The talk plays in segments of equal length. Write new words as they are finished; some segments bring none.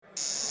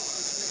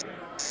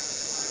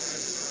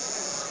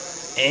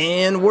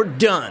And we're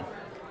done.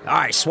 All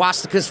right,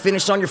 swastika's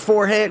finished on your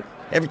forehead.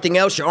 Everything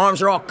else, your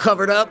arms are all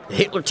covered up. The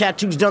Hitler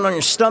tattoo's done on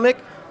your stomach.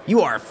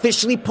 You are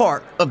officially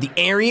part of the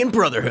Aryan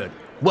Brotherhood.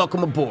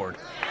 Welcome aboard.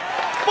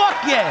 Fuck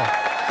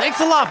yeah! Thanks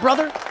a lot,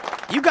 brother.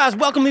 You guys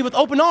welcomed me with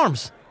open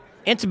arms.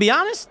 And to be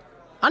honest,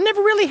 I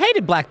never really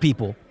hated black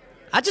people.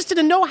 I just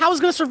didn't know how I was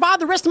going to survive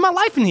the rest of my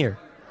life in here.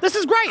 This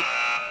is great.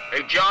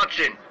 Hey,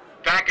 Johnson,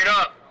 pack it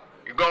up.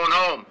 You're going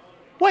home.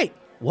 Wait,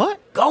 what?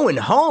 Going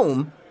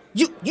home?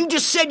 You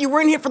just said you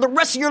were in here for the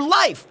rest of your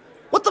life.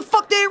 What the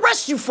fuck did they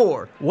arrest you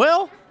for?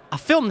 Well, I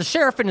filmed the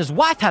sheriff and his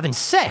wife having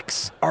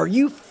sex. Are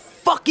you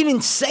fucking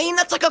insane?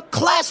 That's like a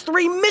class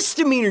 3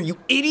 misdemeanor, you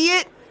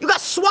idiot. You got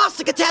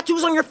swastika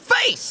tattoos on your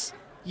face.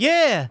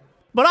 Yeah,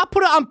 but I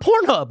put it on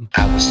Pornhub.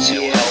 I was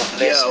too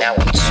hopeless, now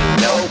I'm too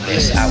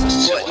hopeless. I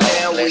was too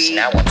hopeless,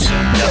 now I'm too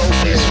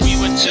hopeless. We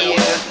were too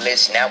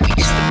hopeless, now we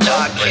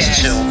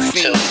dopeless. Too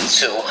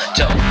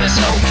dopeless,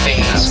 hope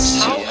fiends.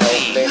 Too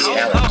hopeless,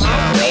 now I'm too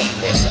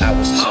hopeless. I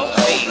was too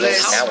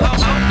hopeless, now I'm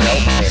too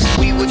hopeless.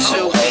 We were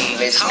too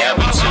hopeless, now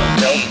we too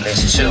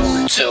dopeless.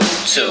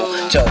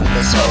 Too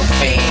dopeless, hope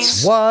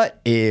fiends.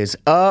 What is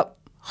up,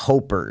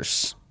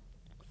 Hopers?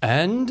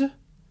 And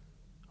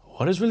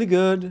what is really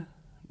good?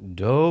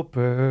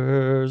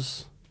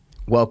 Dopers.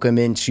 Welcome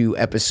into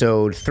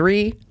episode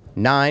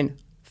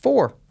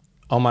 394.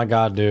 Oh my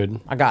God, dude.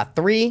 I got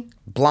 3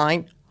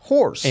 blind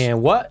whores.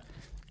 And what?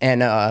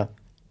 And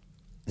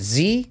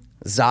Z's,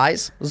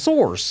 Zors. You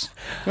know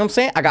what I'm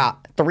saying? I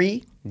got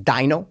 3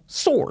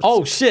 dinosaurs.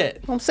 Oh shit. You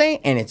know what I'm saying?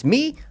 And it's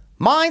me,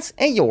 mine's,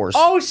 and yours.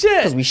 Oh shit.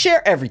 Because we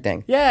share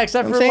everything. Yeah,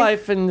 except You know for what I'm saying?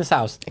 life in this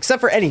house. Except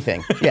for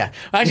anything. Yeah.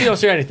 I actually don't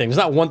share anything. There's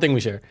not one thing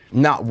we share.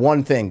 Not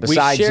one thing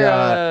besides... We share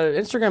an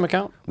Instagram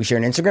account. We share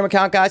an Instagram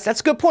account, guys. That's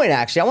a good point,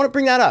 actually. I want to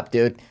bring that up,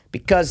 dude,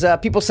 because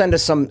people send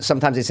us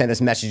sometimes they send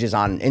us messages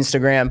on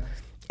Instagram,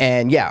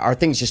 and yeah, our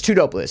thing's just too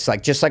dopeless.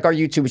 Like, just like our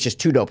YouTube is just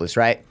too dopeless,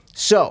 right?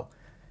 So,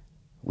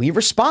 we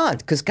respond,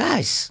 because,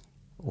 guys,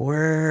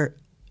 we're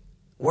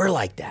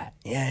like that.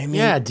 You know what I mean?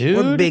 Yeah, dude.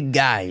 We're big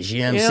guys, you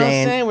know what I'm You know what I'm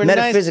saying? saying? We're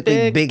Metaphysically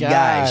nice big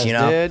guys, you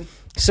know? dude.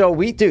 So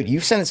dude, you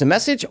send us a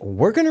message,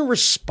 we're going to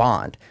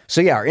respond. So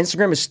yeah, our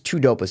Instagram is too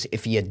dopeless.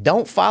 If you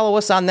don't follow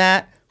us on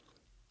that,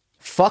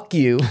 fuck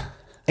you,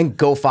 and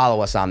go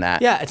follow us on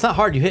that. Yeah, it's not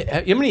hard. You know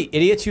how many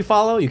idiots you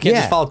follow? You can't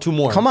Yeah. just follow 2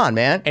 more. Come on,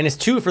 man. And it's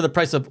 2 for the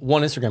price of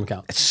 1 Instagram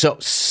account. So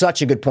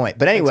such a good point.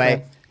 But anyway,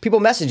 man. people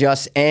message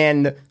us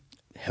and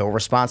he'll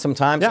respond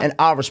sometimes Yeah. and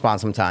I'll respond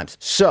sometimes.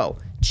 So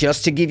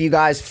just to give you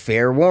guys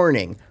fair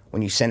warning,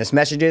 when you send us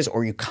messages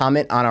or you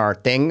comment on our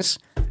things,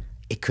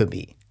 it could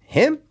be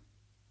him.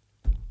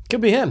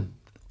 Could be him.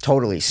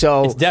 Totally.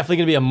 So It's definitely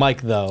going to be a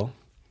mic, though.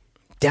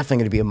 definitely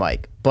going to be a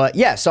mic. But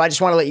yeah, so I just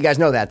want to let you guys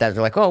know that they're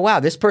like, oh wow,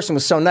 this person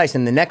was so nice.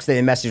 And the next day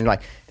they message me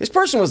like, this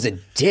person was a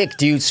dick,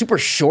 dude. Super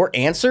short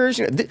answers.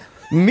 You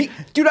know,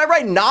 dude, I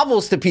write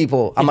novels to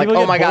people. I'm like,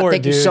 people oh my get God, bored,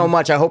 thank you dude. so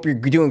much. I hope you're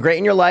doing great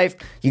in your life.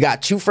 You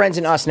got 2 friends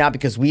in us now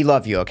because we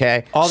love you,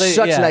 okay?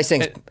 Such nice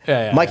things.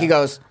 Mikey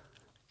goes,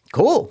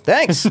 cool,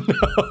 thanks.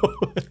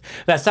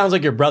 That sounds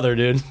like your brother,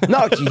 dude.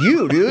 No, it's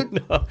you,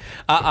 dude.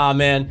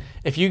 Man.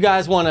 If you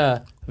guys want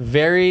a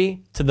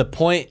very to the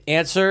point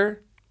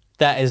answer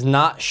that is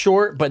not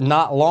short but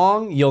not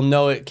long, you'll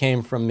know it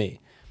came from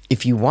me.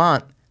 If you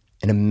want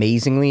an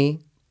amazingly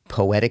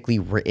poetically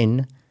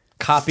written,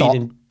 Copied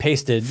and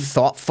pasted.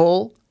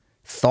 thoughtful,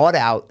 thought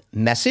out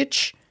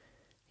message,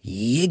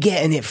 you're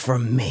getting it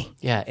from me.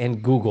 Yeah,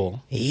 and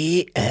Google.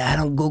 Yeah, I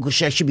don't Google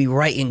shit. I should be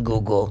writing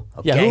Google.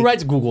 Okay? Yeah, who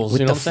writes Googles?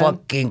 With You know the what I'm saying?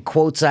 fucking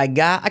quotes I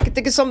got. I can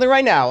think of something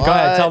right now. Go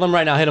ahead, tell them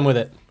right now. Hit them with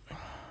it.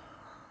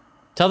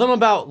 Tell them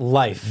about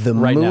life The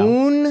right now.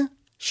 moon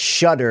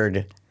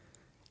shuddered.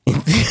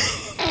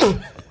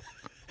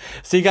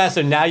 See, guys,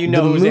 so now you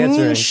know The who's moon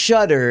answering.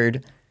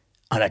 shuddered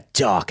on a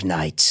dark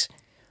night.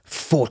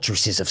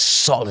 Fortresses of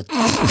solitude.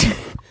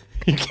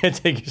 You can't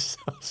take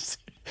yourself serious.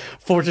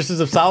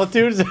 Fortresses of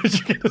Solitude? Is that what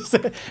you're going to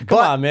say? Come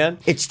on, man.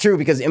 It's true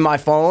because in my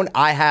phone,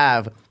 I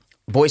have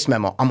voice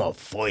memo. I'm a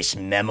voice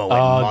memo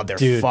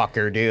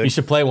motherfucker, dude. You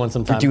should play one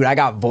sometime. Dude, I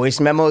got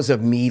voice memos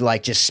of me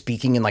like just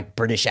speaking in like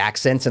British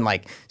accents and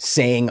like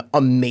saying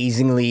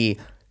amazingly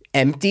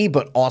empty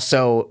but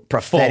also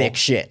prophetic Full.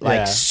 shit.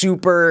 Like Yeah.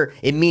 super,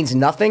 it means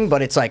nothing,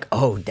 but it's like,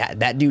 oh,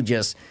 that dude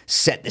just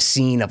set the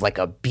scene of like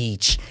a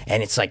beach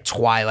and it's like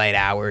twilight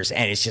hours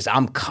and it's just,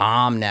 I'm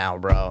calm now,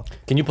 bro.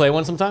 Can you play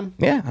one sometime?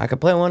 Yeah, I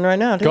could play one right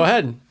now, dude. Go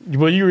ahead.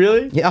 Will you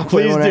really? Yeah, I'll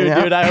play Please one do, right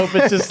now. dude. I hope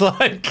it's just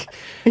like.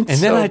 and then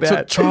so I bad.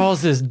 took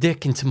Charles's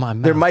dick into my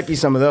mouth. There might be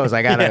some of those.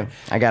 I gotta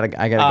Oh, go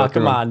through come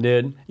them. on,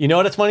 dude. You know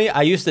what's funny?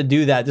 I used to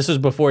do that. This was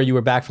before you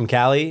were back from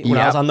Cali. When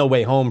I Yep. was on the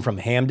way home from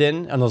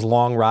Hamden on those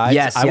long rides,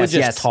 Yes, I would yes,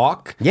 just yes.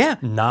 talk Yeah.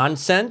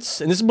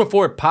 nonsense. And this is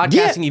before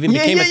podcasting Yeah, even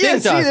became a thing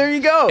to see, us. there you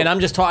go. And I'm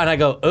just talking. I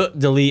go,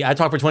 delete. I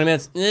talk for 20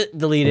 minutes,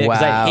 delete it.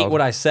 Because I Wow. hate what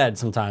I said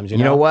sometimes. You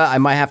You know what? I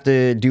might have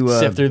to do a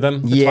Sift through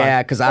them? It's Yeah,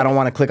 fine. because I don't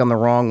want to click on the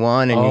wrong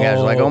one, and you guys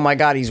are like, Oh. "Oh my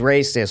God, he's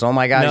racist! Oh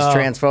my God, he's No.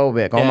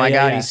 transphobic! Oh Yeah, my yeah,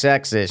 God, yeah. he's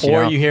sexist!"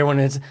 Or know? you hear when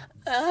it's,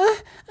 no,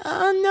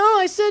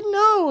 I said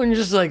no. And you're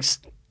just like,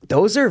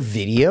 those are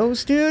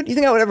videos, dude. You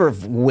think I would ever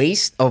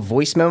waste a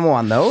voice memo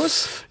on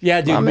those?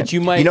 Yeah, dude, but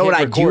you might. You know what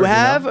hit I record, do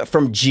have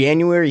from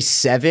January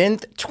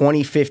 7th,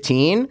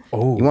 2015?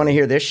 Oh. You want to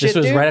hear this shit, This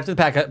was dude? right after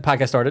the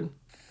podcast started.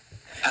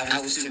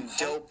 I was too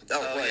dope.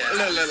 Oh, wait.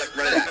 Look,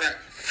 right.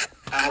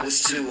 I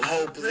was too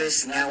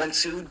hopeless, now I'm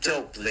too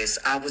dopeless.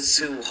 I was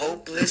too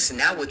hopeless,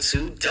 now we're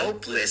too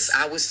dopeless.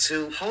 I was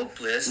too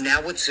hopeless, now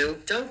we're too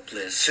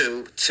dopeless.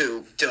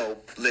 Too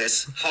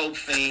dopeless. Hope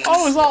fiends.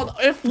 Oh, it was all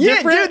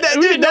different. Dude,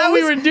 we didn't know what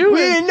we were doing. We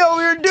didn't know what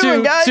we were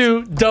doing, guys.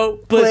 Too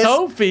dopeless.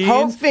 Hope fiends.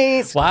 Hope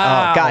fiends.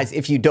 Wow. Guys,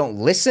 if you don't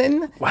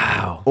listen.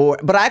 Wow.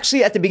 But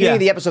actually, at the beginning of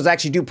the episodes, I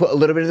actually do put a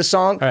little bit of the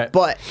song. Right.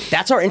 But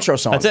that's our intro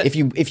song. That's it.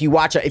 If you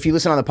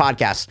listen on the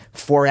podcast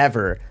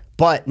forever,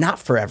 but not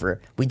forever.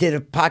 We did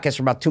a podcast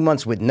for about 2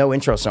 months with no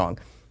intro song.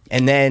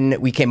 And then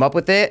we came up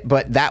with it,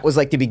 but that was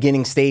like the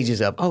beginning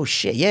stages of, oh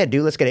shit, yeah,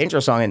 dude, let's get an intro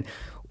song. And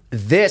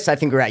this, I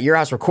think we're at your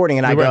house recording,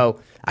 and I go,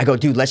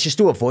 dude, let's just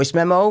do a voice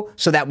memo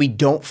so that we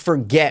don't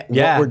forget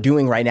what we're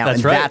doing right now.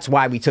 That's and that's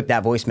why we took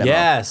that voice memo.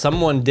 Yeah,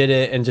 someone did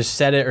it and just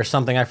said it or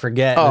something. I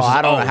forget. Oh,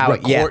 I don't know how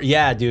it.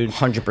 Yeah, dude.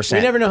 100%.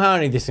 We never know how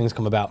any of these things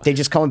come about. They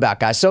just coming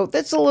back, guys. So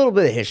that's a little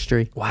bit of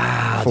history.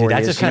 Wow, dude,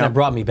 that just kind of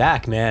brought me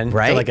back, man.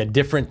 Right? To like a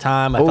different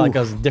time. I felt like it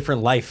was a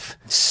different life.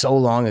 So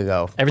long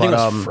ago. Everything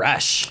was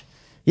fresh.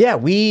 Yeah,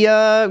 we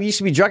used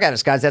to be drug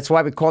addicts, guys. That's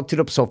why we called Two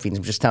Dope Soul Fiends.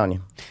 I'm just telling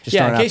you. Just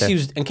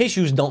in case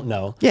you don't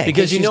know. Yeah,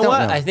 because you know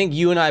what? I think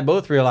you and I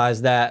both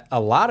realized that a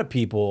lot of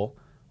people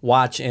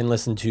watch and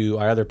listen to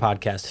our other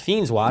podcast,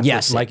 Fiends Watch.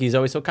 Yes. Mikey's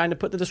always so kind to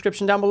put the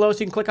description down below so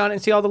you can click on it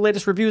and see all the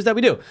latest reviews that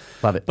we do.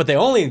 Love it. But they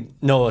only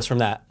know us from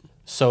that.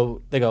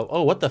 So they go,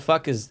 oh, what the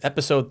fuck is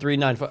episode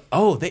 394?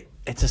 Oh,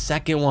 it's a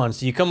second one.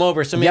 So you come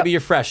over, so maybe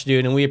you're fresh,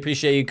 dude, and we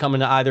appreciate you coming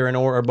to either an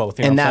or both.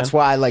 You know and that's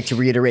why I like to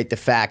reiterate the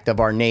fact of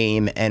our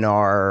name and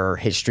our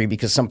history,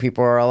 because some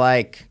people are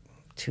like,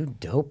 Too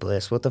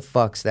Dopeless, what the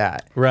fuck's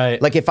that?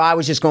 Right. Like if I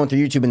was just going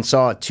through YouTube and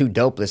saw Too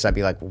Dopeless, I'd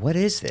be like, what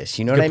is this?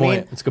 You know what I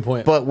mean? That's a good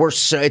point. But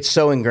it's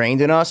so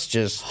ingrained in us,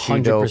 just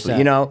Too Dopeless,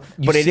 you know?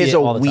 But it is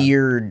a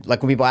weird,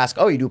 like when people ask,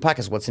 oh, you do a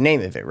podcast, what's the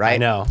name of it, right? I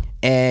know.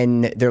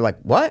 And they're like,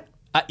 what?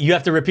 You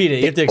have to repeat it.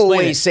 You have to explain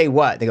always say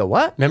what? They go,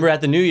 what? Remember at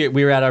the New Year,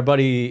 we were at our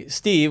buddy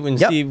Steve, and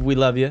Steve, we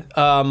love you.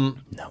 We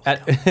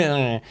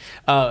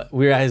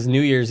were at his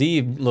New Year's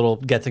Eve little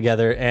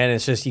get-together, and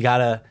it's just, you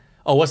gotta,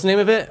 what's the name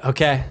of it?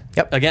 Okay.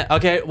 Yep. Again,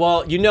 okay,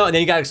 well, and then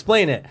you gotta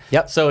explain it.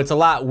 Yep. So it's a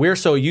lot, we're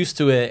so used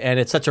to it, and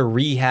it's such a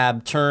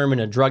rehab term and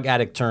a drug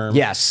addict term.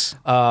 Yes.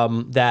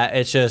 That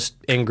it's just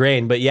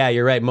ingrained. But yeah,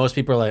 you're right. Most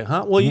people are like,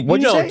 huh? Well, you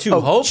know, say? Too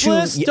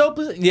hopeless,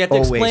 dopeless. You have to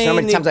explain. How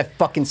many times I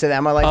fucking said that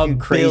in my life? You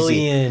crazy.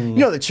 Billion. You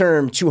know the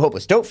term Too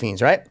Hopeless Dope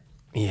Fiends, right?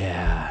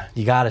 Yeah,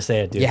 you gotta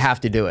say it, dude. You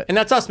have to do it. And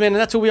that's us, man, and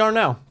that's who we are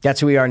now.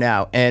 That's who we are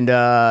now. And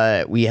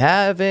we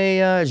have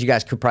as you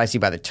guys could probably see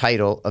by the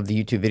title of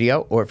the YouTube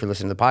video, or if you're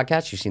listening to the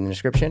podcast, you see in the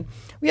description,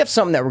 we have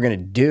something that we're going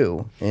to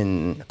do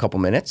in a couple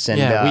minutes. And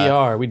yeah, we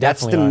are. We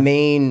definitely That's the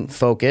main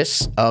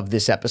focus of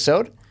this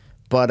episode.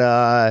 But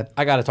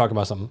I got to talk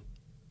about something.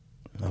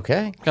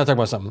 Okay. Got to talk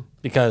about something.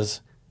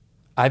 Because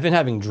I've been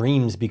having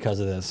dreams because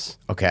of this.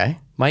 Okay.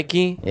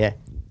 Mikey? Yeah.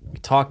 We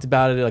talked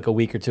about it like a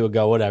week or two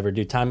ago, whatever,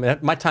 dude.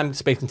 My time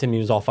space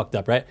continuum is all fucked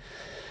up, right?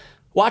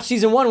 Watch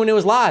season 1 when it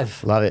was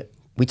live. Love it.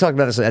 We talked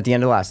about this at the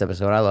end of the last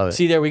episode. I love it.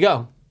 See, there we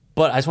go.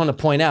 But I just want to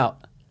point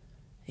out,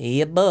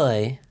 your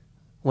boy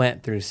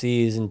went through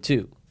season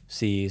 2,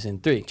 season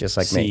 3, just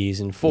like me.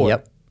 Season 4.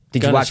 Yep.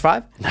 Did you watch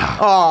 5? No.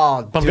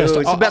 Oh, dude, it's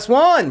the best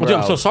one, bro. Dude,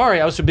 I'm so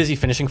sorry. I was so busy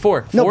finishing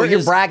 4. No, but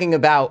you're bragging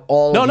about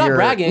all No, of not your...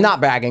 bragging.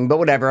 Not bragging, but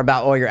whatever,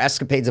 about all your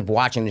escapades of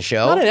watching the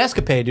show. Not an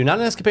escapade, dude. Not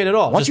an escapade at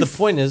all. Once Just the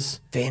point is...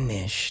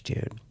 Finish,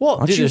 dude.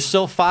 Well, dude, there's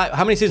still 5...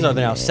 How many seasons are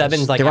there now?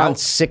 7's like They're out? on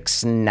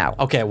 6 now.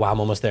 Okay, wow, I'm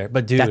almost there.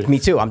 But, dude... That's me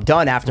too. I'm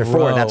done after 4.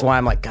 Bro. That's why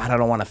I'm like, God, I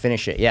don't want to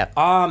finish it. Yeah.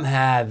 I'm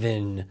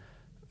having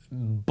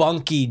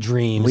bunky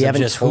dreams We of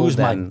haven't just told who's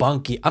my them.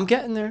 bunky. I'm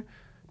getting there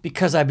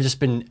because I've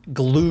just been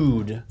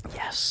glued.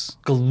 Yes.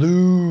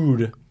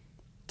 Glued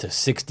to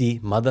 60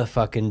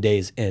 motherfucking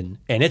days in.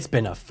 And it's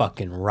been a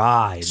fucking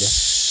ride.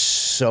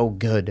 So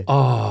good.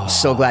 Oh.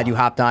 So glad you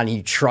hopped on and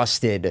you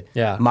trusted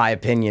my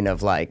opinion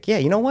of like, yeah,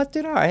 you know what,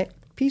 dude? All right.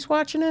 Peace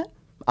watching it.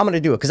 I'm going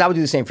to do it because I would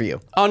do the same for you.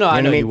 Oh, no, you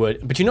I know what you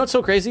would. But you know what's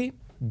so crazy?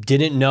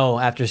 Didn't know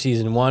after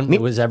season 1 it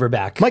was ever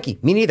back. Mikey,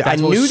 me neither. I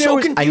knew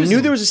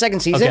there was a second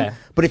season,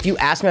 but if you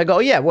ask me, I go, oh,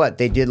 yeah, what?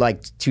 They did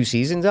like 2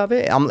 seasons of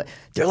it?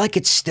 They're like,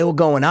 it's still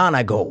going on.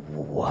 I go,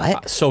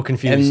 what? So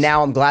confused. And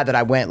now I'm glad that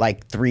I went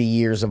like 3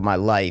 years of my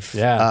life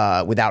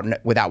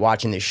without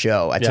watching this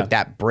show. I took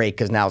that break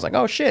because now I was like,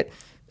 oh, shit.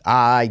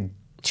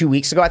 2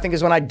 weeks ago, I think,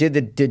 is when I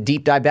did the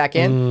deep dive back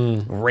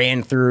in.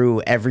 Ran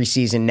through every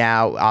season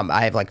now.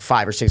 I have like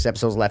 5 or 6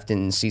 episodes left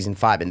in season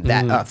 5 and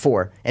that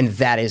 4, and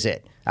that is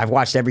it. I've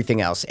watched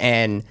everything else,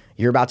 and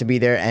you're about to be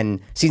there.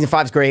 And season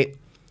 5's great.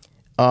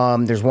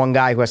 There's one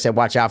guy who I said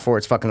watch out for.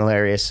 It's fucking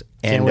hilarious.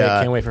 And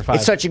can't wait for 5.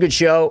 It's such a good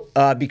show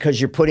because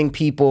you're putting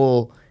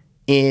people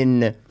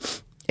in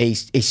a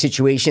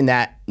situation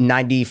that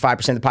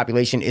 95% of the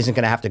population isn't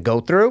going to have to go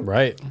through.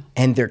 Right.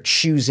 And they're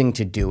choosing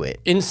to do it.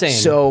 Insane.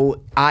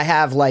 So I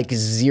have like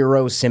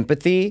zero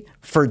sympathy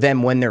for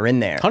them when they're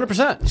in there.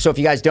 100%. So if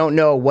you guys don't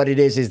know what it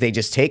is they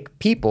just take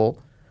people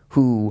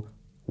who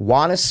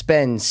want to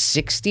spend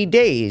 60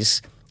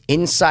 days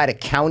inside a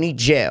county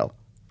jail.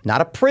 Not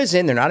a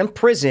prison. They're not in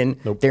prison.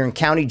 Nope. They're in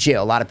county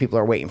jail. A lot of people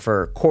are waiting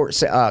for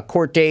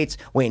court dates,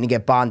 waiting to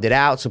get bonded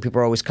out. So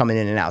people are always coming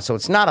in and out. So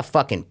it's not a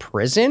fucking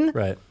prison.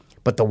 Right.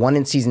 But the one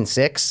in season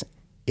 6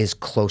 is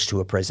close to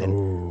a prison.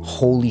 Ooh.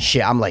 Holy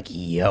shit. I'm like,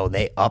 yo,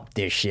 they upped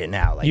this shit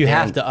now. Like, you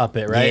have to up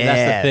it, right? Yeah.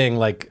 That's the thing.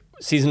 Like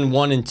season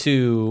 1 and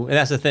 2, and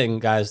that's the thing,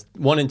 guys.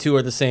 1 and 2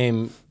 are the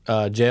same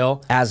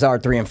jail. As are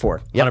 3 and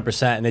 4. Yep.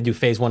 100%. And they do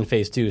phase 1,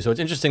 phase 2. So it's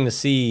interesting to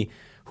see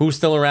who's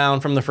still around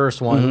from the first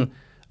one. Mm-hmm.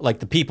 Like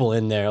the people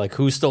in there, like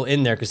who's still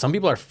in there, because some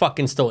people are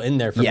fucking still in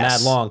there for mad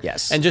long.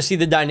 Yes. And just see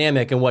the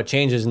dynamic and what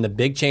changes. And the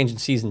big change in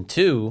season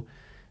 2,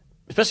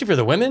 especially for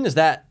the women, is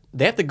that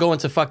they have to go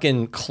into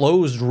fucking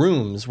closed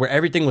rooms where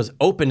everything was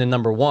open in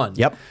number 1.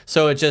 Yep.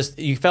 So it just,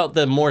 you felt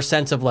the more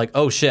sense of like,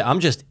 oh shit,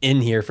 I'm just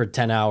in here for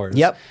 10 hours.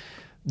 Yep.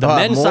 The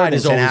men's side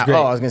is always great.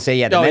 Oh, I was going to say,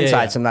 yeah, the men's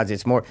side, sometimes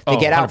it's more. They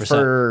get out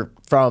 100%.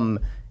 from...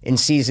 In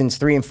seasons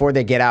 3 and 4,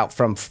 they get out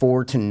from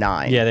 4 to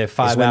 9. Yeah, they have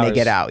 5 is when hours. they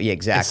get out. Yeah,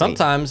 exactly. And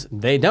sometimes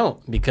they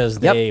don't because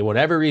they,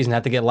 whatever reason,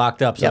 have to get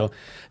locked up. So,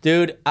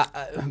 dude,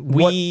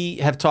 we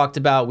have talked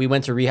about, we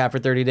went to rehab for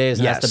 30 days,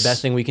 and that's the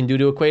best thing we can do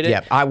to equate it.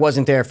 Yeah, I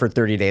wasn't there for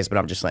 30 days, but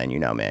I'm just letting you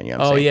know, man. You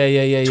know what I'm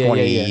saying?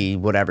 20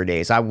 whatever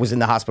days. I was in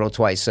the hospital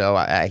twice, so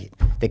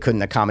they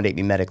couldn't accommodate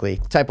me medically.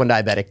 Type 1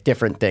 diabetic,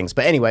 different things.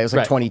 But anyway, it was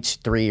like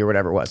 23 or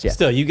whatever it was. Yeah.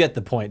 Still, you get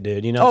the point,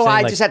 dude. You know what I'm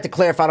saying? I just had to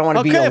clarify. I don't want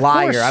to be a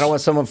liar. I don't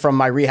want someone from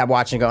my rehab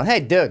watching going,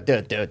 hey, dude.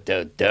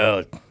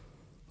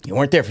 You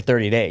weren't there for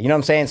 30 days. You know what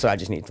I'm saying? So I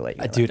just need to let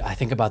you know. Dude, I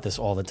think about this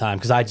all the time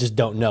because I just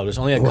don't know. There's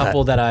only a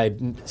couple that I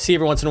see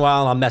every once in a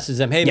while, and I'll message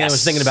them. Hey, man, I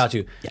was thinking about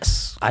you.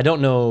 Yes. I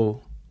don't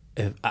know.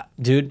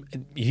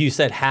 Dude, if you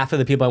said half of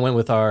the people I went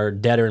with are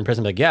dead or in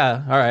prison, like,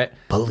 yeah, all right.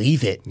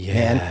 Believe it,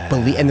 man.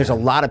 And there's a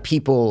lot of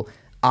people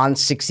on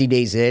 60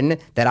 Days In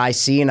that I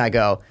see and I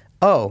go,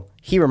 oh,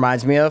 he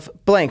reminds me of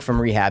blank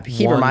from rehab.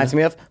 He reminds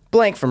me of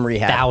blank from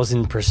rehab.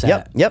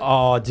 1,000%. Yep.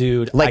 Oh,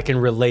 dude, like, I can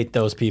relate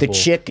those people. The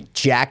chick,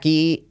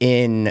 Jackie,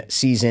 in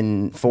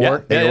season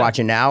 4 that you're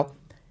watching now,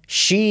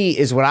 she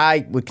is what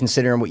I would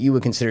consider and what you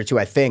would consider too,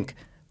 I think,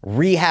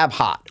 rehab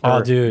hot.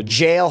 Oh, dude.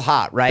 Jail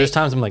hot, right? There's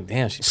times I'm like,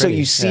 damn, she's pretty. So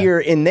you see her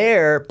in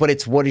there, but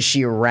it's what is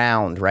she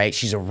around, right?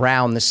 She's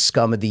around the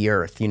scum of the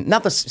earth.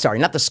 not the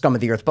scum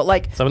of the earth, but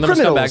like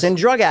criminals and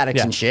drug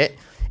addicts and shit.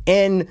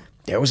 And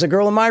there was a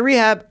girl in my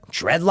rehab,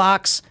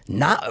 dreadlocks,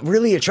 not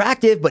really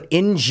attractive, but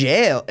in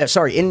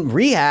in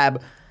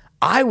rehab,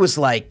 I was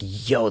like,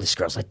 yo, this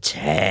girl's a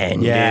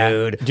 10,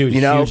 dude. Dude,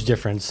 huge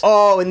difference.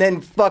 Oh, and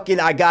then fucking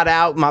I got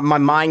out, my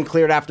mind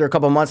cleared after a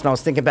couple of months, and I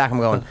was thinking back, I'm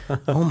going,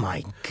 oh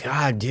my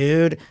God,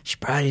 dude, she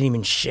probably didn't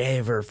even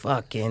shave her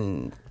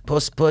fucking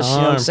puss, you know what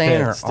I'm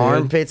saying? Her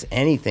armpits,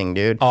 anything,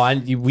 dude. Oh,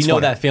 and we know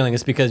that feeling.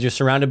 It's because you're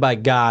surrounded by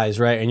guys,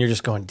 right? And you're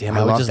just going, damn,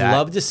 I would just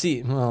love to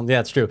see. Well, yeah,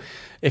 it's true.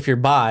 If you're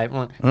bi,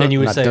 then you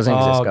would say,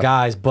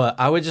 guys, but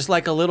I would just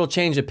like a little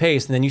change of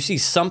pace. And then you see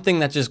something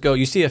that just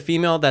you see a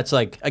female that's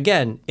like,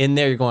 again, in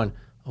there, you're going,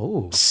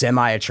 oh.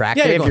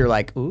 Semi-attractive. Yeah, you're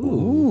like,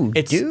 ooh,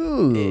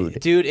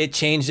 dude. Dude, it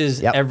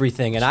changes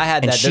everything. And I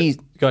had that. She's,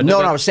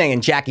 no, I was saying,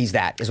 and Jackie's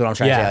that is what I'm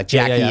trying to say. Like,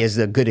 Jackie is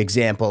the good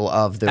example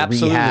of the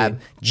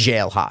rehab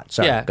jail hot.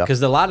 Sorry,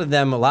 because a lot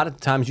of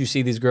times you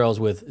see these girls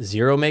with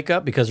zero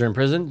makeup because they're in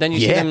prison. Then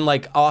you see them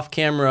like off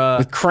camera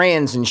with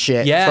crayons and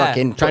shit.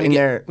 Fucking trying to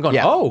get. I'm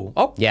going,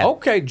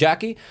 okay,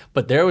 Jackie.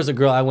 But there was a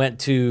girl I went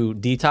to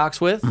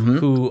detox with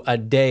who a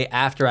day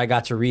after I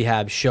got to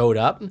rehab showed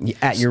up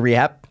at your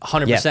rehab.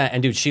 100%.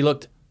 And dude, she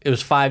looked. It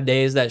was 5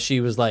 days that she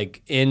was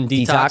like in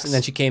detox, and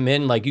then she came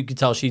in. Like you could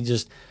tell she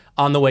just.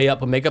 On the way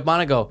up with makeup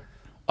on, I go,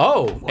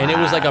 and it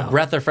was like a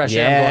breath of fresh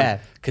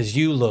air. Because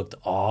you looked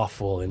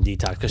awful in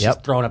detox. Because she's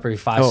throwing up every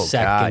 5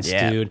 seconds,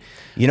 dude.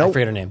 I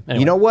forget her name. Anyway.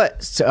 You know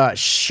what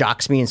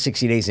shocks me in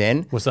 60 Days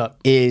In? What's up?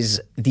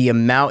 Is the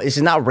amount. This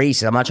is not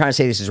racist. I'm not trying to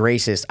say this is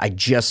racist. I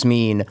just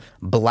mean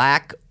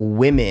black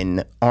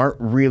women aren't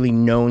really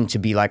known to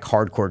be like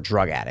hardcore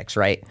drug addicts,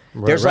 right?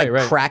 There's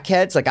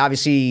crackheads. Like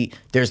obviously,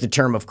 there's the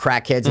term of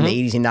crackheads in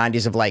the 80s and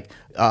 90s of like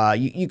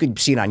you could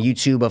see it on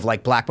YouTube of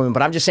like black women.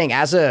 But I'm just saying,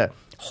 as a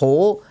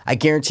whole, I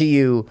guarantee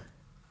you.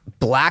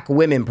 Black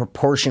women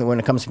proportionally when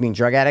it comes to being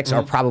drug addicts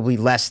are probably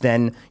less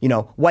than,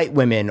 white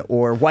women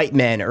or white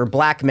men or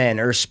black men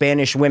or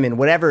Spanish women,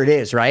 whatever it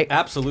is, right?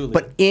 Absolutely.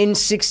 But in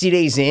 60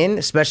 Days In,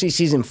 especially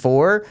season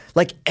 4,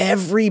 like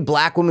every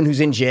black woman who's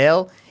in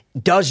jail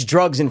does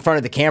drugs in front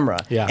of the camera.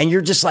 Yeah. And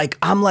you're just like,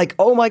 I'm like,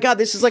 oh my God,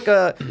 this is like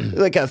a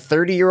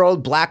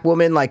 30-year-old black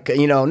woman, like,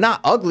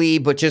 not ugly,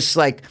 but just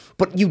like,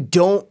 but you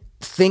don't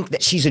think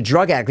that she's a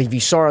drug addict if you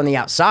saw her on the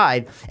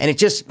outside, and it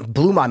just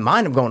blew my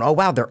mind. I'm going, oh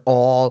wow, they're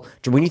all,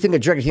 when you think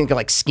of drug, you think of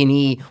like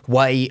skinny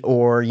white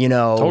or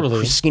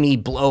Totally.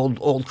 skinny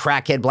old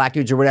crackhead black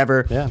dudes or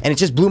whatever. Yeah. And it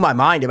just blew my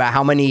mind about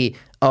how many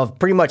of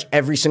pretty much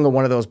every single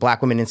one of those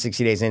black women in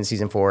 60 Days in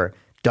season 4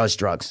 does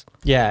drugs.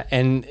 Yeah,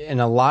 and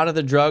a lot of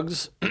the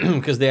drugs,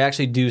 because they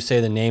actually do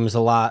say the names a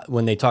lot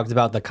when they talked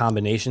about the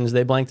combinations,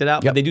 they blanked it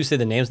out, but they do say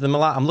the names of them a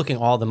lot. I'm looking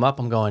all of them up.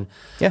 I'm going,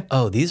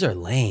 oh, these are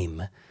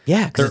lame.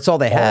 Yeah, because it's all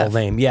they have. All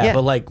lame. Yeah,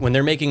 but like when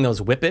they're making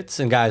those whippets,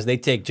 and guys, they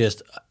take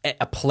just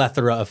a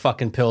plethora of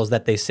fucking pills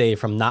that they save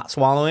from not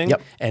swallowing,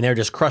 and they're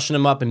just crushing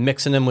them up and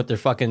mixing them with their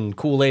fucking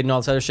Kool-Aid and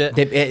all this other shit.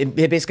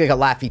 It basically like a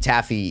Laffy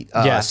Taffy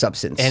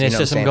substance. And it's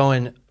just I'm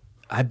going,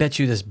 I bet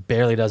you this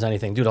barely does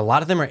anything. Dude, a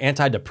lot of them are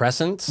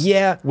antidepressants.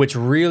 Yeah. Which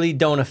really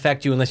don't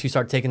affect you unless you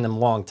start taking them a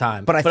long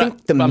time. But I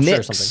think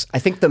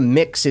the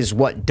mix is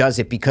what does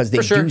it, because they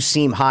do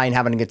seem high and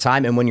having a good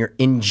time. And when you're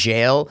in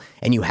jail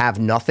and you have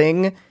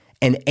nothing,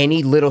 and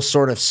any little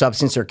sort of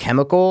substance or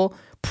chemical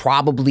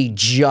probably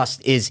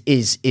just is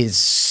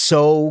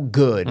so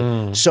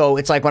good. So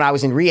it's like when I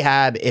was in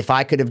rehab, if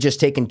I could have just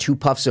taken 2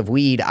 puffs of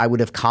weed, I would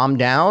have calmed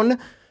down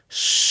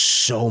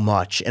so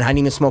much. And I didn't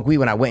even smoke weed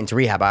when I went into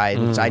rehab. I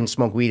didn't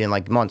smoke weed in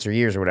like months or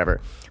years or whatever.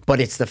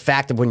 But it's the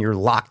fact of when you're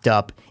locked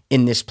up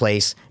in this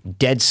place,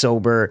 dead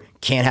sober,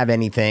 can't have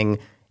anything,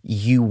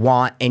 you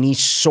want any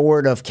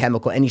sort of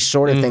chemical, any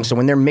sort of thing. So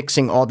when they're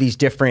mixing all these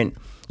different,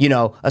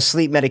 a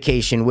sleep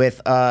medication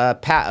with a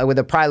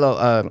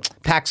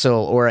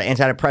Paxil or an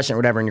antidepressant or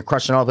whatever, and you're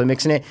crushing it all up and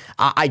mixing it,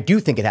 I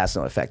do think it has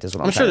no effect, is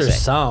what I'm trying to say. I'm sure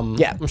there's some.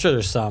 Yeah. I'm sure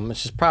there's some.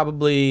 It's just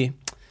probably...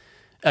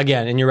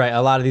 Again, and you're right,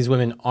 a lot of these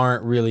women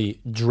aren't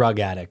really drug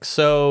addicts.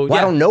 So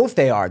I don't know if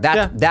they are.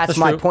 That's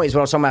my true. point, is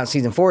what I was talking about in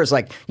season 4, is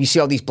like you see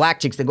all these black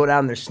chicks that go down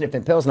and they're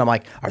sniffing pills, and I'm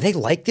like, are they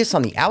like this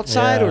on the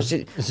outside? Yeah. Or is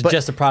it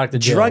just a product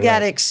of jail? Drug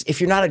addicts, if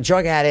you're not a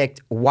drug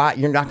addict, why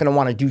you're not gonna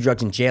want to do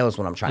drugs in jail is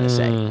what I'm trying to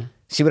say.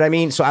 See what I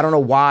mean? So I don't know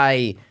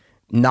why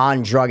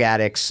non-drug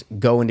addicts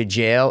go into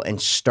jail and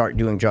start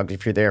doing drugs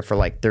if you're there for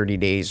like 30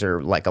 days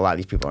or like a lot of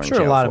these people are in jail.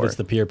 Sure, a lot for of it's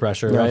the peer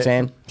pressure, You know right? what I'm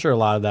saying? Sure, a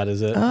lot of that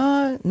is it.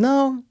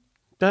 No.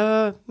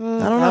 I don't know.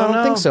 I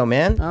don't think so,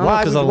 man.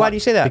 Why do you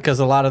say that? Because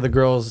a lot of the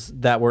girls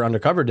that were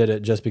undercover did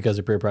it just because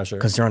of peer pressure.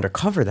 Because they're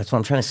undercover. That's what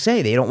I'm trying to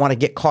say. They don't want to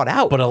get caught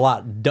out. But a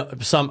lot,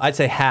 some I'd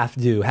say half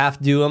do. Half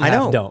do them,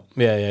 half don't.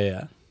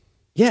 Yeah.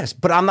 Yes,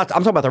 but I'm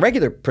talking about the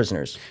regular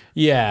prisoners.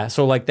 Yeah,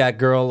 so like that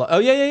girl. Oh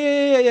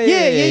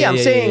yeah. I'm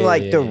saying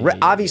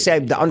obviously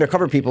the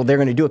undercover people, they're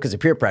going to do it because of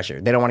peer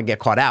pressure. They don't want to get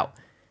caught out.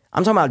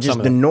 I'm talking about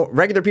just the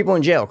regular people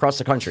in jail across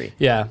the country.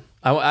 Yeah,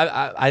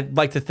 I'd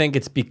like to think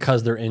it's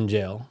because they're in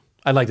jail.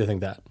 I'd like to think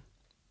that.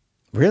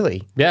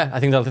 Really? Yeah, I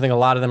think a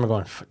lot of them are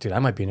going, dude, I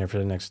might be in here for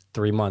the next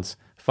 3 months.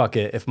 Fuck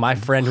it. If my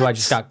friend who I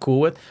just got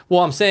cool with,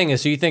 well, I'm saying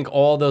is, so you think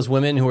all those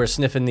women who are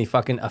sniffing the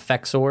fucking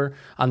Effexor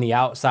on the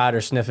outside are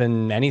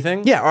sniffing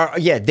anything?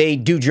 Yeah, they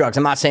do drugs.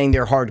 I'm not saying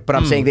they're hard, but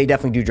I'm saying they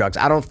definitely do drugs.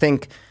 I don't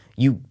think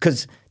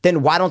because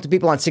then why don't the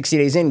people on 60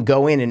 Days In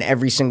go in and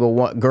every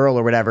single girl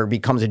or whatever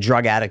becomes a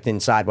drug addict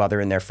inside while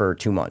they're in there for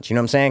 2 months? You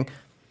know what I'm saying?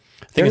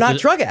 They're not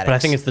drug addicts. But I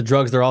think it's the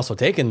drugs they're also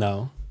taking,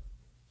 though.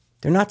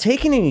 They're not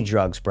taking any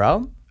drugs,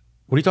 bro.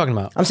 What are you talking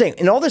about? I'm saying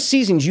in all the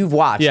seasons you've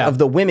watched of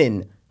the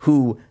women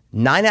who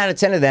 9 out of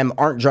 10 of them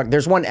aren't drug.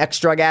 There's one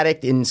ex-drug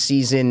addict in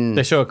season 2.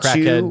 They show a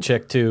crackhead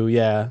chick too,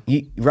 yeah.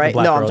 Right?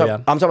 No,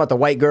 I'm talking about the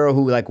white girl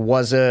who like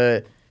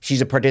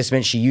she's a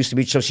participant. She used to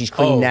be, so she's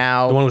clean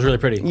now. The one who was really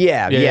pretty.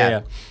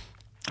 Yeah.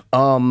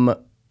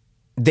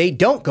 They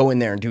don't go in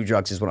there and do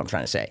drugs is what I'm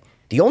trying to say.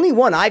 The only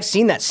one I've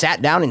seen that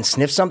sat down and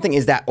sniffed something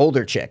is that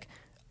older chick.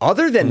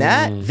 Other than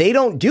that, they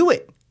don't do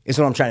it. Is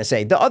what I'm trying to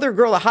say. The other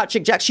girl, a hot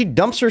chick, Jack, she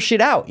dumps her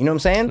shit out. You know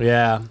what I'm saying?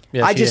 Yeah.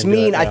 I just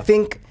mean, I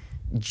think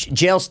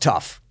jail's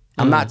tough.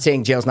 I'm not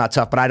saying jail's not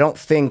tough, but I don't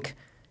think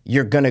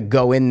you're going to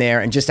go in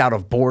there and just out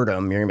of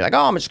boredom, you're going to be like,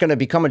 oh, I'm just going to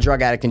become a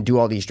drug addict and do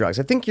all these drugs.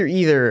 I think you're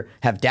either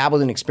have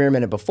dabbled and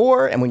experimented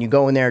before, and when you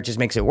go in there, it just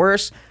makes it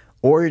worse,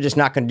 or you're just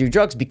not going to do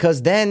drugs,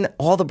 because then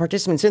all the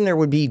participants in there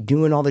would be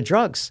doing all the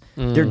drugs.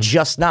 They're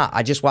just not.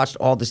 I just watched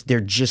all this.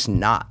 They're just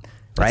not.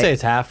 Right? I'd say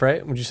it's half,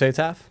 right? Would you say it's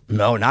half?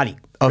 No, not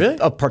even. Really?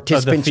 Of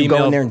participants who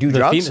go in there and do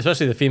drugs?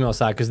 Especially the female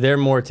side, because they're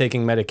more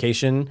taking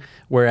medication,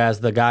 whereas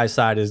the guy's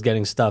side is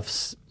getting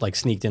stuff like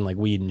sneaked in like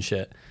weed and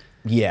shit.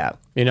 Yeah.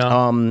 You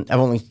know? I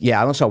only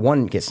saw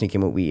one get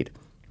sneaking with weed.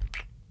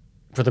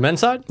 For the men's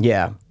side?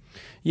 Yeah.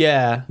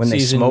 Yeah. When they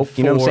smoke,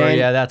 you know what I'm saying?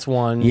 Yeah, that's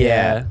one.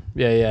 Yeah.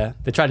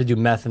 They tried to do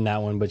meth in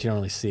that one, but you don't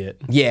really see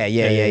it. Yeah,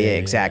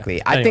 exactly.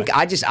 Yeah. I think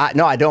I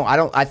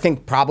don't. I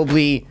think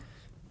probably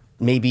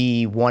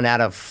maybe 1 out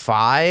of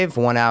 5,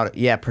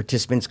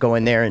 participants go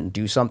in there and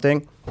do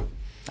something.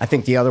 I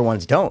think the other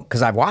ones don't,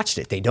 because I've watched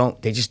it. They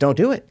just don't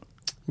do it.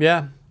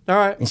 Yeah. All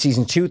right. In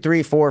season 2,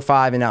 3, 4,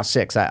 5, and now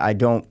 6, I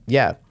don't.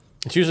 Yeah.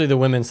 It's usually the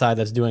women's side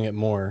that's doing it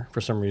more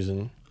for some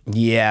reason.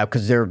 Yeah,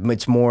 because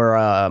it's more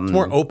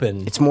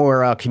open. It's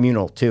more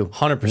communal too.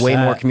 100%. Way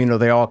more communal.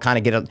 They all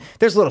kind of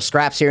there's little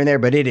scraps here and there,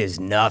 but it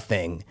is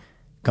nothing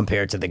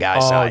compared to the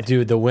guy's side. Oh,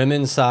 dude, the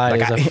women's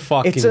side is a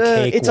fucking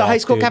cakewalk, it's a high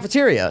school dude.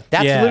 cafeteria.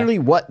 That's literally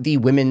what the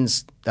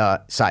women's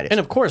side is. And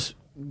of course,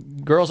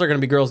 girls are going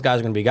to be girls, guys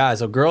are going to be guys.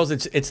 So girls,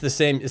 it's the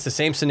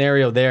same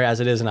scenario there as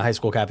it is in a high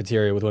school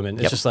cafeteria with women.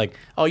 It's just like,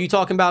 oh, you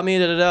talking about me?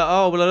 Da, da,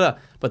 da, oh, blah, blah, blah.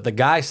 But the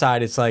guy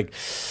side, it's like,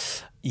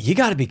 you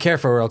got to be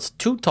careful or else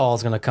Too Tall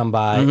is going to come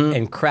by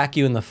and crack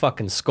you in the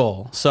fucking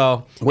skull.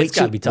 So it's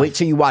got to be tough. Wait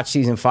till you watch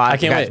season 5. I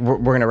can't Guys, wait.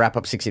 We're going to wrap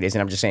up 60 Days,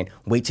 and I'm just saying,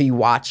 wait till you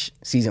watch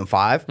season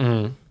 5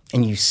 and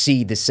you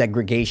see the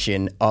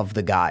segregation of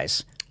the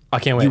guys. I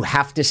can't wait. You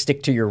have to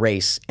stick to your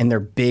race, and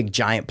they're big,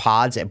 giant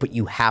pods, but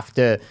you have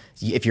to,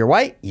 if you're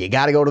white, you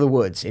got to go to the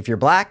woods. If you're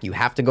black, you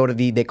have to go to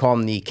they call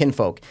them the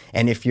kinfolk.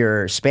 And if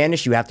you're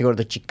Spanish, you have to go to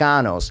the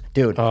Chicanos.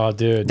 Dude. Oh,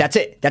 dude. That's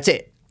it.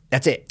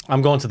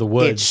 I'm going to the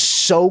woods. It's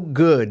so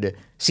good.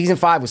 Season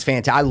 5 was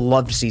fantastic. I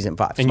loved season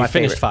 5. It's and my you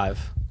finished favorite.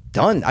 5.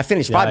 Done. I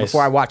finished 5 Nice.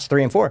 before I watched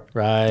 3 and 4.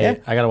 Right. Yeah.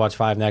 I got to watch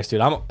 5 next,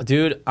 dude.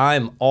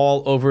 I'm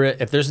all over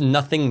it. If there's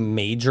nothing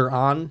major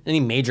on, any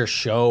major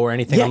show or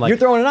anything, Yeah, I'm like, you're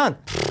throwing it on.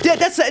 Yeah,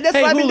 that's what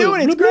I've been Hulu,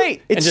 doing. It's bloop, bloop.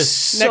 great. And It's just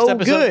so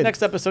good.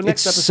 next episode.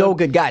 It's so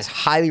good, guys.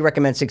 Highly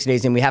recommend 60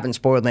 Days In. We haven't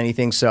spoiled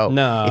anything, so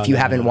if you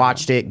haven't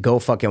watched it, go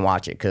fucking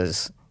watch it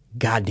because,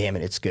 god damn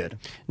it, it's good.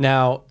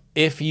 Now,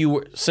 if you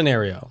were,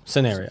 scenario.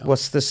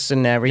 What's the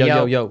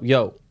scenario?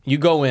 Yo. You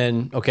go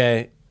in,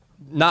 okay,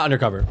 not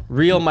undercover,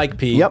 real Mike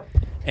P. Yep.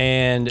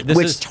 And this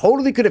Which is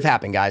totally could have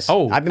happened, guys.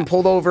 Oh. I've been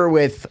pulled over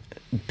with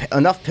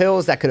enough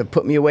pills that could have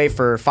put me away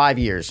for 5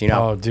 years. You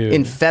know, Oh, dude.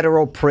 in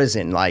federal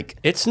prison. Like,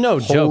 it's no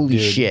joke, holy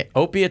dude. shit.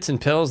 Opiates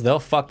and pills, they'll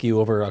fuck you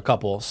over a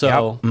couple.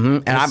 So,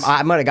 And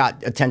I might have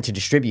got a 10 to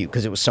distribute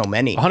because it was so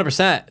many.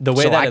 100%. The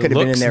way So that I it could have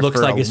been in there looks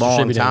for like a it's long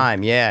distributing.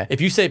 time. Yeah. If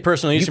you say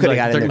personal use, You you'd could be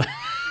have like, got in there.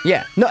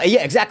 Yeah. No.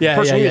 Yeah. Exactly. Yeah,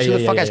 Personal yeah, use. yeah, Who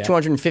the fuck yeah, has yeah.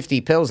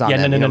 250 pills on Yeah,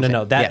 them? no. You know what I'm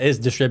saying? That Yeah. is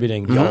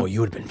distributing. Yo, you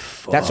would have been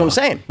fucked. That's what I'm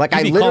saying. Like, You'd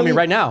I be literally calling me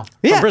right now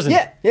Yeah, from prison.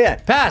 yeah.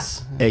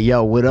 Pass. Hey,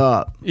 yo, what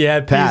up?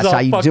 Yeah, Pass. P's all How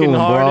you fucking doing,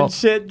 hard bro? and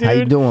shit, dude. How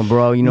you doing,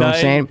 bro? You know what I'm Nah,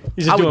 saying?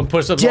 he's just I would doing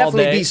push-ups all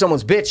definitely day. be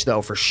someone's bitch,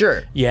 though, for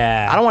sure.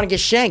 Yeah. I don't want to get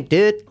shanked,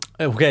 dude.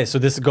 Okay, so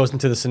this goes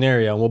into the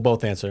scenario, and we'll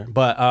both answer.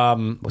 But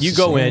you the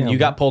go in, scenario, you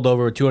got pulled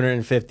over with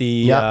 250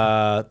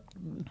 Yep.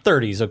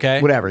 30s,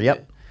 okay? Whatever.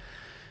 Yep.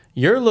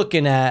 You're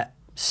looking at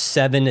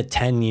 7 to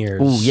 10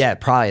 years. Ooh, yeah,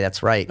 probably.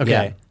 That's right. Okay,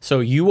 Yeah. so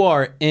you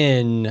are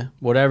in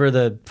whatever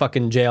the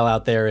fucking jail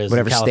out there is.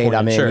 Whatever in state I'm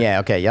California. in. Sure. Yeah.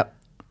 Okay. Yep.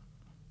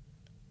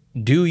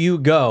 Do you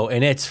go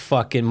and it's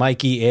fucking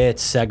Mikey?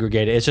 It's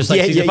segregated. It's just like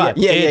Yeah, season yeah, 5.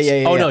 yeah, It's-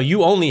 yeah. Oh no,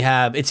 you only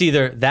have. It's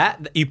either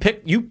that you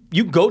pick. You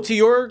go to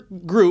your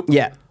group.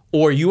 Yeah.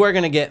 Or you are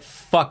gonna get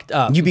fucked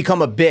up. You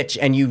become a bitch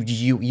and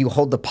you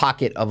hold the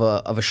pocket of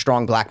a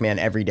strong black man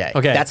every day.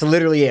 Okay. That's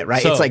literally it,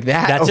 right? So it's like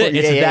that. That's Oh, it.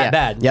 It's yeah, that yeah.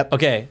 bad. Yep.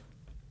 Okay.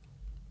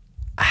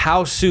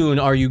 How soon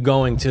are you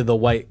going to the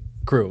white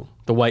crew,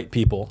 the white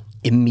people?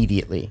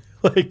 Immediately.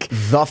 Like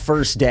The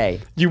first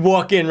day. you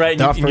walk in, right,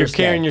 The and, you're first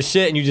carrying day. your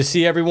shit, and you just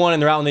see everyone,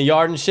 and they're out in the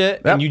yard and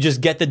shit, Yep. and you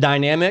just get the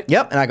dynamic.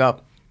 Yep. And I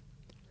go,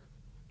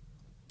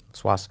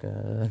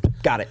 swastika.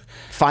 Got it.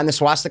 Find the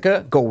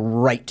swastika, go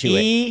right to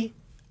it.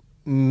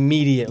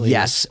 Immediately.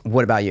 Yes.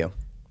 What about you?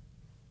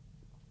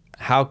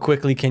 How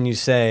quickly can you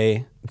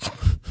say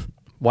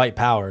white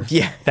power?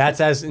 Yeah.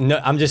 That's as.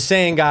 No, I'm just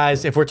saying,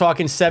 guys. If we're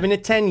talking 7 to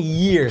 10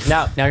 years,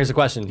 now here's the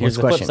question. Here's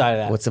the flip side of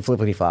that. What's the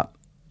flippity flop?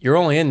 You're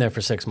only in there for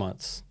 6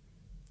 months.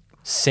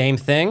 Same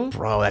thing.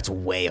 Bro, that's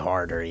way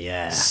harder.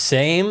 Yeah.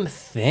 Same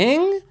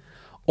thing,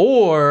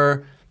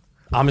 or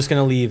I'm just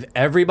gonna leave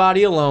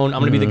everybody alone. I'm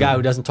gonna be the guy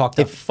who doesn't talk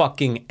to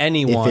fucking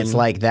anyone. If it's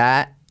like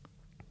that,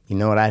 you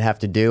know what I'd have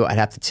to do? I'd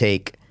have to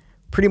take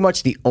pretty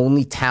much the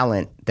only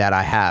talent that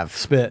I have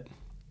spit,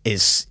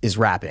 is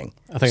rapping.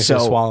 I think it's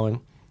just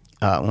swallowing.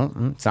 Well,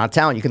 it's not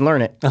talent. You can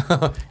learn it.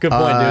 Good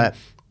point, dude.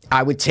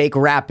 I would take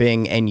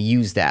rapping and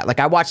use that. Like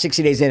I watch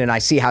 60 Days In and I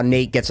see how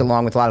Nate gets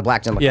along with a lot of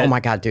blacks. I'm like, Yeah. oh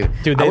my God, dude.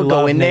 Dude, I they would go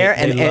love in Nate. there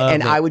They and love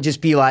I Nate. would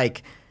just be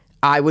like,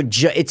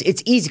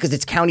 it's easy because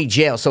it's county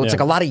jail. So it's Yeah.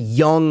 like a lot of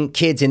young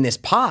kids in this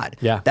pod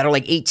Yeah. that are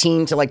like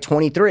 18 to like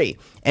 23.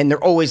 And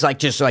they're always like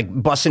just like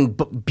busting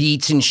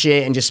beats and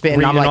shit and just spitting.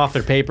 Reading I'm like, off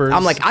their papers.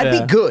 I'm like, I'd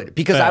Yeah. be good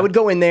because Yeah. I would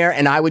go in there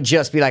and I would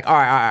just be like, all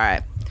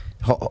right.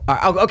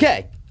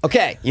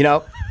 Okay. You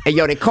know? Hey,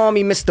 yo, they call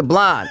me Mr.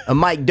 Blonde, a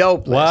Mike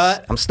Dopeless.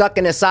 What? I'm stuck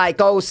in a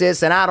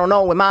psychosis and I don't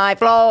know where my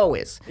flow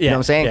is. You Yeah. know what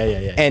I'm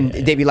saying? Yeah, and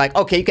they'd be like,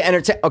 okay, you can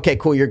entertain. Okay,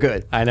 cool, you're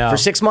good. I know. For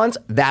 6 months,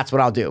 that's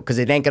what I'll do because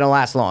it ain't going to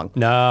last long.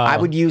 No. I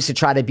would use to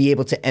try to be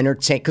able to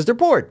entertain because they're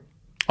bored.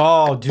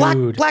 Oh,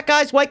 dude. Black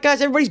guys, white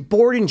guys, everybody's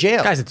bored in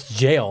jail. Guys, it's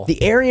jail.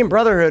 The Aryan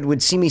Brotherhood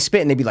would see me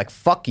spit and they'd be like,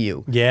 fuck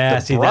you. Yeah,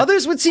 The see, that-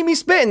 brothers would see me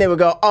spit and they would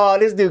go, oh,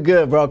 this dude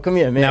good, bro. Come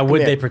here, man. now, Come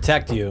would here. they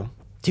protect you?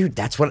 Dude,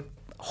 that's what.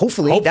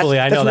 Hopefully, Hopefully,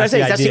 I that's know what that's I'm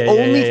the saying. That's idea. the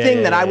Yeah, only yeah, thing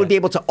yeah, that I yeah. would be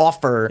able to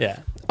offer Yeah.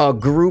 a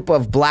group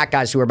of black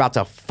guys who are about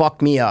to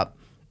fuck me up.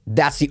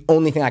 That's the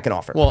only thing I can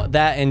offer. Well,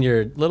 that and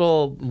your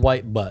little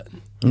white butt.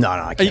 no,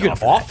 I can't. You can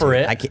offer that, dude.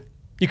 it. I can't.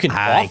 You can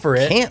offer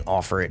it. I can't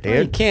offer it, You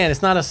dude. can.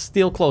 It's not a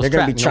steel close They're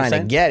trap. gonna be you know what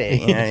trying I'm to saying? get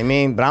it. You know what I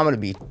mean? But I'm gonna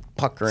be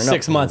puckering up.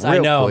 6 months. I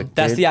real know. quick,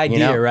 That's dude, the idea,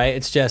 you know? right?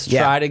 It's just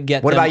Yeah. try to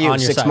get What them about you? on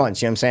your 6 side.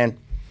 months. You know what I'm saying?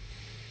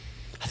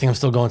 I think I'm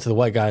still going to the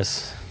white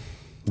guys.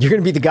 You're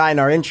going to be the guy in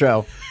our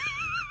intro.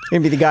 You're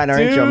going to be the guy in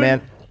our intro,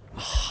 man.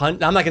 I'm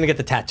not going to get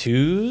the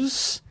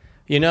tattoos,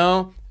 you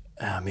know?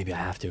 Maybe I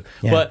have to.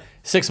 Yeah. But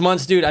 6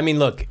 months, dude, I mean,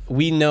 look,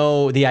 we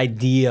know the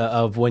idea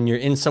of when you're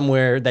in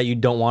somewhere that you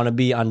don't want to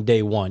be on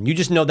day one. You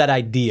just know that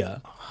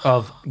idea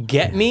of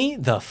get me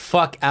the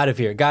fuck out of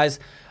here. Guys,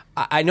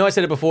 I know I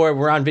said it before.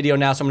 We're on video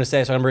now, so I'm going to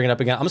say it, so I'm going to bring it up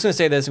again. I'm just going to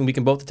say this, and we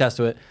can both attest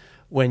to it.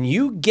 When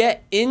you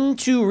get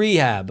into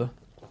rehab,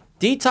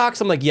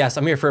 detox, I'm like, yes,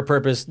 I'm here for a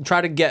purpose.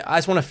 I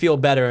just want to feel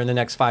better in the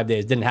next 5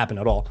 days. Didn't happen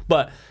at all.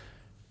 But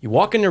you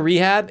walk into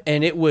rehab,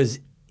 and it was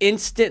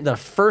instant. The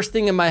first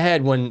thing in my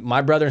head when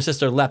my brother and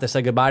sister left, I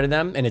said goodbye to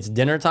them, and it's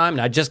dinner time,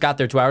 and I just got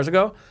there 2 hours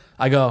ago.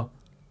 I go,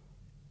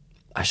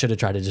 I should have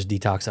tried to just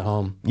detox at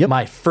home. Yep.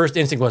 My first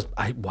instinct was,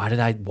 why did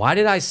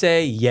I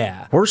say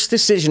yeah? Worst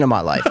decision of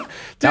my life.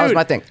 That was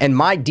my thing. And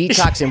my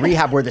detox and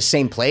rehab were the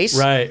same place.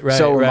 Right.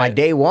 So my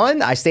day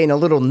one, I stayed in a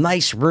little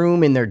nice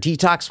room in their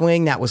detox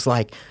wing that was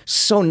like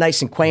so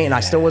nice and quaint, and I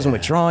still wasn't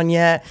withdrawn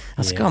yet. I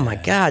was like, oh my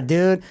God,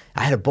 dude.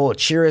 I had a bowl of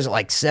Cheerios at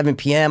like 7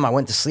 p.m. I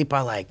went to sleep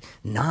by like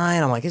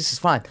 9. I'm like, this is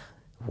fine.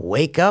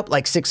 Wake up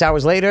like 6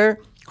 hours later.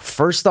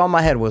 First thought in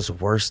my head was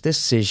worst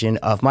decision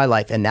of my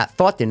life. And that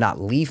thought did not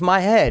leave my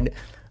head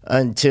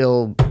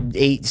until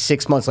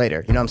 6 months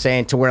later. You know what I'm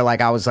saying? To where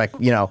like I was like,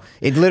 you know,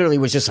 it literally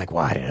was just like,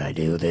 why did I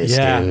do this,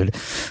 dude?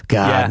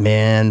 God,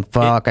 man,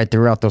 fuck. I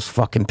threw out those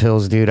fucking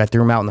pills, dude. I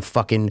threw them out in the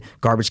fucking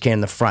garbage can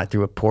in the front.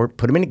 Put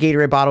them in a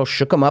Gatorade bottle,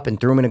 shook them up, and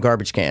threw them in a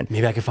garbage can.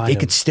 Maybe I could find them. They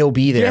could still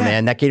be there,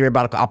 man. That Gatorade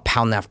bottle, I'll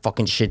pound that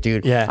fucking shit,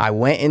 dude. Yeah. I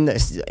went in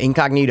the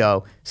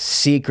incognito,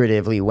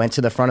 secretively went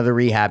to the front of the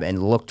rehab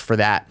and looked through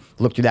that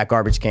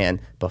garbage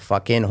can. But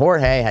fucking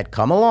Jorge had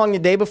come along the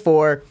day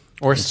before.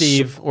 Or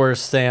Steve, or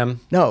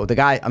Sam. No, the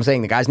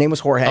guy's name was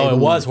Jorge. Oh, it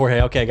was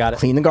Jorge. Okay, got it.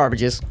 Clean the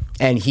garbages.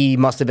 And he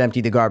must have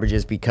emptied the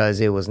garbages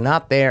because it was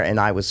not there, and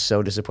I was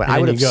so disappointed. I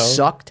would have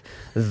sucked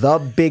the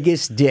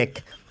biggest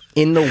dick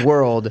in the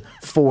world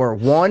for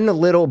one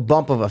little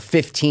bump of a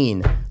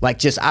 15. Like,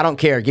 just, I don't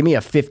care. Give me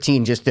a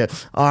 15 just to,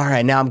 all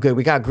right, now I'm good.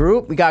 We got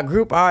group.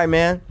 All right,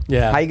 man.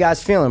 Yeah. How you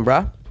guys feeling,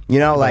 bro? You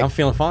know, like. I'm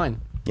feeling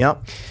fine.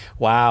 Yep.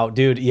 Wow,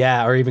 dude,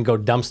 yeah, or even go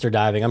dumpster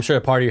diving. I'm sure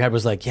a part of your head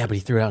was like, yeah, but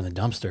he threw it out in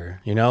the dumpster.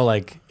 You know,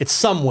 like, it's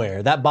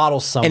somewhere. That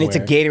bottle's somewhere. And it's a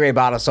Gatorade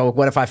bottle, so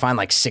what if I find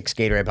like 6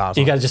 Gatorade bottles?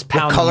 You got to just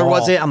pound What color them all.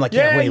 was it? I'm like,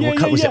 what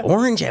color was it?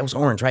 Orange? Yeah, it was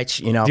orange, right?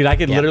 You know? Dude, I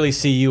could literally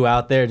see you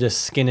out there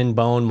just skin and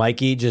bone,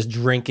 Mikey, just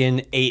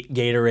drinking 8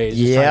 Gatorades,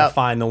 just trying to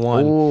find the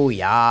one. Oh,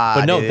 yeah,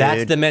 But no, dude.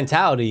 that's the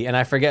mentality, and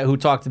I forget who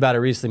talked about it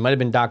recently. Might have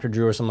been Dr.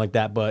 Drew or something like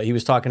that, but he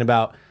was talking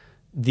about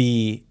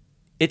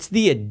it's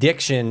the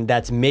addiction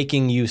that's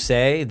making you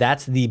say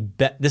this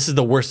is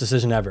the worst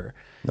decision ever.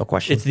 No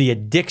question. It's the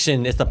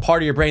addiction. It's the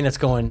part of your brain that's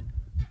going,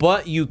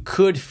 but you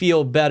could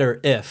feel better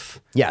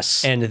if.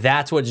 Yes. And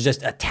that's what's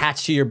just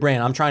attached to your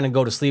brain. I'm trying to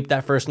go to sleep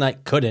that first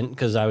night. Couldn't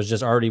because I was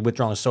just already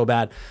withdrawn so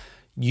bad.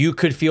 You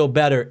could feel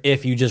better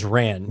if you just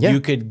ran. Yeah. You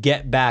could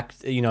get back,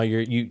 you know,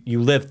 you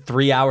live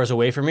 3 hours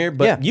away from here,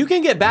 but you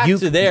can get back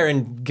to there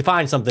and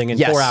find something in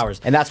 4 hours.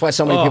 And that's why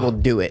so many people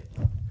do it.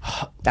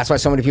 That's why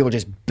so many people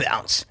just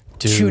bounce.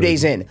 Dude. 2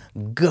 days in,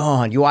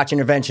 gone. You watch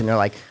Intervention, they're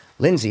like,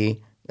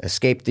 Lindsay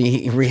escaped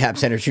the rehab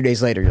center 2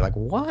 days later. You're like,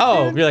 what?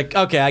 Oh, you're like,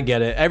 okay, I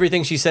get it.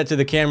 Everything she said to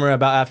the camera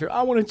about after,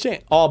 I want to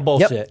change. All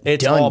bullshit. Yep.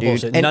 It's Done, all dude.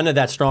 bullshit. And, none of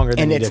that's stronger than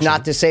And addiction. it's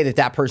not to say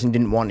that person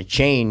didn't want to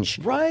change.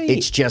 Right.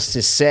 It's just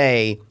to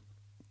say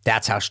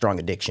that's how strong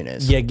addiction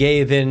is. You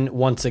gave in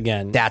once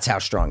again. That's how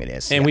strong it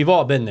is. And we've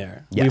all been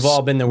there. Yes. We've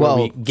all been there where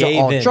we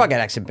gave in. Drug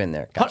addicts have been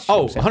there. Gosh,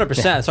 100%. Sorry,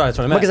 that's what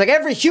I meant. Because like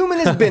every human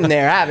has been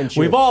there, haven't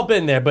you? We've all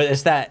been there, but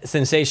it's that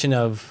sensation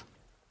of,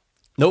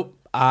 nope,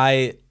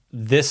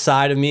 this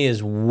side of me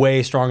is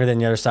way stronger than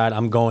the other side.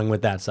 I'm going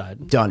with that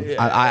side. Done.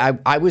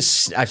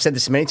 I've said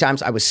this many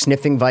times. I was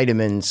sniffing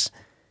vitamins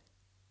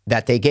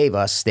that they gave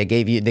us. They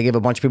gave a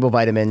bunch of people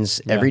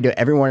vitamins every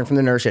morning from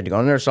the nurse. You had to go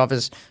to the nurse's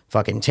office,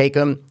 fucking take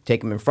them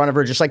in front of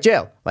her, just like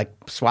jail, like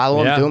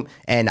swallow them, do them.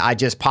 And I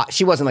just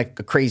she wasn't like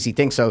a crazy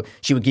thing, so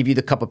she would give you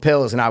the cup of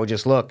pills, and I would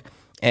just look.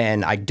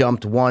 And I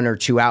dumped 1 or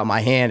 2 out in my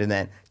hand and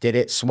then did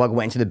it, slug,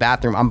 went into the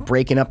bathroom. I'm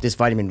breaking up this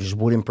vitamin, just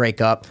wouldn't break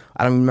up.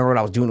 I don't remember what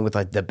I was doing with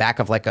like the back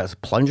of like a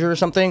plunger or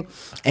something,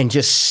 and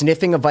just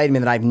sniffing a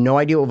vitamin that I have no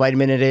idea what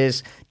vitamin it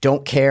is,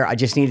 don't care. I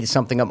just needed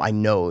something up my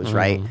nose,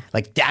 right?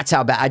 Like that's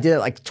how bad. I did it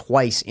like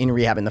twice in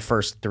rehab in the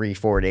first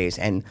 3-4 days,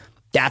 and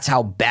that's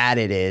how bad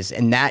it is.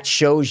 And that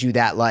shows you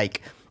that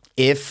like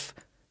if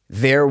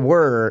there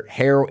was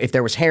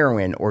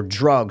heroin or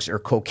drugs or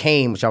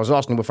cocaine, which I was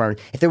also before,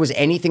 if there was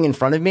anything in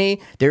front of me,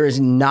 there is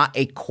not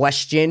a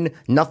question.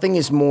 Nothing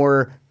is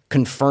more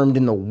confirmed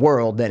in the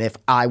world than if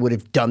I would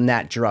have done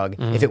that drug,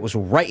 if it was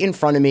right in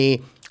front of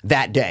me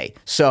that day.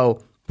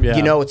 So,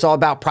 you know, it's all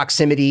about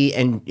proximity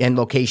and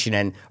location.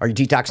 And are you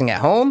detoxing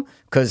at home?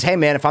 Because, hey,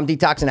 man, if I'm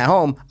detoxing at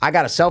home, I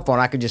got a cell phone.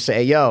 I could just say,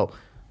 hey, yo,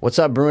 what's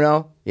up,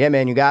 Bruno? Yeah,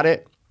 man, you got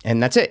it?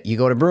 And that's it. You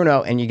go to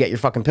Bruno and you get your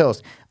fucking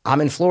pills.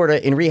 I'm in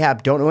Florida in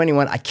rehab, don't know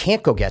anyone. I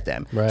can't go get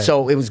them. Right.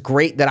 So it was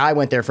great that I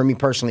went there for me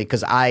personally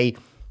because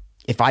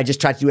if I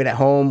just tried to do it at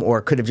home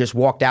or could have just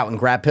walked out and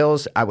grabbed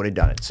pills, I would have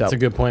done it. So That's a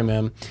good point,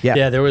 man.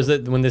 Yeah. There was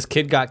when this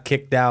kid got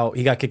kicked out.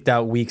 He got kicked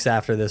out weeks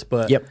after this,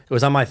 but Yep. it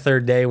was on my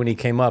third day when he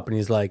came up and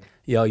he's like,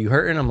 "Yo, you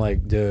hurting?" I'm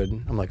like, "Dude,"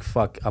 I'm like,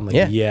 "Fuck," I'm like,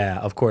 "Yeah,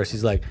 of course."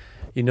 He's like,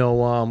 "You know,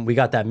 we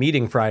got that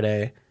meeting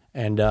Friday,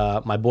 and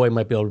my boy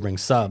might be able to bring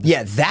subs."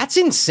 yeah, that's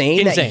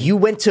insane. That Insane. you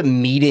went to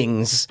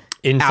meetings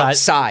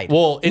outside.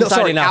 Well,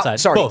 inside and outside.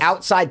 Both.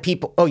 Outside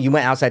people. Oh, you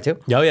went outside too?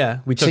 Oh yeah,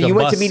 we took. So you a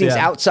went bus, to meetings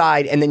yeah.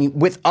 outside and then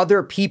with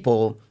other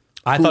people.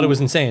 I thought it was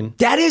insane.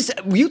 That is,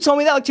 you told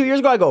me that like 2 years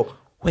ago. I go,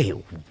 wait,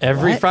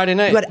 Every what? Friday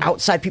night. You had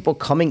outside people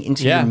coming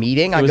into Yeah. your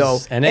meeting. It I go,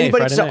 was NA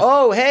anybody Friday say, night.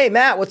 oh, hey,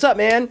 Matt, what's up,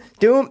 man?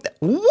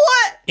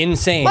 What?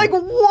 Insane. Like,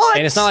 what?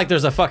 And it's not like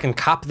there's a fucking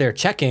cop there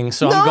checking.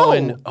 So I'm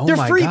going, oh they're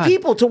my free God.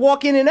 people to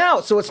walk in and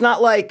out. So it's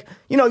not like,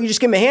 you just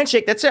give them a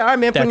handshake. That's it. All right,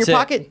 man, put it in That's your it.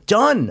 pocket.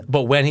 Done.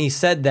 But when he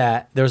said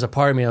that, there was a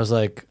part of me I was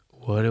like,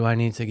 what do I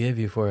need to give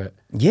you for it?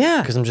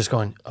 Yeah. Because I'm just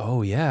going,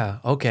 oh yeah,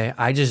 okay.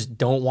 I just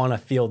don't want to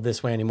feel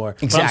this way anymore.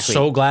 But Exactly.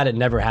 I'm so glad it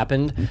never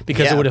happened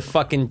because Yeah. it would have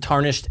fucking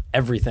tarnished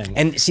everything.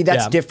 And see,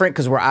 that's Yeah. different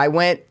because where I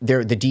went,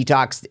 the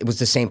detox, it was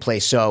the same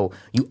place. So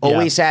you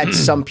always had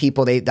some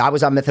people. I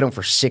was on methadone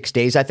for 6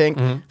 days, I think,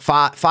 Mm-hmm.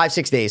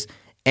 5-6 days.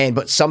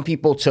 But some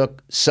people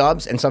took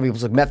subs and some people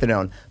took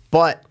methadone.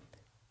 But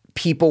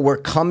people were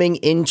coming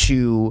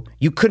into,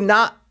 you could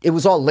not. It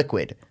was all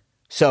liquid.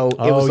 So it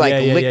was Oh, like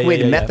yeah,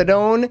 liquid yeah.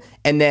 methadone,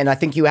 and then I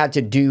think you had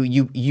to do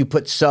you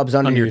put subs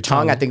under your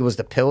tongue. I think it was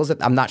the pills.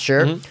 I'm not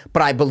sure,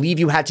 but I believe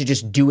you had to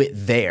just do it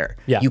there.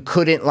 Yeah. You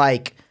couldn't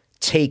like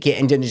take it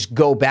and then just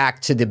go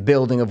back to the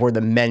building of where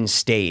the men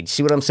stayed.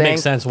 See what I'm saying?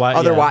 Makes sense. Why?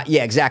 Otherwise,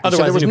 yeah, exactly. Otherwise,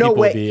 so there was the new no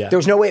people way. would be, yeah. There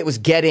was no way it was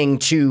getting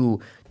to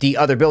the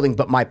other building.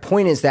 But my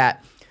point is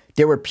that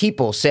there were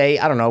people. Say,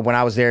 I don't know. When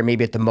I was there,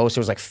 maybe at the most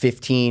there was like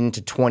 15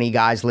 to 20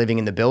 guys living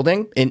in the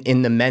building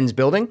in the men's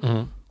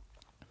building.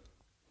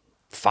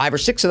 5 or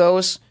 6 of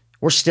those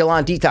were still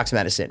on detox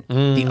medicine.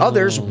 The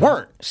others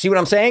weren't. See what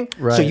I'm saying?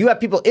 Right. So you have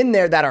people in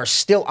there that are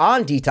still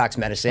on detox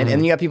medicine, and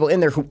then you have people in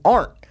there who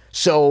aren't.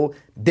 So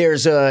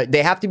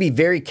they have to be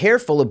very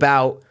careful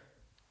about,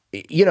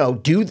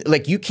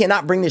 you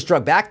cannot bring this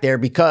drug back there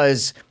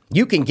because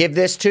you can give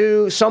this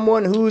to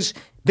someone who's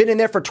been in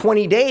there for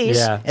 20 days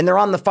and they're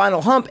on the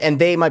final hump and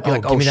they might be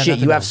like, give oh me that shit,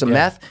 you have methadone. some Yeah.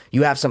 meth,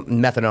 you have some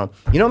methadone.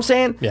 You know what I'm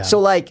saying? Yeah. So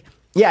like,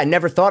 yeah, I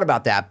never thought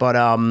about that, but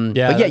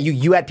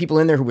you had people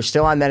in there who were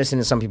still on medicine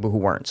and some people who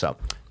weren't. So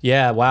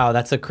Yeah, wow,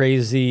 that's a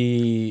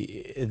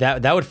crazy.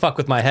 That would fuck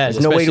with my head.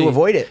 There's no way to especially-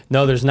 avoid it.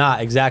 No, there's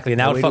not exactly, and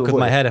that No would way fuck to with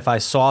my avoid it. head if I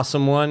saw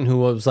someone who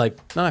was like,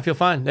 "No, I feel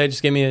fine. They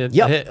just gave me a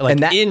Yep. hit," like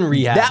and that, in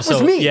rehab. That was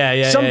So, me.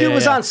 Yeah. Some dude yeah,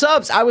 was yeah. on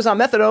subs. I was on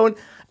methadone.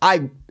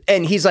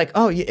 And he's like,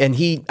 oh, yeah. And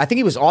I think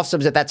he was off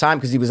subs at that time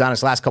because he was on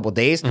his last couple of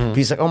days. But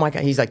he's like, oh my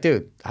God. He's like,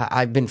 dude,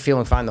 I've been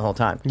feeling fine the whole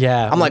time.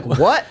 Yeah. I'm like,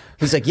 what?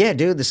 He's like, yeah,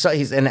 dude.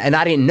 And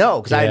I didn't know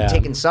because I Yeah. had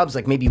taken subs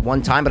like maybe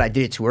one time, but I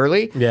did it too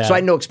early. Yeah. So I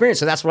had no experience.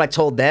 So that's what I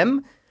told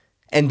them.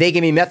 And they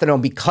gave me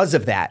methadone because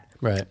of that.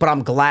 Right. But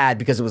I'm glad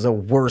because it was a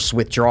worse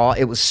withdrawal.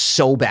 It was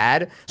so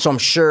bad. So I'm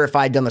sure if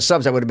I had done the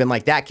subs, I would have been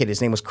like that kid.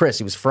 His name was Chris.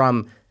 He was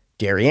from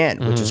Darien,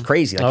 which was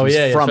crazy. Like Oh, he was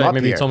yeah, that's from right. up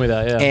Maybe you here. told me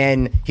that, yeah.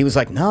 And he was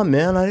like, "No,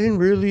 man, I didn't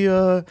really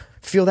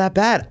feel that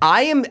bad.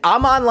 I'm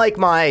on like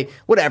my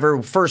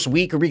whatever first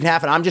week or week and a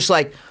half, and I'm just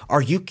like,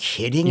 are you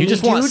kidding me? You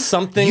just want dude?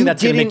 something You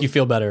that's gonna make didn't- you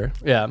feel better.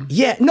 Yeah.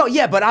 Yeah, no,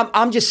 yeah, but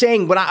I'm just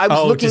saying when I was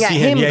Oh, looking to at see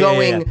him him. Yeah,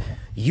 going. yeah.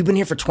 You've been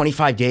here for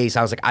 25 days.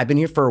 I was like, I've been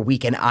here for a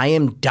week and I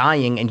am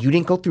dying and you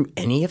didn't go through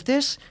any of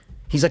this?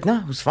 He's like, no,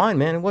 it was fine,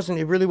 man.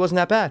 It really wasn't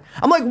that bad.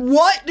 I'm like,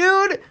 what,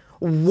 dude?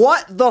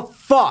 What the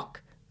fuck?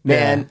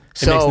 Man. Yeah, it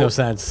makes no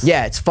sense.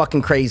 Yeah, it's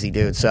fucking crazy,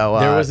 dude. So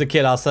There was a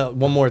kid. I'll say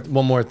one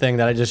more thing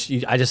that I just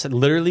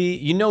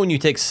literally, when you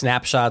take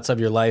snapshots of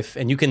your life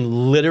and you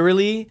can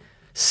literally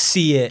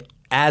see it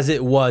as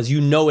it was,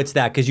 it's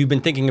that because you've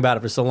been thinking about it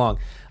for so long.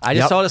 I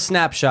just Yep. saw a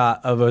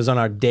snapshot of it was on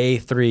our day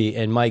 3,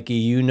 and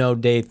Mikey,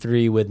 day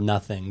 3 with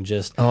nothing,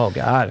 just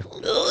God.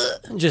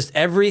 just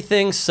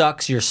everything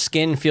sucks. Your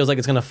skin feels like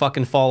it's gonna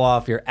fucking fall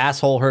off. Your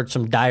asshole hurts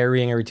from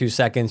diarrheaing every 2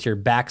 seconds. Your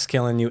back's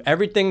killing you.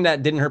 Everything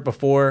that didn't hurt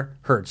before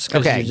hurts.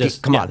 'Cause Okay, you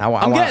just, come yeah. on.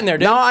 I'm getting there,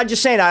 dude. No, I'm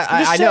just saying.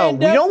 I just know. saying,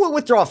 We dude. know what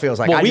withdrawal feels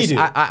like. Well, I we just, do.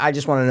 I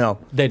just want to know.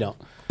 They don't.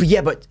 But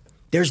yeah, but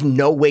there's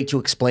no way to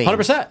explain.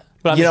 100%.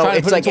 But I'm You just know, trying to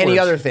it's put it like into any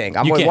words. other thing.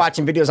 I'm You can't.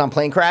 watching videos on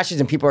plane crashes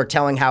and people are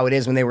telling how it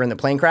is when they were in the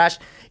plane crash.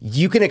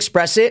 You can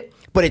express it,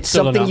 but it's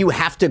Still don't something know. you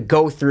have to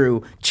go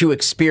through to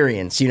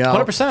experience,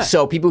 100%.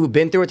 So people who've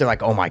been through it, they're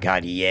like, oh my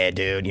God, yeah,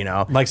 dude,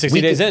 Like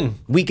 60 days in.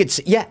 We could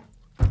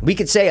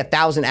say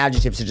 1,000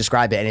 adjectives to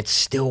describe it and it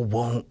still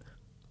won't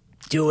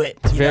do it.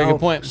 Very good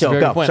point. So Very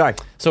go. good point. Sorry.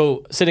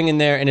 So sitting in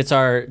there, and it's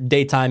our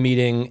daytime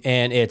meeting,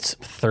 and it's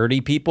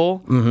 30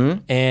 people,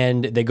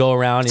 and they go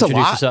around, That's a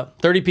introduce lot. yourself.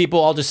 30 people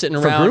all just sitting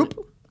around.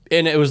 group?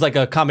 And it was like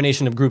a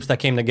combination of groups that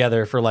came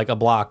together for like a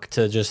block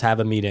to just have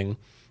a meeting.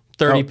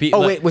 30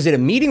 people. Oh wait, was it a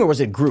meeting or was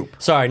it a group?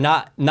 Sorry,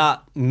 not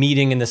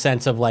meeting in the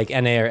sense of like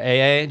NA or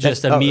AA,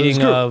 just a it was meeting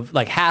group. of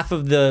like half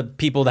of the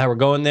people that were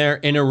going there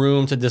in a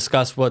room to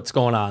discuss what's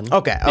going on.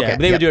 Okay. Yeah,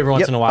 they would do it every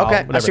once in a while. Okay,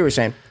 I whatever. see what you're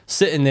saying.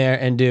 Sitting there,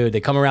 and dude,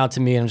 they come around to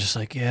me, and I'm just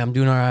like, yeah, I'm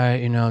doing all right,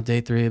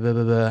 day 3, blah,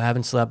 blah, blah,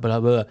 haven't slept, blah,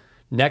 blah, blah.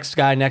 Next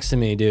guy next to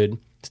me, dude,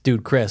 this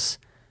dude, Chris,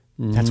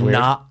 That's weird.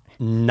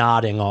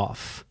 nodding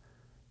off.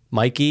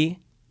 Mikey,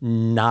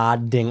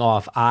 nodding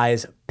off,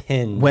 eyes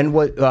pinned. When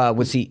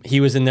was he? He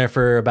was in there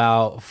for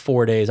about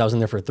 4 days. I was in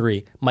there for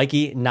 3.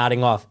 Mikey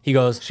nodding off. He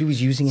goes, She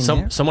was using in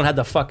there? Someone had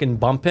to fucking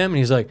bump him, and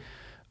he's like,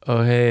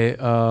 oh, hey,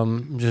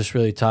 I'm just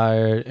really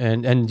tired.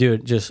 And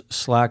dude, just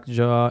slack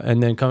jaw.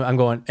 And then I'm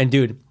going, and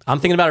dude, I'm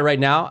thinking about it right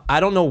now. I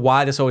don't know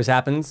why this always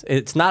happens.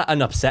 It's not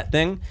an upset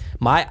thing.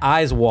 My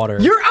eyes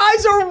water. Your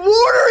eyes are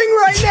watering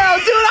right now,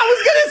 dude. I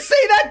was gonna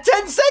say that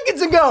 10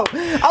 seconds ago.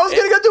 I was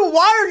gonna go, dude,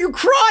 why are you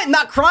crying?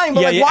 Not crying,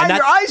 but why are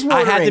your eyes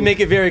watering? I had to make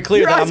it very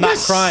clear Your that eyes I'm not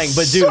are crying.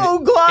 But dude, so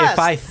glass. if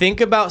I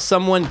think about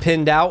someone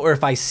pinned out or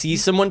if I see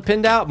someone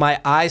pinned out, my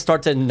eyes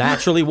start to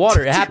naturally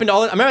water. It happened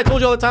I remember I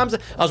told you all the times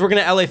I was working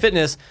at LA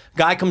Fitness.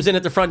 Guy comes in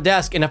at the front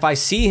desk, and if I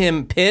see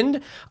him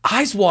pinned,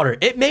 eyes water.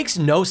 It makes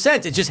no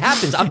sense. It just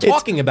happens. I'm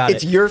talking about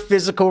It's it. your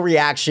physical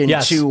reaction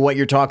Yes. to what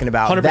you're talking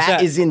about. 100%.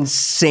 That is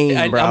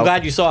insane, bro. I'm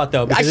glad you saw it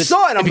though. Because I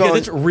saw it. I'm because going,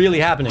 it's really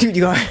happening.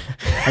 dude,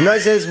 I know I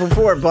said this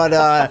before, but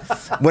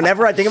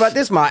whenever I think about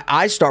this, my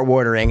eyes start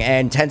watering.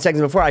 And 10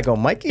 seconds before, I go,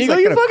 Mikey's go,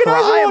 like "Your gonna fucking eyes are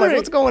cry. I'm like, watering."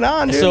 what's going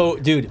on, dude? So,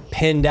 dude,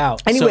 pinned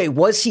out. anyway, So-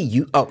 was he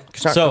you? Oh,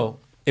 sorry. So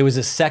it was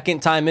the second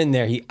time in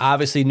there. He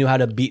obviously knew how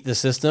to beat the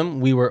system.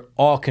 We were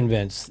all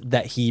convinced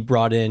that he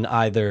brought in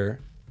either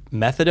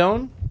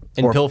methadone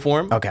in pill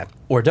form, okay.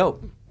 or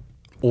dope.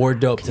 Or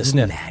dope to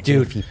sniff, imagine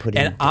dude. if he put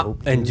in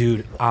dope,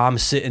 dude, I'm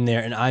sitting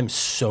there and I'm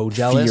so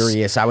jealous,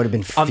 furious. I would have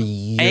been I'm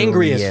furious.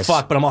 angry as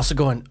fuck. But I'm also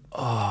going,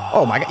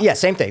 Oh my god, yeah,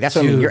 same thing. That's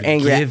what I mean. dude, You're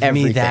angry give at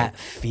everything. me that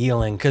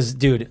feeling, because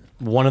dude,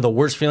 one of the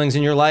worst feelings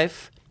in your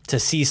life, to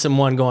see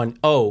someone going,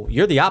 oh,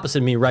 you're the opposite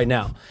of me right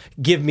now.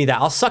 Give me that.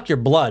 I'll suck your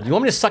blood. You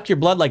want me to suck your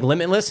blood like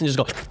Limitless and just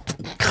go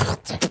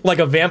like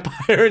a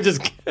vampire and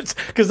just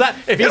because that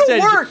if he It'll said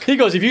work. he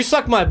goes, if you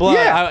suck my blood,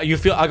 Yeah.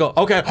 I go,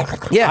 okay,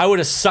 Yeah. I would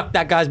have sucked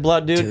that guy's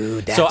blood, dude.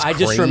 Dude, so that's I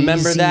just crazy,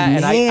 remember that,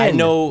 and I man.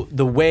 know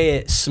the way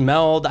it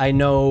smelled. I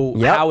know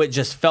Yep. how it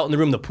just felt in the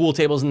room. The pool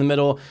table's in the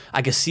middle.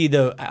 I could see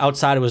the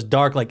outside. It was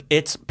dark. Like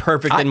it's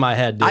perfect in my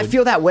head, dude. I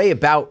feel that way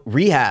about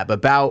rehab.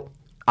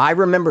 I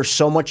remember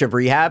so much of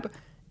rehab,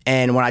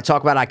 and when I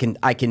talk about it,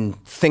 I can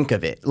think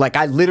of it. Like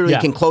I literally Yeah.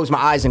 can close my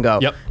eyes and go,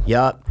 Yep.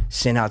 yup,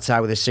 sitting outside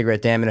with a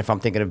cigarette. Damn, and if I'm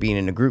thinking of being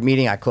in a group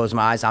meeting, I close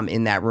my eyes. I'm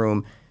in that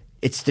room.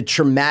 It's the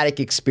traumatic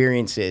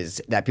experiences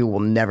that people will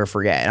never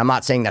forget. And I'm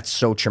not saying that's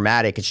so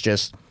traumatic. It's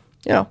just,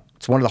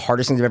 it's one of the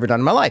hardest things I've ever done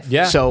in my life.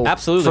 Yeah, so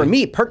absolutely. For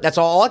me, that's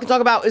all I can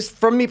talk about is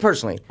from me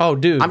personally. Oh,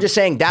 dude. I'm just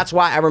saying that's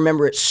why I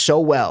remember it so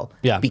well.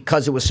 Yeah.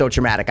 Because it was so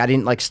traumatic. I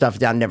didn't like stuff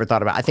down, never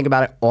thought about it. I think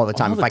about it all the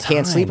time. All If the I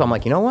can't sleep, time. I'm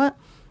like, you know what?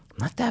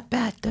 Not that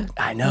bad, dude.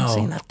 I You know what I'm know.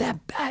 saying? Not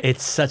that bad.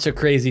 It's such a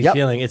crazy Yep.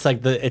 feeling. It's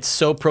like it's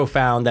so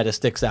profound that it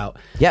sticks out.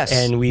 Yes.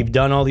 And we've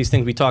done all these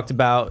things. We talked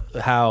about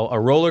how a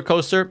roller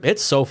coaster,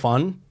 it's so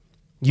fun.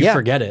 You Yeah.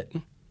 forget it.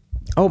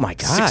 Oh my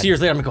God. 6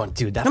 years later, I'm going,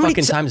 dude, that How many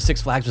fucking ti- time to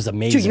Six Flags was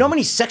amazing. Dude, you know how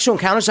many sexual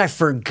encounters I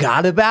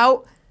forgot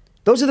about?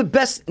 Those are the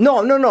best. No.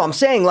 I'm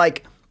saying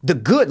like the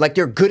good, like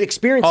they're good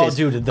experiences. Oh,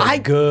 dude, the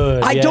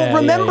good. I Yeah, don't yeah,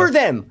 remember yeah.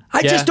 them.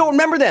 I Yeah. just don't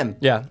remember them.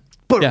 Yeah.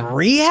 But Yeah.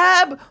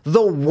 rehab,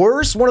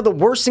 one of the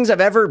worst things I've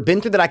ever been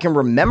through that I can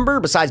remember,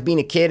 besides being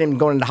a kid and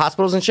going into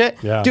hospitals and shit.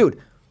 Yeah. Dude,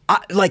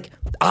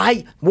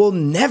 I will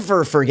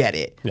never forget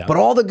it. Yeah. But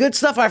all the good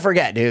stuff I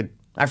forget, dude.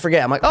 I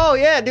forget. I'm like, oh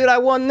yeah, dude, I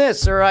won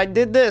this or I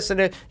did this and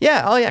I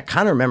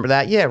kind of remember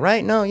that. Yeah,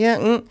 right. No,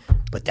 yeah.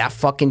 But that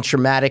fucking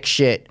traumatic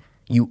shit,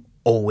 you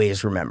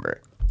always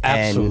remember. And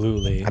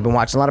Absolutely. I've been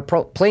watching a lot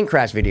of plane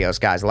crash videos,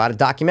 guys. A lot of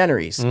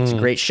documentaries. It's a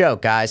great show,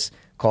 guys,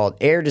 called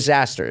Air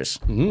Disasters.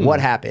 What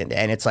happened?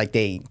 And it's like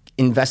they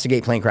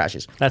investigate plane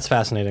crashes. That's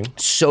fascinating.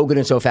 So good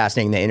and so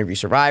fascinating. They interview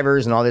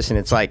survivors and all this, and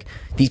it's like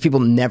these people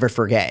never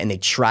forget, and they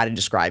try to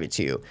describe it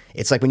to you.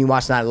 It's like when you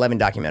watch 9/11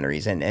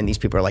 documentaries, and these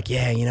people are like,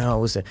 yeah,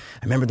 I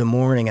remember the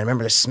morning, I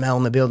remember the smell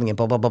in the building, and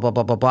blah blah blah blah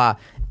blah blah blah,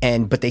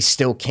 but they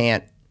still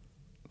can't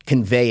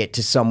convey it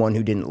to someone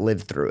who didn't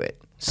live through it.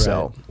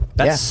 So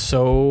That's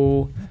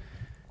so.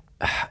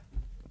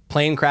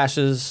 Plane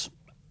crashes.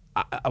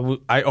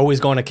 I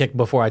always go on a kick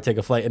before I take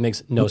a flight. It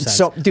makes no sense.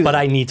 So, dude, but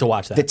I need to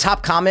watch that. The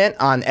top comment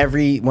on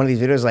every one of these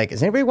videos is like,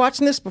 is anybody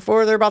watching this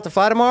before they're about to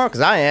fly tomorrow?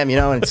 Because I am,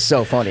 and it's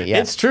so funny. Yeah.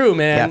 It's true,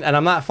 man. Yeah. And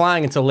I'm not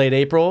flying until late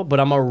April, but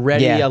I'm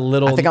already a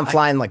little. I think I'm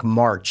flying like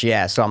March.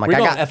 Yeah. So I'm like, We're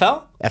I going got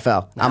FL? FL.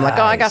 I'm like,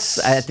 oh, I Nice.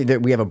 think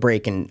that we have a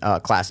break in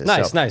classes.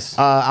 Nice, so, nice.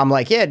 I'm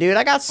like, yeah, dude,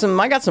 I got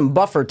some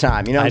buffer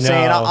time. You know what I'm I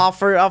saying? know.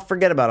 I'll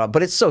forget about it,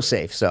 but it's so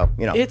safe. So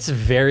It's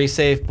very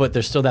safe, but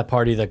there's still that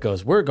party that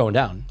goes, we're going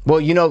down. well,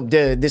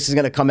 this is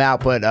gonna come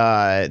out, but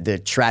the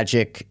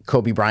tragic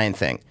Kobe Bryant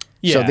thing. So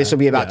Yeah, this will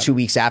be about yeah. 2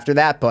 weeks after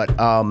that, but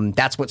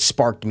that's what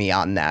sparked me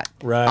on that,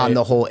 Right. on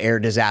the whole air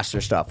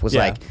disaster stuff. Was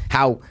Yeah. like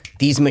how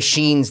these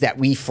machines that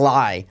we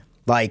fly,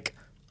 like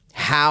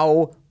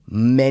how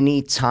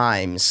many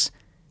times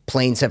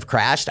planes have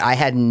crashed. I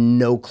had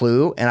no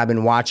clue, and I've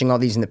been watching all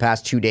these in the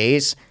past 2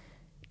 days.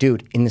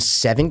 Dude, in the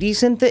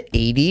 70s and the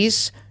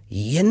 80s,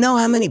 you know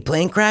how many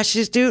plane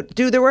crashes, dude,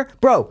 there were?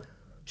 Bro,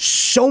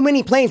 so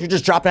many planes were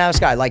just dropping out of the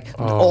sky, like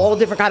all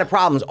different kind of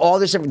problems, all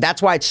this.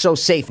 That's why it's so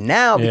safe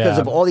now, because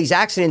of all these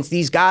accidents.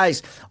 These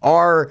guys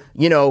are,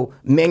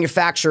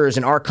 manufacturers,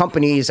 and our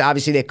companies,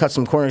 obviously they cut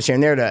some corners here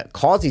and there to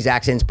cause these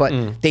accidents,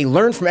 but they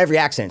learn from every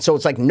accident. So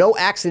it's like no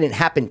accident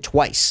happened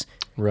twice,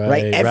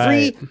 right?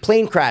 Every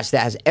plane crash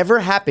that has ever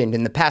happened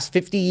in the past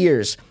 50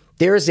 years,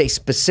 there is a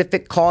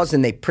specific cause,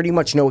 and they pretty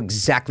much know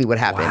exactly what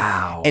happened.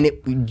 Wow. And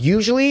it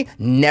usually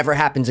never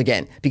happens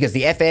again, because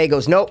the FAA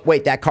goes, nope,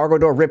 wait, that cargo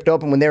door ripped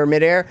open when they were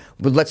midair.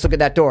 But let's look at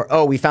that door.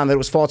 Oh, we found that it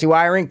was faulty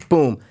wiring.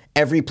 Boom.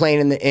 Every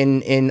plane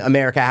in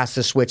America has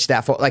to switch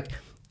that. Like,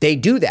 they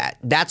do that.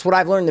 That's what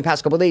I've learned in the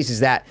past couple of days, is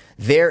that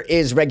there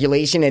is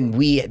regulation, and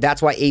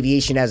that's why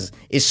aviation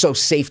is so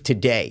safe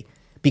today,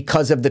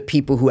 because of the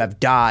people who have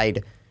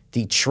died,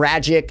 the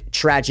tragic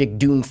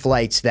doomed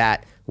flights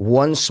that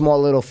one small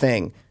little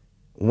thing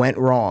went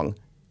wrong.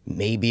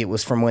 Maybe it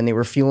was from when they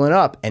were fueling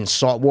up and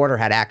salt water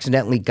had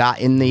accidentally got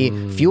in the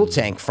fuel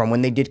tank from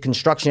when they did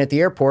construction at the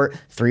airport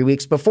 3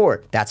 weeks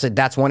before. That's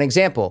one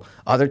example.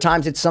 Other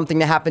times it's something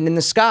that happened in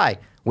the sky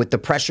with the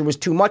pressure was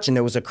too much and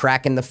there was a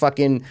crack in the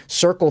fucking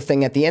circle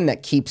thing at the end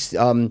that keeps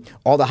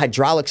all the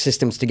hydraulic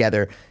systems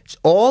together. It's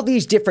all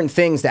these different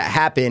things that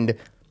happened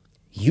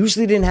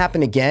usually didn't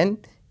happen again,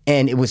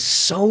 and it was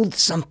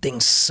something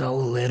so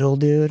little,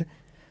 dude.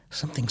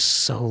 Something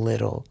so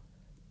little.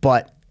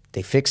 But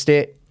they fixed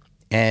it,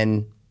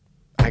 and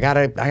I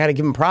gotta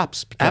give them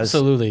props. Because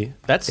absolutely,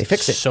 that's they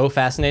fixed it. So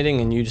fascinating,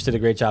 and you just did a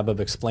great job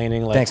of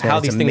explaining Thanks, man. how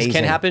It's these amazing. things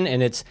can happen.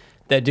 And it's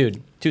that,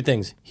 dude. Two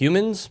things: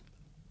 humans,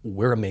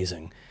 we're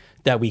amazing.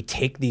 That we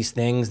take these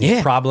things,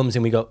 these problems,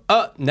 and we go,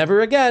 never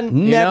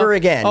again. Never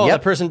again. Oh, Yep.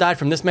 that person died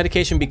from this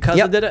medication because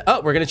Yep. of that.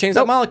 Oh, we're gonna change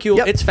that molecule.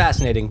 Yep. It's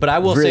fascinating. But I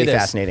will Really say this: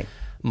 fascinating.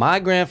 My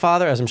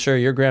grandfather, as I'm sure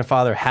your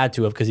grandfather had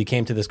to have, because he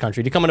came to this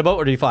country. Did he come on a boat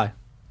or did he fly?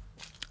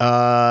 He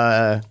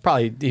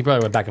probably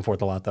went back and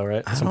forth a lot, though,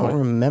 right? At some I don't point.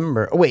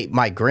 remember. Oh, wait,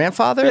 my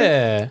grandfather?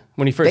 Yeah,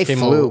 when he first They came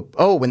flew. over.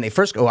 Oh, when they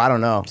first go, I don't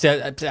know. See,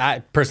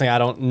 I personally, I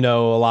don't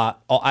know a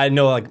lot. I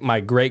know like my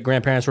great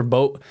grandparents were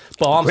boat,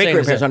 but all I'm saying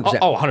is that,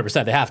 Great-grandparents,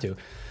 100%, they have to.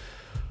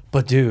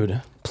 But dude,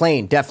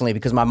 Plane, definitely,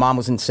 because my mom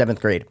was in 7th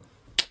grade.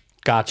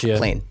 gotcha.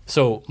 Plane.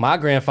 So my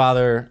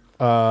grandfather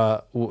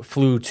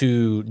flew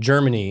to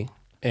Germany,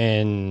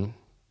 and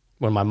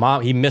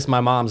when he missed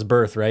my mom's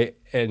birth, right?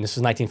 And this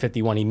was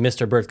 1951. He missed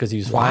her birth because he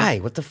was Why?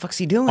 flying. What the fuck's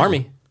he doing?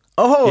 Army.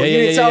 Oh,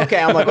 Yeah.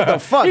 okay. I'm like, what the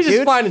fuck, He's dude?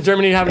 just flying in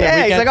Germany having a Yeah,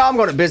 weekend. he's like, oh, I'm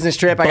going on a business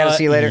trip. I got to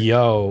see you later.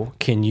 Yo,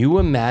 can you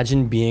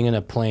imagine being in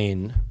a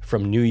plane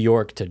from New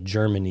York to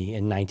Germany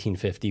in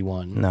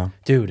 1951? No.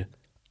 Dude,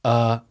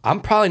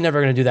 I'm probably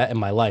never going to do that in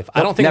my life.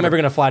 I don't think I'm never.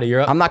 ever going to fly to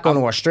Europe. I'm not going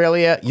to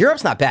Australia.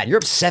 Europe's not bad.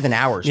 Europe's 7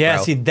 hours, Yeah,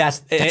 bro. see,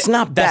 that's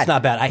not bad. That's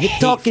not bad. I You're hate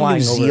talking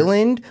flying New over.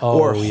 Zealand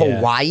or yeah.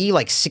 Hawaii,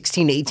 like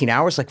 16 to 18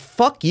 hours. Like,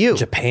 fuck you.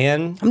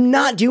 Japan. I'm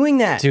not doing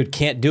that. Dude,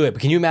 can't do it.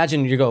 But can you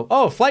imagine? You go,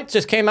 oh, flight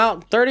just came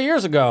out 30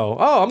 years ago.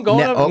 Oh, I'm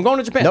going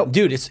to Japan. Nope.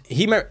 Dude,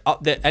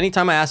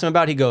 anytime I ask him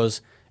about it, he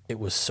goes, it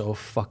was so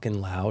fucking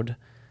loud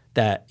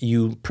that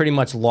you pretty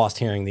much lost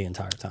hearing the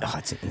entire time. Oh,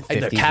 it's in the Like,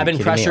 50s, the you cabin kidding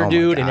me? pressure, Oh my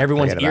dude, God, and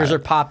everyone's forget about ears it. are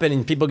popping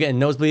and people getting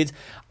nosebleeds.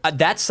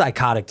 That's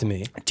psychotic to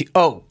me.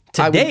 Oh,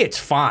 Today, it's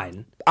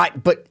fine.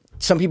 But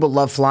some people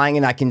love flying,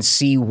 and I can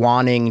see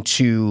wanting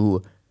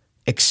to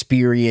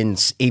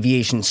experience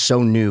aviation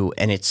so new,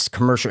 and it's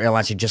commercial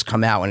airlines had just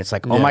come out, and it's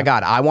like, oh my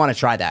God, I want to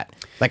try that.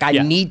 Like, I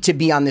need to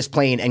be on this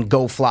plane and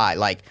go fly.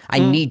 Like, I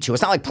need to.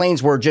 It's not like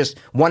planes were just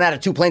 1 out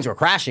of 2 planes were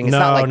crashing. It's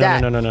not like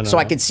that. No. So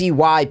I could see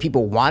why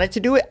people wanted to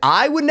do it.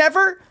 I would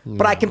never,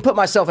 but I can put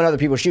myself in other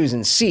people's shoes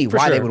and see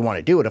why they sure. would want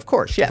to do it, of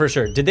course. Yeah. For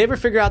sure. Did they ever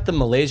figure out the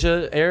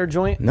Malaysia Air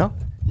joint? No.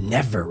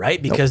 Never,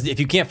 right? Because if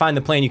you can't find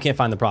the plane, you can't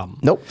find the problem.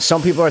 Nope.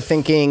 Some people are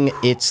thinking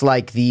it's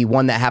like the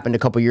one that happened a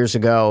couple years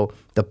ago,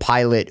 the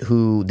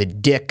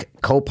dick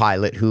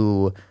co-pilot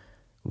who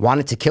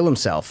wanted to kill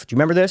himself. Do you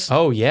remember this?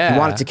 Oh, yeah. He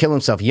wanted to kill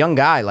himself. Young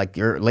guy, like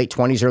your late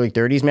 20s, early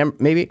 30s,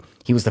 maybe.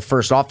 He was the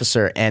first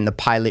officer, and the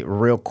pilot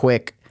real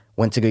quick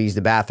went to go use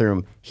the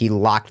bathroom. He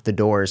locked the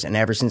doors, and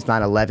ever since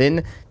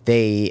 9/11,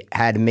 they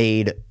had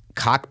made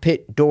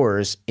cockpit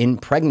doors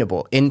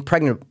impregnable.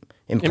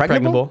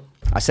 Impregnable.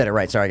 I said it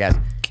right. Sorry, guys.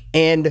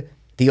 And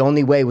the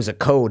only way was a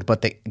code,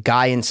 but the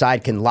guy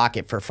inside can lock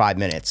it for 5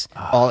 minutes.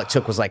 All it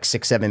took was like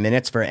 6-7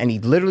 minutes and he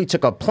literally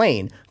took a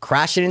plane,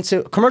 crashed it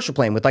into a commercial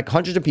plane with like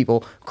hundreds of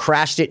people,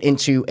 crashed it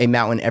into a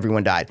mountain.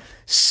 Everyone died.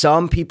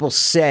 Some people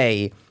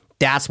say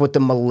that's what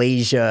the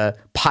Malaysia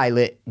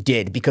pilot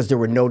did because there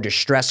were no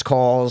distress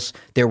calls.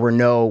 There were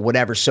no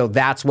whatever. So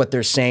that's what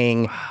they're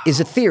saying is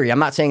a theory. I'm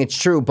not saying it's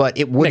true, but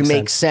it would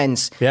make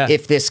sense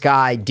if this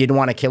guy did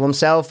want to kill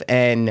himself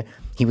and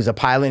he was a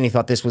pilot and he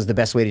thought this was the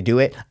best way to do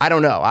it. I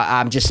don't know.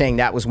 I'm just saying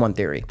that was one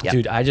theory. Yeah.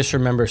 Dude, I just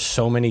remember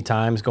so many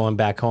times going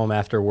back home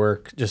after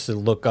work just to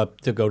look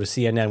up to go to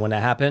CNN when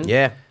that happened.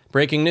 Yeah.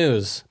 Breaking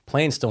news,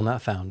 plane still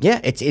not found.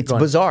 Yeah, it's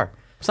bizarre.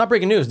 It's not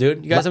breaking news,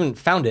 dude. You guys haven't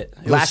found it.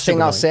 It was Last thing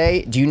super I'll annoying.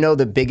 say, do you know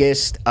the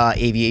biggest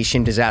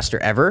aviation disaster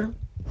ever?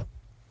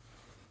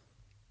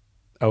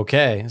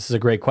 Okay, this is a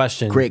great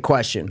question. Great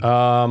question.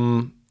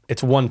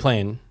 It's one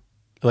plane.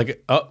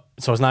 Like, oh,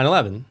 so it's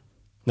 9/11.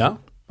 No?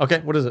 Okay,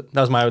 what is it?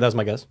 That was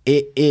my guess.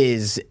 It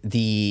is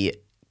the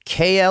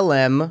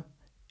KLM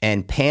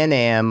and Pan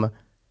Am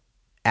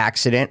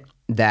accident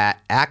that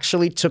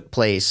actually took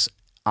place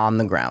on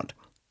the ground.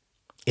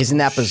 Isn't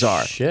that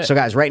bizarre? Shit. So,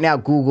 guys, right now,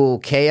 Google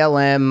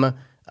KLM.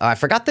 I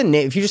forgot the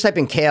name. If you just type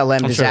in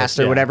KLM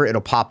disaster or yeah. whatever,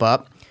 it'll pop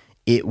up.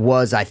 It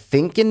was, I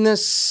think, in the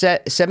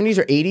 70s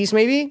or 80s,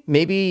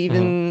 maybe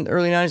even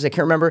early 90s. I can't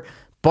remember.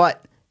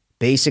 But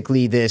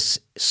basically, this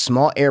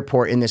small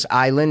airport in this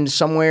island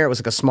somewhere, it was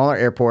like a smaller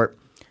airport.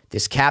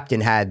 This captain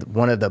had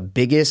one of the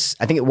biggest,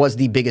 I think it was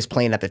the biggest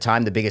plane at the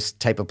time, the biggest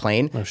type of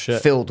plane,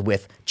 filled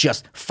with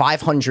just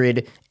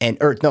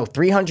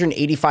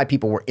 385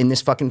 people were in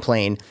this fucking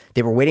plane.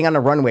 They were waiting on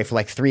the runway for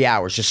like 3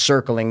 hours, just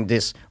circling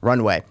this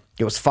runway.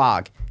 It was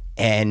fog.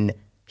 And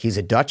he's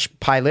a Dutch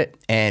pilot,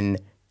 and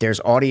there's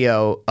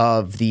audio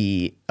of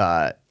the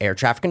air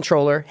traffic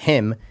controller,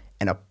 him,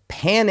 and a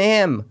Pan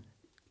Am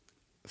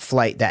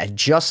flight that had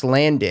just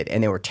landed,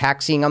 and they were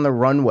taxiing on the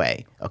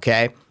runway,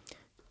 okay?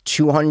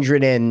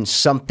 200 and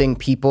something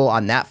people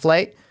on that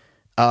flight.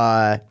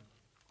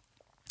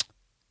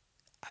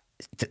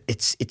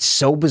 It's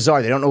so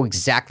bizarre. They don't know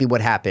exactly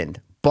what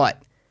happened,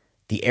 but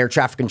the air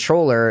traffic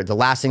controller, the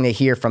last thing they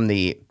hear from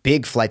the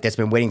big flight that's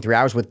been waiting 3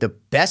 hours with the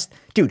best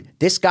dude,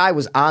 this guy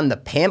was on the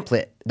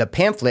pamphlet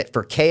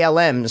for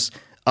KLM's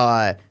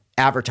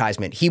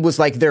advertisement. He was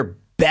like their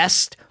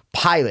best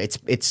pilot.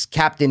 It's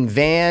Captain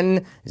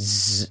Van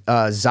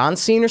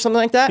Zonstein or something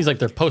like that. He's like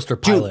their poster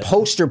pilot. Dude,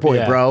 poster boy,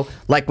 Yeah. bro.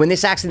 Like when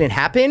this accident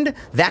happened,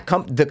 the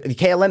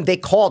KLM, they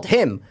called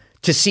him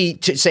to say,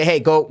 hey,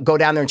 go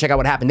down there and check out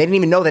what happened. They didn't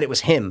even know that it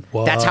was him.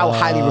 That's how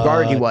highly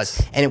regarded he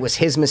was. And it was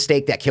his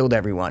mistake that killed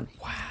everyone.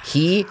 Wow.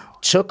 He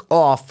took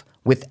off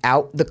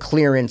without the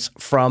clearance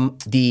from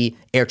the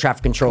air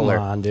traffic controller.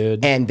 Come on,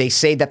 dude. And they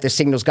say that the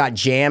signals got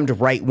jammed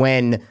right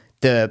when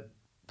the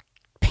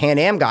Pan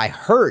Am guy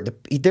heard.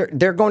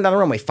 They're going down the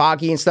runway,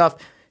 foggy and stuff.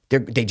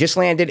 They just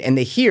landed, and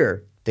they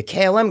hear the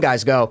KLM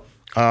guys go,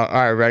 all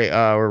right, ready?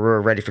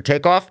 We're ready for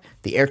takeoff.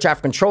 The air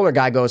traffic controller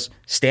guy goes,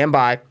 stand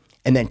by.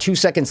 And then 2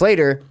 seconds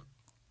later,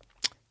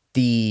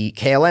 the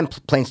KLM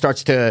plane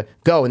starts to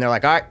go, and they're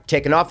like, all right,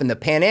 taking off. And the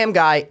Pan Am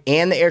guy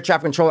and the air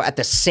traffic controller at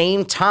the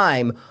same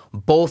time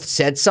both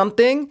said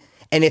something.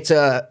 And it's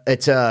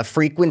a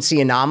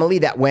frequency anomaly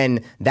that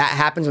when that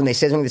happens, when they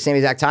say something at the same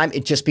exact time,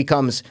 it just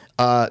becomes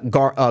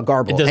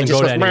garbled. It doesn't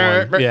go to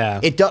anyone. Yeah.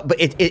 It does, but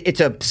it's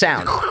a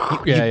sound.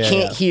 You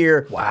can't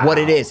hear what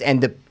it is.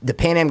 And the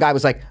Pan Am guy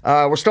was like,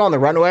 we're still on the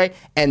runway.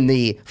 And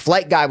the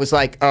flight guy was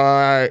like,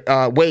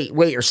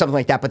 wait, or something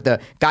like that. But the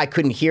guy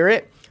couldn't hear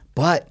it.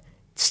 But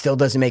it still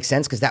doesn't make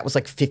sense because that was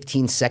like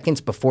 15 seconds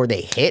before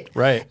they hit.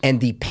 Right. And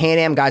the Pan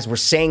Am guys were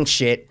saying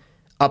shit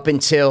up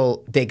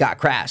until they got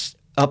crashed.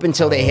 Up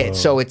until they hit.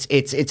 So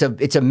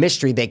it's a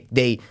mystery.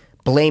 They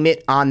blame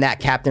it on that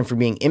captain for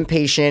being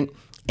impatient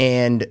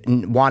and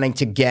wanting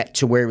to get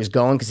to where he was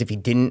going, because if he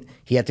didn't,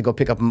 he had to go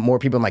pick up more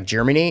people in like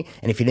Germany,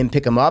 and if he didn't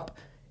pick them up,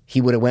 he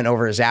would have went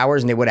over his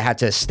hours and they would have had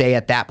to stay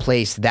at that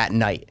place that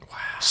night. Wow.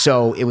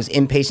 So it was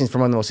impatience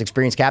from one of the most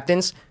experienced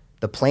captains.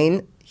 The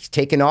plane, he's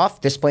taking off,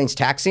 this plane's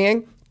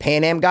taxiing,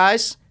 Pan Am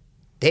guys,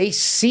 they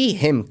see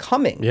him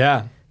coming.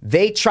 Yeah.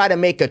 They try to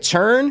make a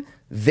turn.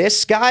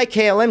 This guy,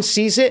 KLM,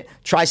 sees it,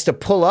 tries to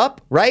pull up,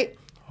 right?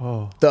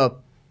 Oh. The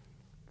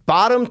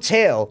bottom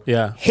tail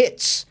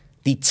hits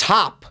the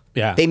top.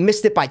 Yeah. They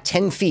missed it by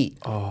 10 feet.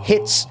 Oh.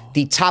 Hits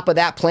the top of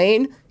that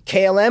plane.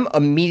 KLM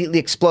immediately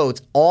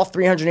explodes. All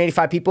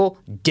 385 people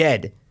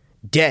dead.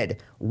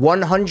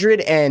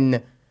 100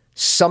 and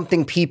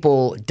something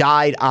people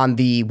died on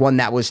the one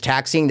that was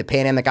taxiing, the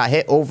Pan Am that got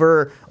hit.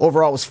 Overall,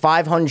 it was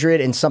 500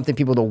 and something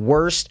people. The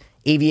worst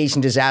aviation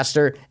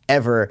disaster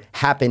ever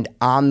happened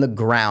on the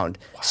ground.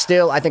 Wow.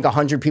 Still, I think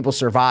 100 people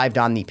survived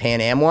on the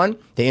Pan Am one.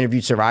 They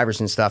interviewed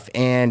survivors and stuff.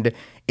 And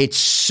it's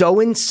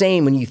so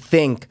insane when you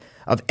think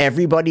of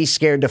everybody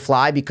scared to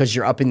fly because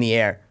you're up in the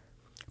air.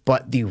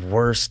 But the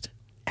worst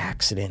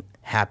accident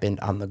happened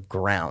on the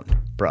ground,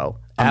 bro.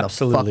 On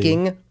Absolutely. the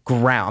fucking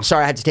ground. I'm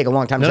sorry I had to take a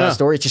long time to tell the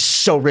story. It's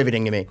just so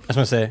riveting to me. I was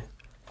going to say,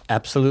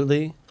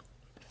 absolutely,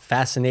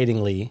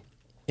 fascinatingly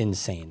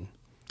insane.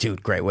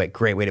 Dude, great way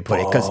to put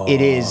it. Because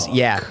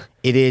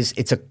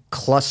it's a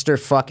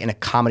clusterfuck and a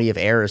comedy of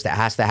errors that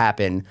has to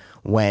happen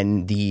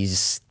when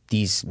these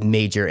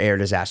major air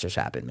disasters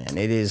happen, man.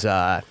 It is,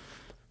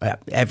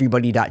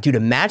 everybody died. Dude,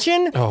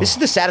 imagine, this is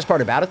the saddest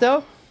part about it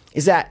though,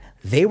 is that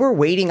they were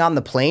waiting on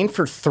the plane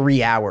for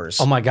 3 hours.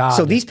 Oh my God.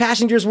 So these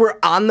passengers were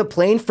on the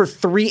plane for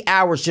 3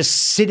 hours just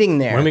sitting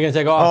there. When are we going to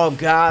take off? Oh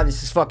God,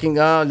 this is fucking,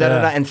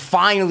 And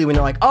finally when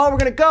they're like, oh, we're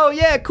going to go,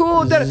 yeah,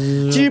 cool,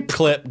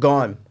 clip.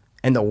 Gone.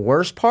 And the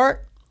worst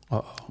part,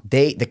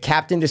 the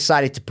captain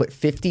decided to put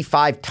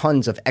 55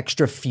 tons of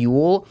extra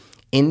fuel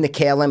in the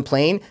KLM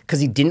plane because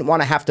he didn't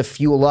want to have to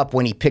fuel up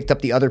when he picked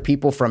up the other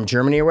people from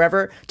Germany or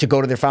wherever to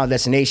go to their final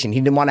destination.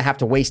 He didn't want to have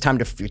to waste time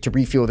to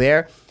refuel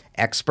there.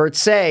 Experts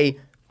say,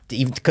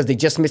 even because they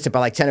just missed it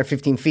by like 10 or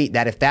 15 feet,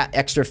 that if that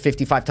extra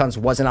 55 tons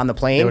wasn't on the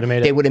plane, they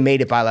would have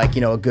made it by like,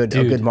 a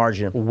good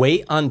margin.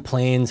 Weight on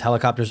planes,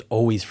 helicopters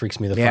always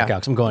freaks me the fuck out.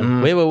 Because I'm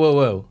going,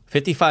 whoa.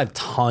 55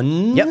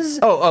 tons? Yep.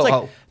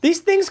 Oh. These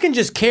things can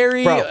just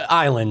carry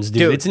islands,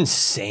 dude. It's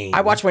insane.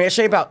 I watched one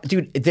yesterday about,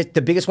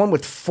 the biggest one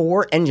with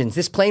 4 engines.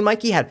 This plane,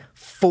 Mikey, had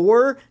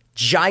 4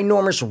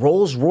 ginormous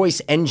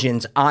Rolls-Royce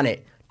engines on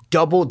it.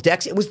 Double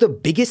decks. It was the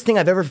biggest thing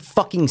I've ever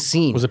fucking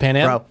seen. Was it Pan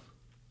Am? Bro.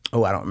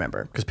 Oh, I don't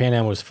remember. Because Pan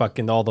Am was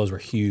fucking, all those were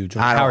huge.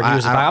 Howard Hughes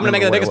was like, I'm going to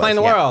make it the biggest plane in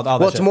the world.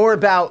 Well, it's more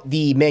about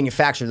the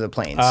manufacturer of the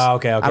planes. Oh,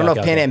 okay. I don't know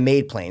if Pan Am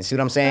made planes. See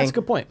what I'm saying? That's a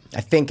good point.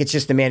 I think it's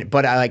just the man.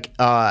 But there's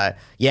a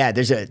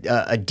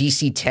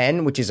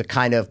DC-10, which is a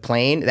kind of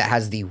plane that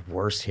has the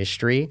worst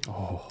history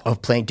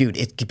of plane. Dude,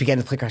 it began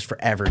to plane crash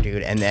forever,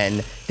 dude. And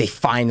then they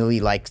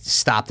finally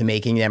stopped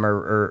making them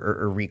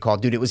or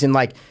recalled. Dude, it was in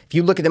if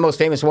you look at the most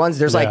famous ones,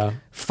 there's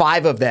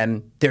 5 of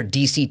them. They're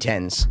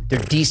DC-10s. They're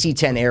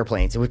DC-10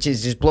 airplanes, which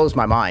is just blows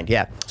my mind.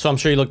 Yeah. So I'm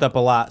sure you looked up a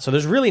lot. So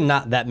there's really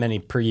not that many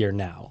per year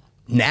now.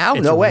 Now?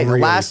 No way. The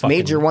last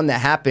major one that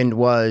happened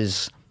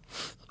was,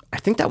 I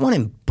think that one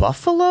in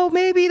Buffalo,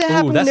 maybe that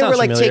happened. That they were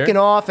familiar. taking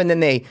off and then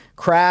they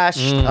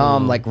crashed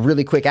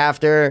really quick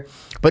after.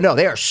 But no,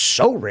 they are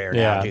so rare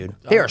now, dude.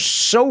 They are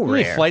so rare. How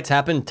many flights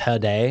happen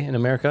today in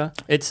America?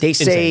 They insane.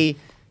 say,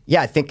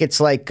 I think it's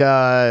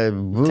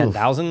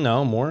 10,000?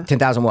 No, more.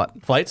 10,000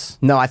 what? Flights?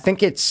 No, I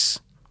think it's,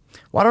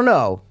 I don't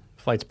know.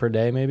 Flights per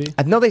day, maybe?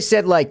 I know they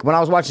said, when I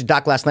was watching the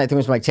doc last night, I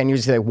think it was 10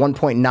 years ago,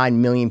 1.9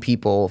 million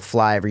people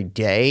fly every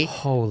day.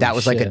 Holy that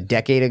was shit. a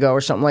decade ago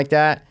or something like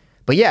that.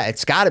 But yeah,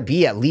 it's got to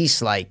be at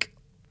least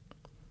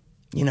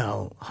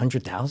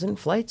 100,000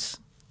 flights?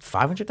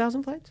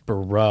 500,000 flights?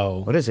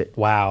 Bro. What is it?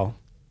 Wow.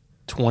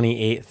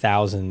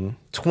 28,000.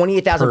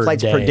 28,000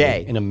 flights per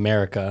day. In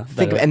America.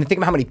 Think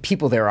about how many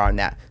people there are on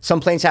that.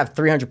 Some planes have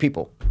 300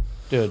 people.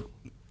 Dude,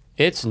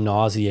 it's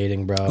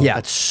nauseating, bro. Yeah.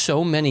 That's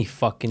so many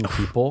fucking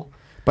people.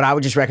 But I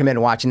would just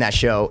recommend watching that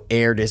show,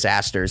 Air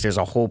Disasters. There's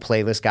a whole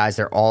playlist, guys.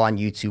 They're all on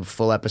YouTube,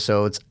 full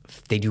episodes.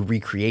 They do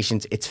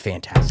recreations. It's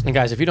fantastic. And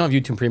guys, if you don't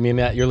have YouTube Premium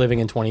yet, you're living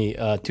in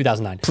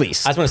 2009.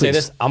 Please. I just want to say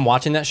this. I'm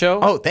watching that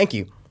show. Oh, thank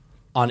you.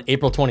 On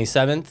April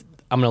 27th.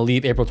 I'm going to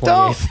leave April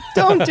 28th.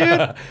 Don't, dude.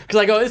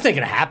 Because I go, this ain't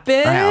going to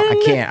happen.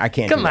 I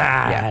can't Come do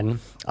that. on.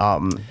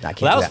 Yeah. I can't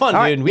That was fun,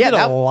 all dude. Right. We did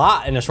a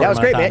lot in a short amount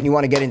of time. That was great, man. You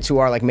want to get into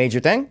our major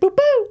thing? Boop,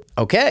 boop.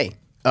 Okay.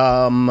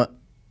 We're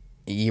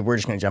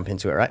just going to jump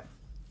into it, right?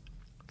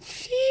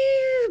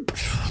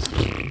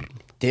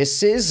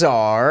 This is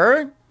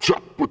our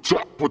Chopper 3.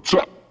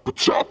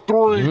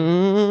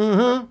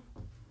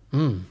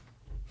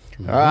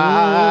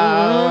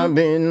 I've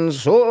been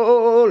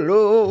so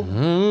low.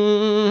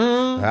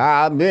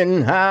 I've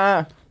been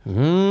high.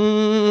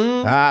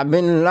 I've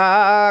been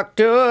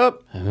locked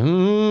up.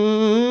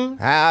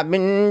 I've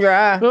been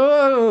dry.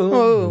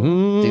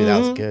 Dude, that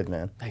was good,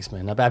 man. Thanks,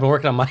 man. I've been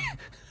working on my...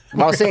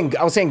 I was saying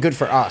good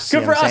for us.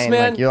 Good for us,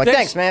 man. You're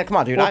thanks, man. Come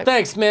on, dude. Well,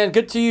 thanks, man.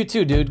 Good to you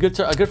too, dude. Good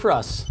for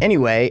us.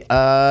 Anyway,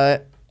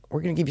 we're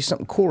gonna give you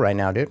something cool right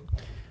now, dude.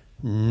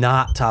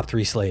 Not top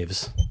 3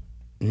 slaves.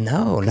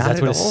 No, not that's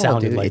at what all, it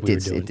sounded dude. like we were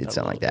doing. It did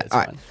sound like that. It's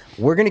All right, fine.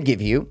 we're gonna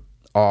give you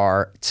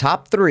our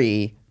top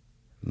 3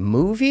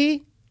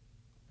 movie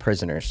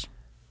prisoners.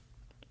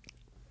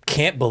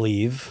 Can't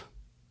believe,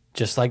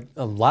 just like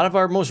a lot of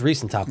our most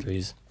recent top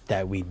 3s,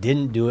 that we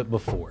didn't do it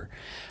before.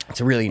 It's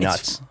really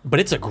nuts.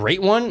 But it's a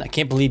great one. I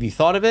can't believe you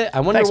thought of it.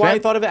 I wonder Thanks, why man.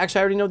 you thought of it. Actually,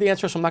 I already know the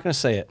answer, so I'm not going to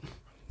say it.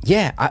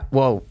 Yeah, I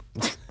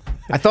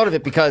thought of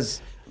it because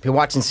we're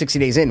watching 60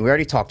 Days In. We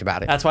already talked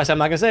about it. That's why I said I'm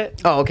not going to say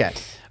it. Oh, okay.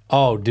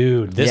 Oh,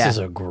 dude, this Yeah. is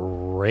a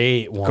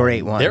great one.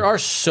 Great one. There are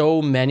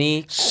so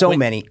many.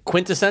 Many.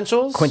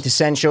 Quintessentials.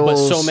 Quintessentials. But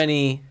so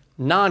many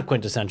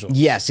non-quintessentials.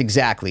 Yes,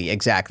 exactly.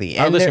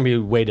 Our list is going to be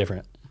way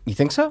different. You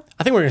think so?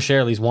 I think we're going to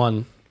share at least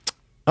one.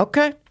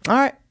 Okay. All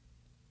right.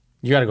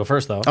 You got to go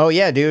first, though. Oh,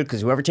 yeah, dude,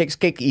 because whoever takes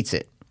cake eats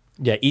it.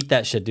 Yeah, eat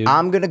that shit, dude.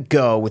 I'm going to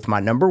go with my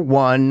number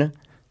 1. I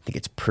think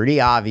it's pretty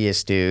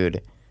obvious,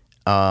 dude.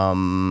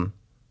 Oh,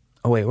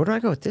 wait, where do I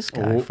go with this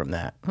guy from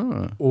that?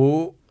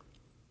 Oh.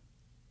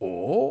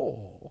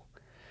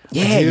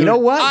 Yeah, Dude, you know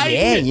what?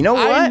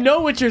 I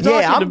know what you're talking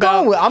yeah,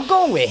 about. I'm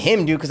going with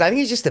him, dude, because I think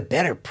he's just a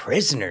better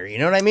prisoner. You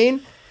know what I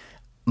mean?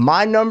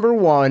 My number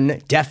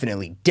 1,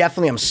 definitely.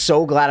 I'm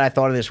so glad I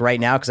thought of this right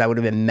now because I would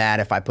have been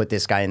mad if I put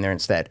this guy in there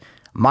instead.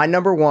 My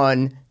number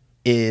 1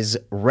 is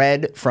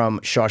Red from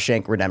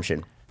Shawshank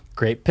Redemption.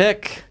 Great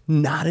pick.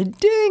 Not a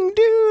ding,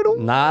 dude.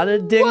 Not a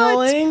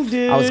ding-a-ling,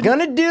 dude. I was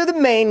gonna do the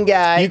main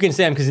guy. You can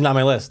say him because he's not on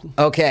my list.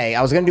 Okay,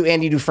 I was gonna do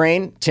Andy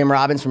Dufresne, Tim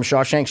Robbins from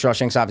Shawshank.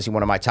 Shawshank's obviously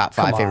one of my top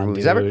 5 favorite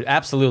movies ever.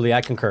 Absolutely, I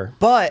concur.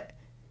 But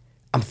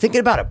I'm thinking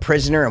about a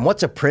prisoner, and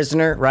what's a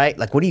prisoner, right?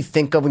 Like, what do you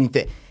think of when you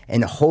think?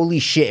 And holy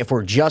shit, if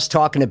we're just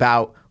talking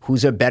about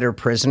who's a better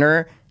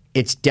prisoner,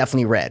 it's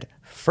definitely Red.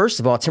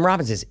 First of all, Tim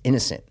Robbins is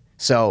innocent.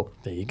 So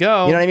There you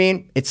go. You know what I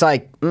mean? It's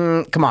like,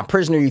 come on,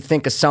 Prisoner. You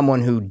think of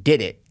someone who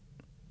did it,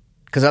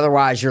 because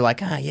otherwise you're like,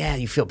 yeah,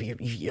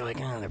 you're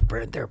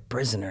like, they're a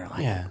prisoner.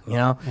 Like, Yeah. You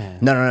know? Yeah.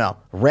 No.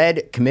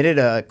 Red committed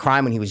a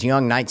crime when he was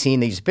young,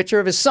 19. They used a picture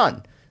of his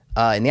son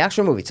in the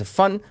actual movie. It's a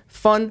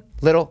fun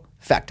little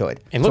factoid.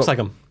 It looks like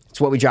him. It's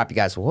what we drop you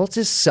guys. Well, it's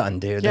his son,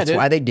 dude. That's dude.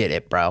 why they did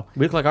it, bro.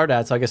 We look like our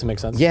dad, so I guess it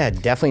makes sense. Yeah,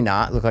 definitely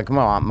not. Look like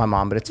my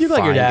mom, but it's You look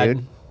fine, like your dad.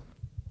 dude.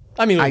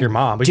 I mean, like your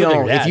mom, but you look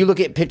like your dad. If you look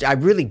at pictures, I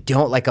really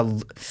don't like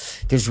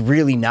there's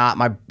really not.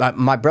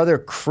 My brother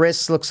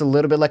Chris looks a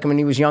little bit like him when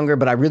he was younger,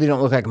 but I really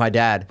don't look like my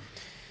dad.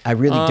 I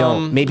really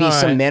don't. Maybe all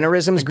some right.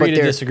 mannerisms, Agree but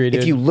to disagree, dude.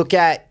 if you look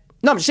at,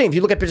 no, I'm just saying, if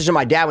you look at pictures of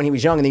my dad when he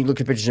was young and then you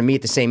look at pictures of me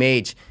at the same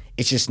age,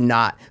 it's just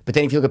not. But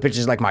then if you look at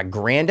pictures like my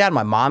granddad,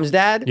 my mom's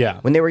dad,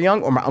 when they were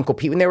young, or my Uncle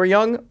Pete when they were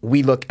young,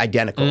 we look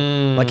identical.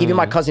 Like even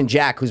my cousin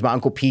Jack, who's my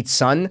Uncle Pete's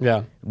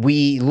son,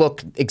 we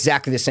look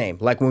exactly the same.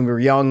 Like when we were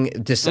young,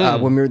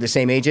 when we were the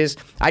same ages.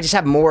 I just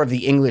have more of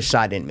the English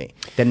side in me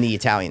than the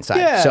Italian side.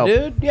 Yeah, so,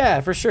 dude.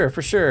 Yeah, for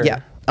sure.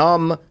 Yeah.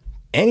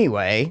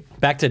 Anyway,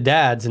 back to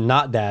dads and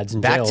not dads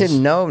and back jails. to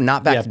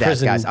not back to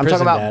dads, guys. I'm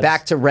talking about dads.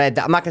 back to Red.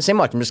 I'm not going to say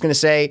much. I'm just going to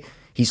say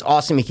he's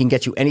awesome. He can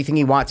get you anything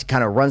he wants. He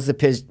kind of runs the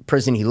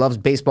prison. He loves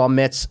baseball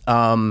mitts.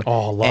 Loves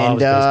baseball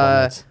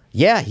mitts.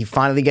 Yeah, he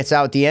finally gets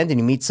out at the end and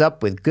he meets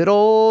up with good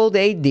old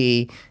AD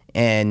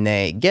and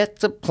they get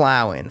to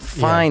plowing.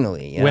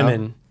 Finally, you know?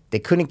 Women. They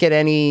couldn't get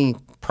any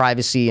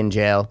privacy in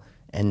jail.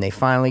 And they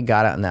finally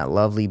got out on that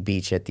lovely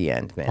beach at the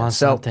end, man. Juan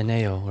So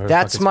Centineo, whatever the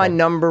that's fuck it's my called.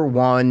 number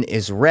one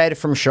is Red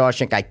from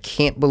Shawshank. I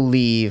can't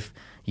believe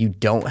you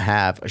don't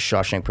have a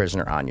Shawshank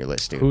Prisoner on your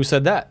list, dude. Who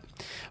said that?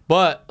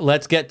 But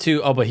let's get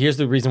to, but here's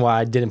the reason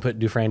why I didn't put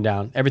Dufresne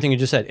down. Everything you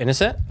just said,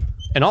 innocent.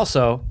 And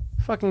also,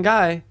 fucking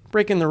guy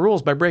breaking the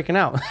rules by breaking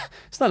out.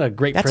 It's not a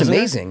great That's prisoner.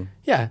 amazing.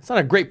 Yeah, it's not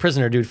a great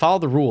prisoner, dude. Follow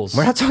the rules.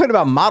 We're not talking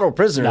about model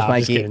prisoners, No, I'm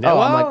just Mikey. kidding. Oh,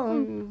 Well,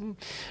 I'm like,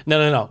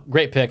 No.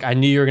 Great pick. I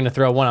knew you were going to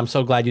throw one. I'm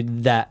so glad you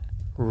did that.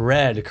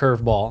 Red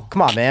curveball.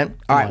 come on, man.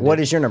 All right, what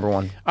is your number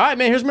one? All right,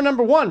 man. Here's my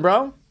number one,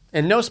 bro.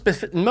 And no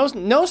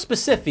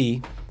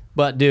specific,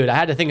 but dude, I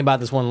had to think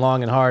about this one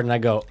long and hard, and I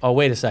go, oh,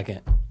 wait a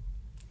second.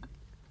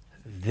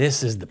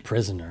 This is the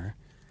prisoner.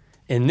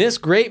 In this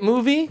great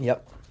movie,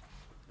 Yep.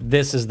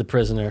 this is the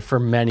prisoner for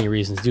many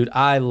reasons, dude.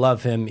 I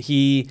love him.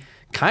 He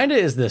kind of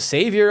is the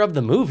savior of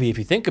the movie if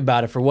you think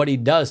about it for what he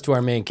does to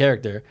our main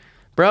character.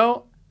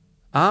 Bro,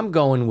 I'm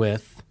going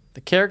with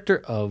the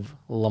character of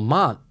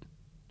Lamont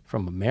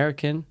from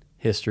American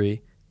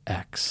History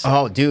X.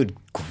 Oh, dude,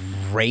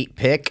 great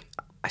pick.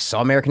 I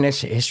saw American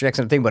History X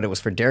and everything, but it was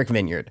for Derek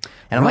Vineyard.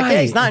 And I'm like,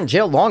 hey, he's Right. not in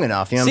jail long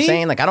enough. You know what I'm See?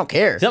 saying? Like, I don't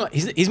care.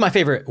 He's my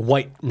favorite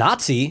white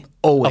Nazi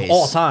Always. of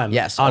all time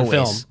Yes, on always.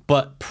 film.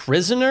 But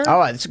prisoner?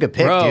 Oh, that's a good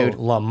pick, bro, dude.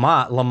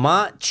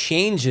 Lamont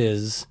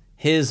changes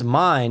his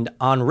mind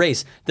on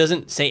race.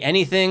 Doesn't say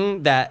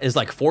anything that is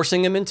like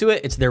forcing him into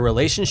it. It's their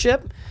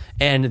relationship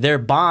and their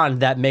bond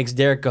that makes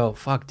Derek go,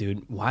 fuck,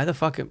 dude, why the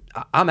fuck?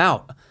 I'm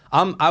out.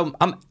 I'm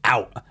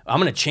out. I'm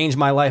going to change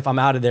my life. I'm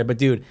out of there. But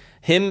dude,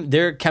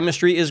 their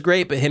chemistry is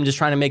great, but him just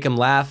trying to make him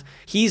laugh.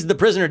 He's the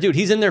prisoner, dude.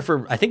 He's in there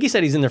I think he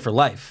said he's in there for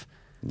life.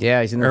 Yeah,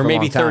 he's in there Or for a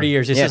maybe long time. 30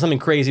 years. He Yeah. said something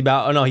crazy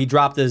about, oh no, he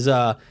dropped his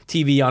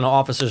TV on an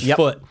officer's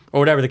foot or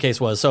whatever the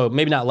case was. So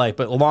maybe not life,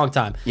 but a long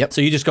time. Yep.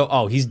 So you just go,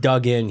 oh, he's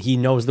dug in. He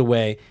knows the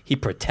way. He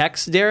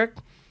protects Derek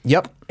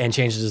Yep. and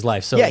changes his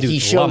life. So Yeah, dude, he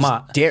shows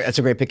Lamont. Derek. That's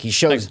a great pick. He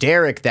shows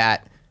Derek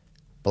that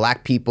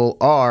black people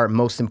are,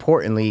 most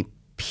importantly,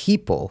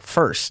 people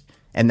first,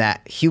 and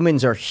that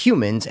humans are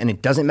humans, and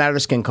it doesn't matter the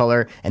skin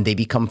color, and they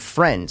become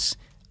friends.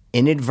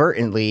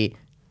 Inadvertently,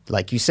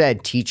 like you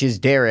said, teaches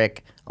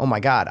Derek, oh my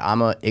God,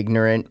 I'm a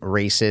ignorant,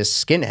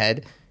 racist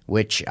skinhead,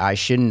 which I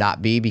should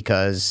not be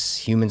because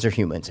humans are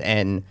humans,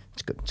 and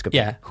it's good. It's good.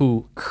 Yeah,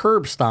 who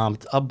curb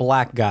stomped a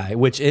black guy,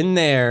 which in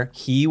there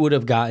he would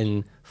have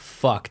gotten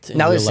fucked. In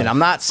Now real listen, life. I'm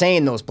not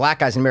saying those black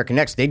guys in American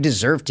Next, they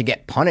deserve to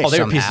get punished Oh,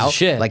 they're somehow. pieces of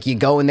shit. Like you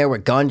go in there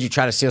with guns, you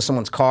try to steal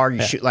someone's car,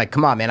 you shoot. Like,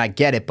 come on, man, I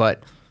get it,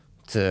 but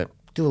to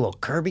do a little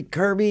Kirby,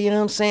 you know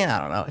what I'm saying? I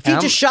don't know. If he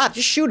just shot,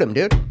 just shoot him,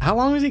 dude. How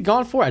long was he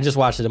gone for? I just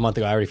watched it a month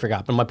ago. I already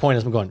forgot. But my point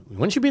is, I'm going,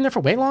 wouldn't you be in there for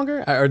way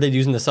longer? Or are they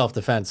using the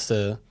self-defense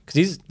to?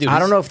 Because I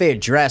don't know if they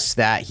address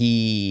that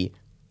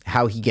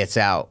how he gets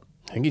out.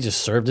 I think he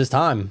just served his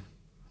time.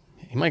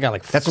 He might have got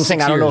like. That's what I'm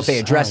saying. I don't know if they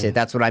address it.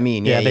 That's what I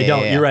mean. Yeah, they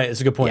don't. yeah. You're right. It's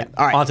a good point. Yeah.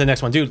 All right. On to the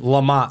next one, dude.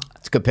 Lamont.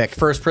 It's a good pick.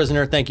 First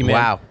prisoner. Thank you, man.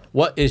 Wow.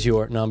 What is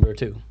your number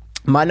two?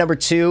 My number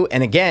two,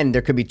 and again,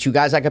 there could be two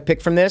guys I could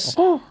pick from this,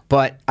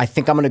 but I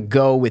think I'm going to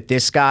go with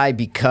this guy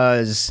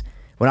because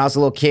when I was a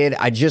little kid,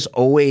 I just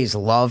always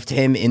loved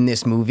him in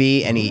this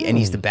movie, and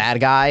he's the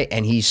bad guy,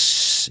 and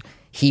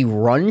he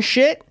runs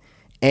shit,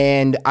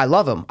 and I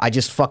love him. I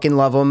just fucking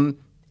love him,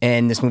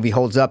 and this movie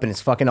holds up, and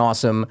it's fucking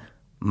awesome.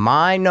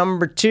 My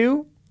number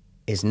two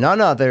is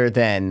none other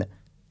than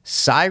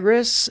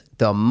Cyrus,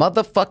 the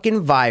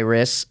motherfucking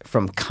virus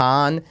from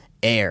Con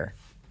Air.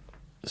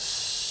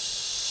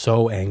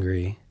 So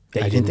angry.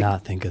 Yeah, you I didn't did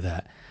not think of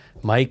that.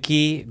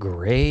 Mikey,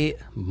 great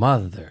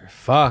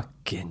motherfucking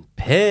fucking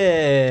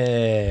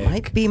pig.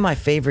 Might be my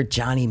favorite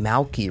Johnny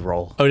Malky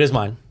role. Oh, it is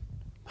mine.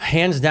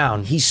 Hands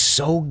down. He's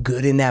so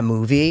good in that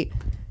movie.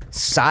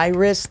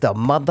 Cyrus the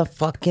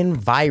motherfucking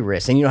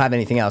virus. And you don't have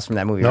anything else from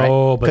that movie, right?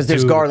 No, but because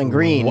there's dude, Garland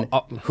Green,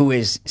 who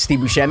is Steve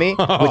Buscemi,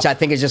 which I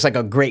think is just like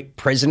a great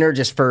prisoner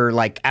just for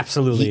like...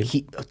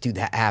 Absolutely. Dude,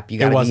 that app, you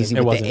got to be easy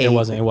with the A. It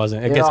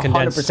wasn't. It gets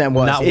condensed. 100%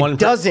 was. Not It one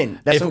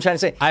doesn't. That's what I'm trying to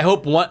say. I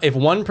hope if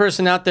one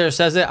person out there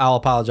says it, I'll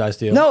apologize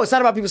to you. No, it's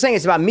not about people saying it,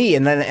 it's about me.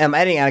 And then I'm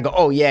editing and I go,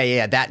 oh,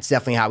 yeah, that's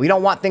definitely hot. We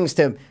don't want things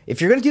to...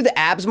 If you're going to do the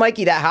abs,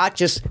 Mikey, that hot,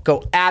 just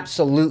go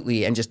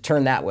absolutely and just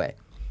turn that way.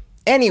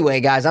 Anyway,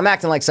 guys, I'm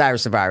acting like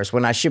Cyrus the Virus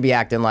when I should be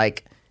acting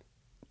like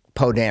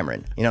Poe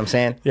Dameron. You know what I'm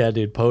saying? Yeah,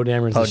 dude. Poe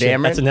Dameron's Poe the shit.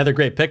 Dameron? That's another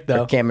great pick,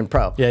 though. Or Cameron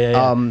Poe.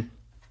 Yeah.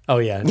 Oh,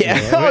 yeah.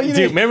 Oh, you Dude,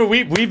 mean- remember,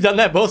 we've done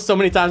that both so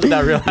many times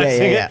without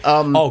realizing Yeah. it.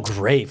 Oh,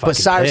 great. But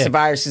Cyrus the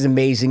Virus is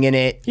amazing in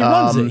it. He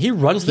runs it. He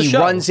runs the show.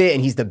 He runs it,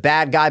 and he's the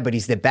bad guy, but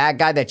he's the bad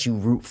guy that you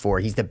root for.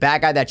 He's the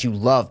bad guy that you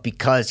love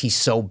because he's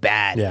so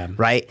bad,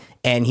 right?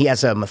 And he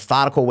has a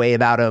methodical way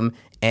about him,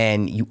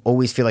 and you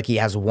always feel like he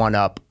has one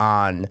up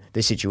on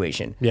the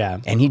situation. Yeah.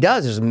 And he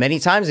does. There's many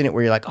times in it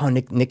where you're like, oh,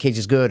 Nick Cage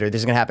is good, or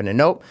this is going to happen. And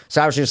nope.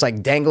 Cyrus just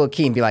like dangle a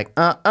key and be like,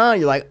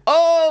 You're like,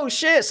 oh,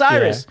 shit,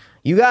 Cyrus. Yeah.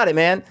 You got it,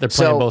 man. They're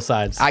playing both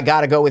sides. I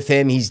got to go with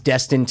him. He's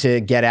destined to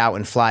get out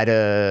and fly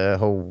to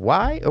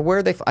Hawaii, or where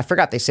are they? I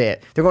forgot they say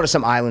it. They're going to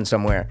some island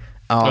somewhere.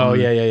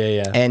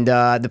 Yeah. And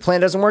the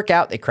plan doesn't work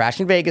out. They crash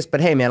in Vegas.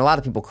 But hey, man, a lot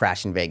of people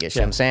crash in Vegas. You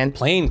know what I'm saying?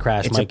 Plane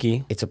crash,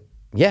 Mikey.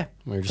 Yeah.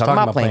 We were just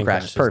talking about plane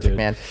crashes. Perfect,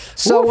 man.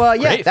 So,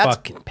 great that's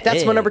fucking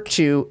my number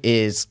 2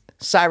 is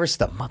Cyrus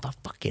the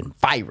motherfucking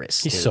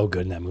virus. He's so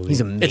good in that movie.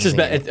 He's amazing. It's his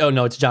best.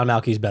 It's John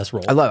Malky's best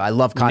role. I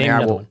love Con Name Air.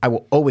 another one. I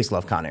will always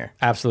love Con Air.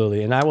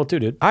 Absolutely. And I will too,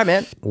 dude. All right,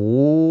 man.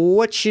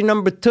 What's your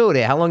number 2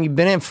 there? How long you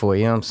been in for?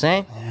 You know what I'm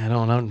saying? I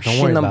don't know. Don't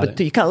Your worry number about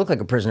 2. it. You kind of look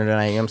like a prisoner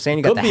tonight. You know what I'm saying?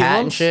 You got Could the be, hat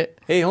and Holmes. shit.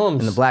 Hey, Holmes.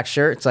 And the black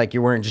shirt. It's like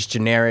you're wearing just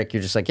generic.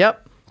 You're just like,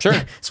 yep. Sure.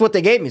 It's what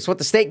they gave me. It's what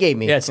the state gave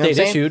me. Yeah, it's You know what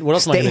state I'm saying? issued. What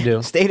else am I gonna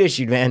do? State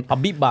issued, man. I'll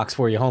beatbox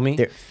for you, homie.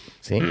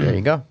 There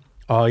you go.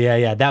 Oh,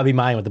 yeah. That would be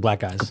mine with the black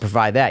guys.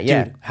 Provide that,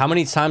 yeah. Dude, how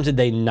many times did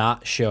they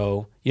not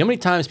show? You know how many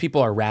times people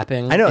are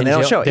rapping? I know, in they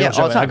don't jail? show it. They Yeah, don't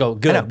show all the it. I time. go,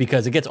 I know. good,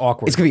 because it gets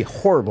awkward. It's going to be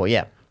horrible,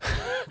 yeah.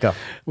 Go.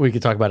 We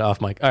could talk about it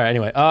off mic. All right,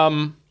 anyway.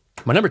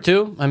 My number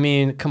 2, I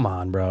mean, come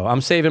on, bro. I'm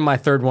saving my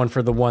third one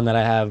for the one that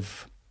I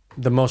have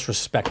the most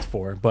respect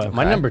for. But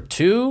my number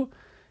 2,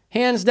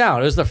 hands down,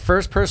 it was the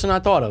first person I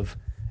thought of.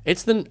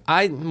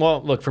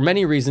 Look, for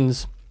many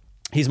reasons,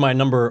 he's my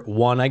number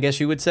 1, I guess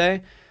you would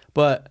say.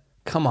 But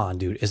come on,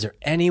 dude. Is there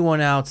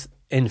anyone else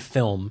in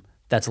film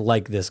that's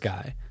like this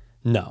guy?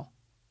 No.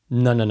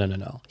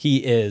 He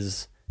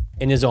is,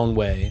 in his own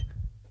way,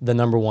 the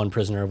number 1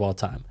 prisoner of all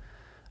time.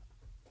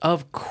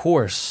 Of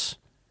course,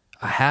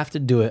 I have to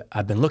do it.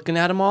 I've been looking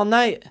at him all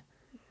night.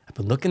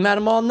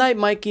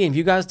 Mikey. And if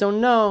you guys don't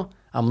know,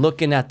 I'm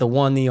looking at the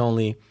one, the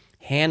only,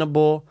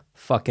 Hannibal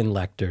fucking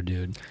Lecter,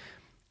 dude.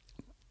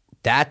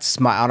 That's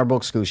my honorable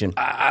exclusion.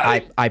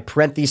 I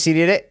parenthesed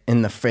it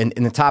in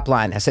the top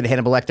line. I said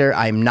Hannibal Lecter.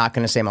 I'm not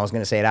going to say him. I was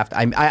going to say it after.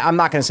 I'm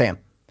not going to say him.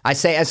 I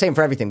say him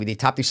for everything. We did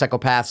top 3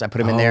 psychopaths. I put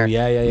him in there.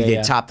 Yeah. We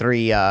did top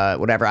 3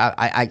 whatever.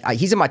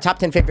 He's in my top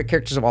 10 favorite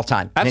characters of all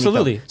time.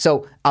 Absolutely.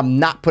 So I'm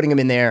not putting him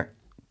in there.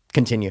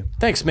 Continue.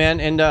 Thanks,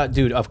 man. And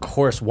dude, of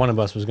course, one of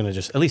us was going to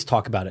just at least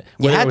talk about it.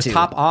 You Whether had it was to.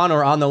 top on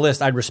or on the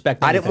list, I'd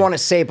respect anything. I didn't want to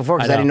say it before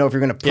because I didn't know if you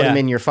were going to put him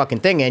in your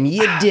fucking thing, and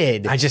you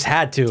did. I just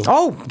had to.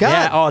 Oh, God.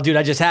 Yeah. Oh, dude,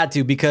 I just had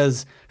to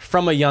because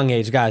from a young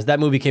age, guys, that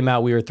movie came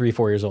out, we were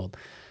 3-4 years old.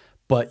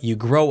 But you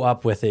grow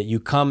up with it.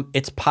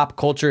 It's pop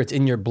culture. It's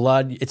in your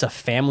blood. It's a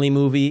family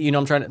movie. You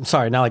know,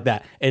 sorry, not like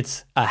that.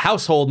 It's a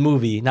household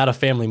movie, not a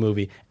family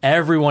movie.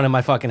 Everyone in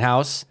my fucking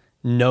house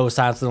knows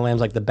Silence of the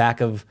Lambs like the back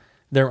of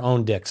their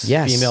own dicks,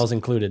 females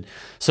included.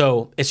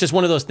 So it's just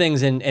one of those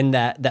things, and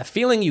that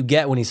feeling you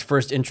get when he's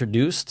first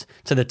introduced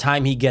to the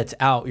time he gets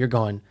out, you're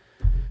going,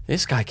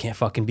 this guy can't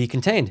fucking be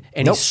contained.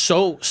 And he's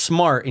so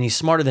smart, and he's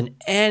smarter than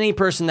any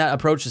person that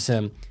approaches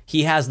him.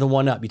 He has the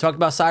one up. You talked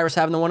about Cyrus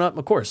having the one up?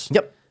 Of course.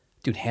 Yep.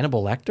 Dude,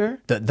 Hannibal Lecter?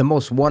 The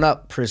most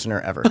one-up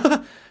prisoner ever.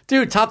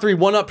 Dude, top 3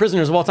 one-up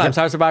prisoners of all time. Yep.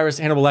 Cyrus the Virus,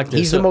 Hannibal Lecter.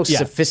 He's the most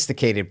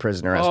sophisticated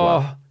prisoner as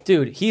well.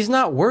 Dude, he's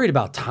not worried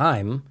about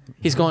time.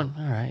 He's going,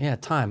 all right, yeah,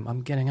 time.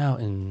 I'm getting out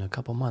in a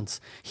couple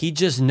months. He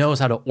just knows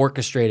how to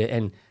orchestrate it.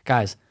 And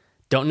guys,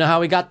 don't know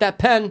how he got that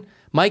pen.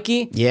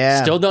 Mikey,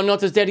 still don't know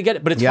if his daddy get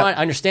it, but it's fine.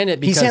 I understand it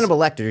because he's Hannibal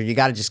Lecter. You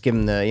got to just give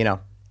him the,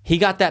 He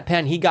got that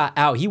pen. He got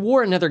out. He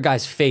wore another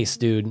guy's face,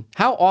 dude.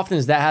 How often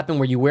does that happen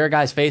where you wear a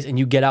guy's face and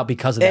you get out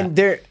because of that?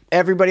 And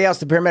everybody else,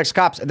 the paramedics,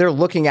 cops, they're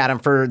looking at him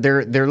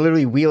they're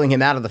literally wheeling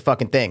him out of the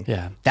fucking thing.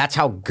 Yeah. That's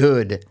how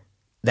good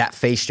that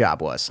face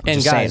job was.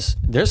 And guys,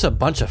 there's a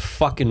bunch of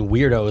fucking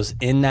weirdos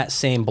in that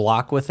same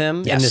block with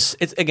him. Yes.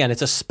 And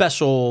it's a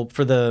special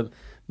for the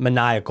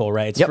maniacal,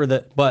 right? It's for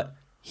but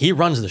he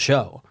runs the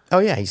show. Oh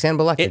yeah, he's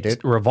Hannibal Lecter, dude.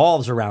 It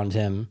revolves around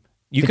him.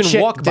 You The can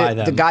chick- walk by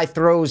them. The guy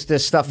throws the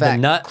stuff at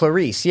nut?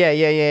 Clarice. Yeah,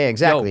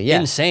 exactly. Yo, yeah.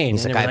 insane.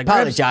 He's And like, they I were like,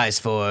 apologize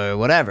for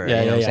whatever. Yeah,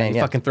 you know what I'm saying? He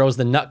fucking throws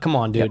the nut. Come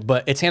on, dude.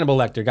 But it's Hannibal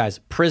Lecter, guys.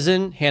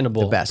 Prison,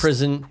 Hannibal. The best.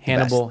 Prison,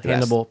 Hannibal, The best.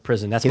 Hannibal,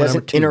 prison. That's He my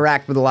number doesn't 2.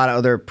 interact with a lot of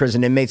other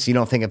prison inmates, so you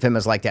don't think of him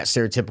as like that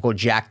stereotypical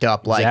jacked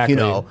up, like Exactly. you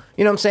know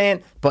what I'm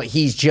saying? But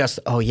he's just,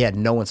 oh yeah,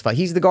 no one's fight.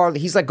 He's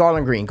like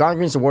Garland Green. Garland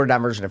Green's the watered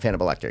down version of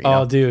Hannibal Lecter. You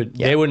know? Oh, dude.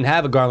 Yeah. They wouldn't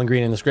have a Garland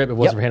Green in the script if it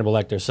wasn't Yep. for Hannibal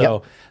Lecter.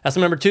 So that's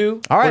my number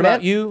 2. All right, what about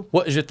man. you?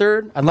 What is your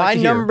third? I'd My like to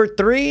hear. number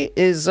 3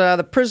 is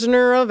The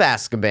Prisoner of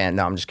Azkaban.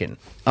 No, I'm just kidding.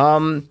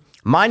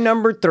 My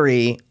number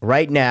 3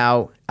 right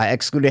now, I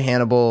excluded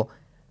Hannibal.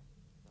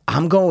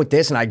 I'm going with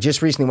this, and I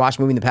just recently watched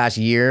a movie in the past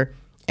year,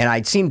 and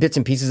I'd seen bits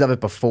and pieces of it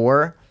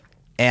before,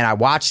 and I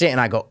watched it, and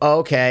I go, oh,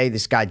 okay,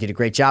 this guy did a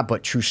great job,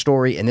 but true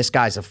story, and this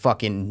guy's a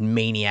fucking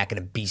maniac and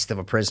a beast of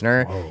a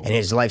prisoner, and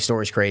his life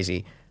story is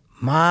crazy.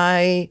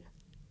 I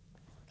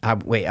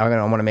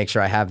want to make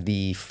sure I have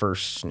the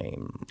first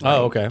name.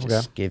 Oh, okay,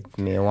 Just okay. give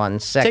me 1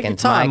 second, Take your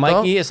time,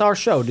 Michael. Mikey. It's our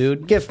show,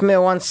 dude. Give me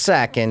 1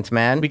 second,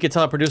 man. We could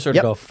tell our producer to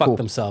Yep, go fuck cool.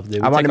 themselves,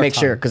 dude. I We wanted take to our make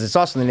sure time. because it's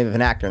also the name of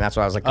an actor, and that's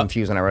why I was like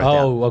confused when I wrote it down.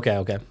 Oh,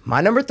 okay.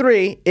 My number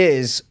 3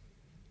 is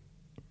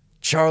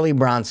Charlie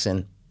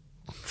Bronson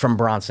from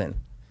Bronson.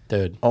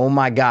 Dude. Oh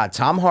my God,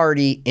 Tom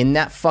Hardy in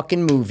that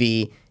fucking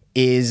movie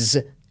is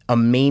a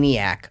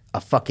maniac,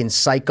 a fucking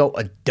psycho,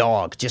 a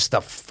dog, just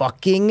a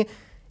fucking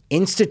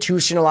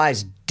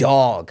institutionalized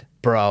dog,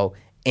 bro.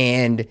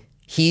 And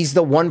he's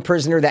the one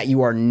prisoner that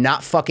you are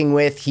not fucking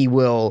with. He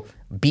will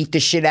beat the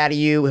shit out of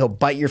you. He'll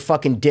bite your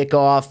fucking dick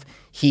off.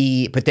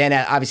 But then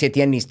obviously at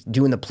the end he's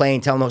doing the play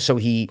and telling him, so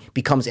he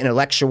becomes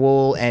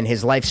intellectual, and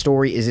his life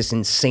story is this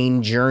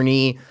insane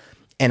journey.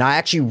 And I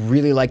actually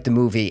really like the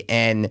movie,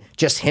 and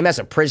just him as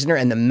a prisoner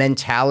and the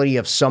mentality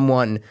of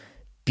someone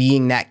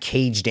being that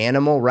caged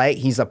animal, right?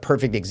 He's a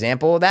perfect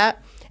example of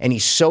that. And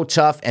he's so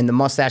tough, and the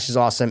mustache is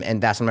awesome.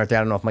 And that's my third. I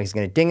don't know if Mike's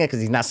going to ding it because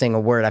he's not saying a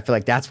word. I feel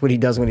like that's what he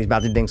does when he's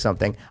about to ding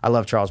something. I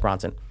love Charles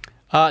Bronson.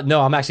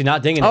 No, I'm actually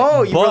not dinging it.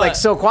 Oh, you were but- like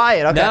so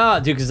quiet. Okay. No,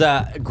 dude,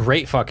 because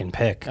great fucking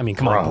pick. I mean,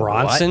 come on, Bro,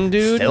 Bronson, what?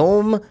 dude.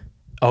 Film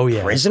Oh,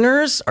 yeah.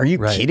 prisoners? Are you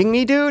Right. kidding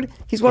me, dude?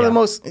 He's one of the Yeah.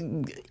 most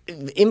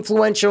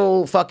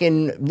influential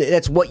fucking.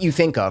 That's what you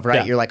think of, right?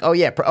 Yeah. You're like, oh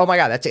yeah, oh my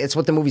God, it's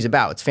what the movie's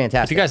about. It's If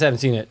fantastic. you guys haven't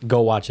seen it,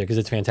 go watch it because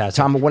it's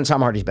fantastic. One of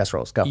Tom Hardy's best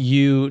roles. Go.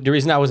 The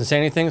reason I wasn't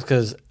saying anything is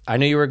because I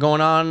knew you were going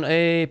on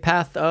a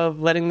path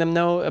of letting them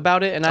know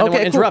about it, and I don't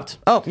want to cool. interrupt.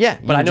 Oh yeah,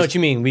 But I know what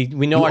you mean. We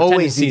know You our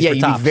always, tendencies yeah, for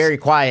you tops. be very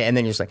quiet, and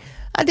then you're just like,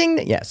 I ding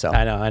that. Yeah, so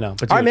I know.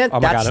 But all right, dude, man. oh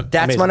my that's God,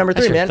 that's amazing. my number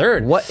 3, That's your man.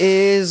 third. What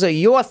is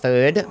your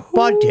third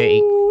body?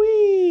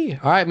 Ooh-wee.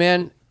 All right,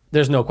 man.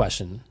 There's no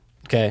question.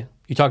 Okay,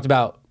 you talked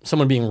about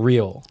someone being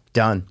real,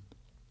 Done.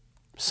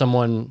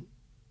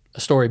 a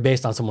story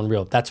based on someone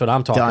real. That's what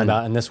I'm talking Done.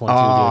 about in this one too,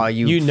 Oh,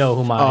 dude. You know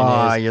who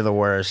mine is. You're the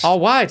worst. Oh,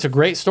 why? It's a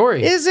great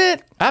story. Is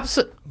it?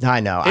 Absolutely. I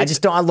know. I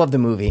just don't. I love the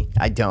movie.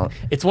 I don't.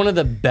 It's one of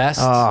the best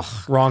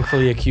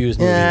wrongfully accused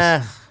movies.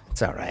 Yeah,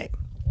 it's all right.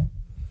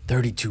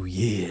 32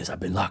 years I've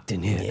been locked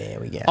in here. Yeah,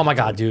 we get Oh it. my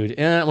God, dude.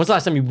 When's the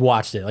last time you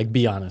watched it? Like,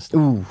 be honest.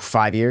 Ooh,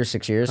 5 years,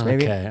 6 years,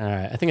 maybe. Okay, all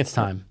right. I think it's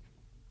time.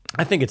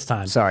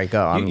 Sorry,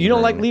 go. You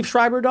don't like Leaf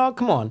Schreiber, dog?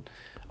 Come on.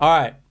 All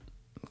right.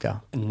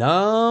 Go.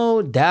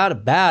 No doubt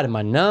about it.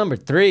 My number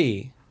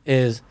 3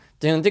 is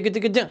Here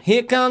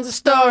Comes the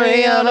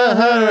Story of a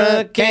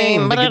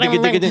Hurricane.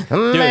 Dude.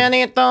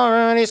 Many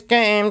authorities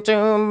came to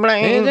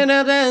blame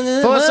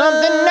for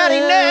something that he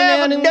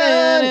never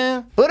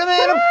done. Put him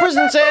in a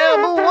prison cell,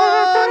 but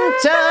one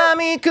time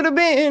he could have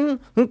been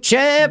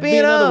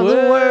champion of the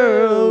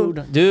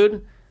world.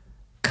 Dude,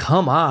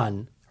 come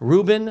on.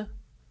 Reuben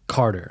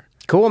Carter.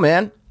 Cool,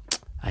 man.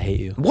 I hate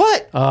you.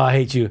 What? Oh, I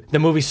hate you. The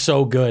movie's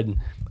so good.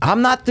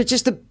 I'm not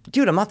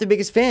dude. I'm not the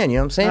biggest fan. You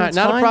know what I'm saying? All right, It's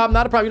not fine. a problem.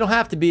 Not a problem. You don't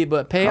have to be,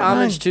 but pay All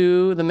homage right.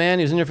 to the man.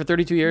 He was in there for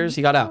 32 years.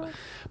 He got out.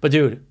 But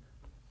dude,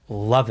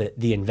 love it.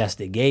 The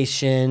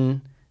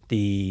investigation,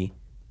 the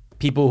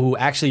people who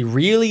actually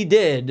really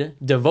did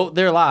devote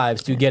their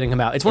lives to getting him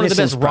out. It's one of the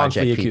Innocence best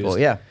wrongfully Project accused. people,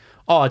 yeah.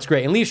 Oh, it's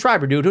great. And Liev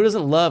Schreiber, dude. Who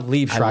doesn't love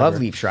Liev I Schreiber? love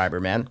Liev Schreiber,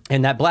 man.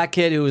 And that black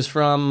kid who was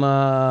from,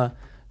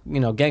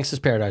 Gangsta's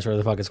Paradise, whatever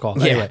the fuck it's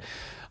called. Yeah.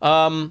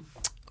 Anyway,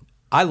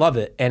 I love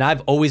it. And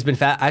I've always been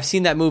I've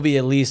seen that movie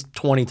at least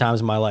 20 times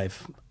in my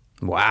life.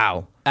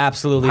 Wow.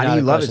 Absolutely. How do not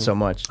you a love it question. so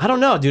much? I don't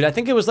know, dude. I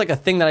think it was like a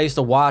thing that I used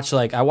to watch.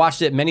 Like I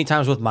watched it many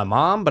times with my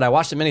mom, but I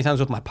watched it many times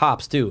with my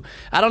pops too.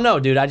 I don't know,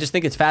 dude. I just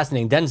think it's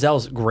fascinating.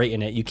 Denzel's great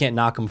in it. You can't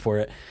knock him for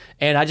it.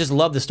 And I just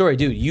love the story,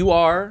 dude. You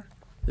are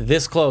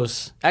this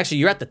close. Actually,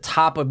 you're at the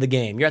top of the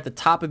game. You're at the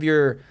top of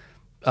your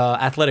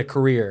athletic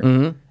career.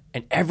 Mm-hmm.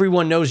 And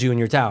everyone knows you in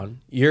your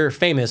town. You're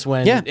famous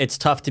when Yeah. it's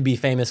tough to be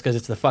famous because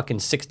it's the fucking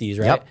 60s,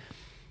 right? Yep.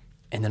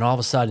 And then all of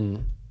a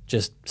sudden,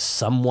 just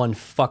someone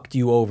fucked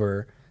you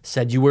over,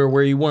 said you were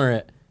where you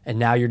weren't, and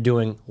now you're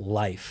doing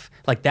life.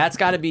 Like, that's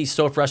got to be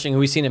so frustrating. And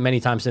we've seen it many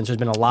times since. There's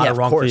been a lot Yeah, of of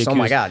wrongfully course. accused. Oh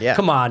my God, yeah.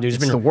 Come on, dude. There's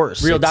It's been the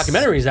worst. real It's-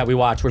 documentaries that we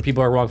watch where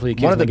people are wrongfully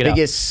accused. One of the and they get out.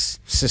 biggest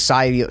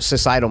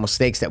societal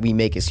mistakes that we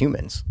make as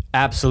humans.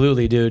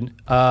 Absolutely, dude.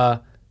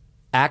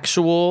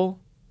 Actual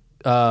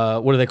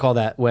what do they call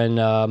that? When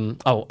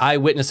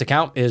eyewitness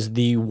account is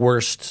the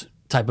worst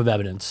type of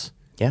evidence.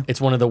 Yeah.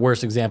 It's one of the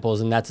worst examples,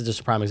 and that's just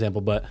a prime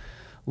example. But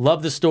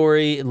love the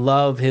story,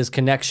 love his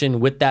connection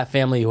with that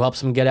family who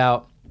helps him get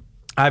out.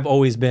 I've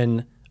always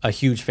been a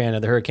huge fan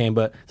of the Hurricane,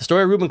 but the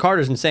story of Reuben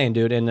Carter is insane,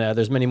 dude, and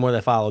there's many more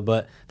that followed.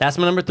 But that's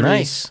my number 3.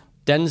 Nice.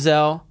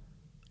 Denzel,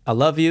 I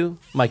love you.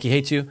 Mikey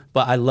hates you,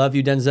 but I love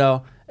you,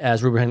 Denzel,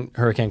 as Reuben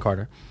Hurricane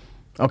Carter.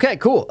 Okay,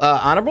 cool.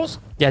 Honorables?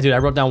 Yeah, dude, I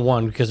wrote down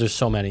 1 because there's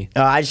so many.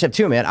 I just have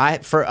 2, man. I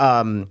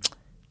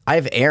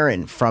have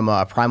Aaron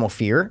from Primal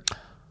Fear.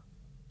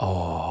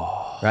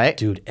 Oh, right,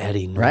 Dude,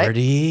 Eddie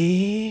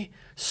Nordy,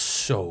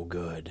 so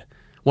good.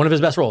 One of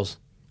his best roles.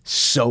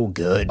 So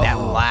good. That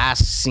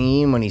last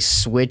scene when he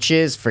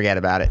switches, forget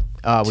about it.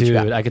 What you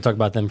got? Dude, I could talk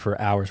about them for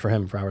hours, for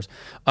hours.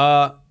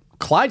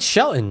 Clyde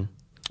Shelton,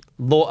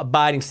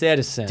 law-abiding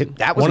citizen. Dude,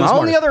 that was my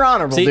only other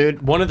honorable,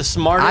 dude. One of the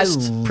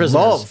smartest I prisoners.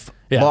 love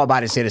Yeah.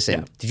 law-abiding citizen.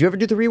 Yeah. Did you ever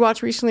do the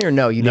rewatch recently, or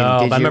no? You didn't. No,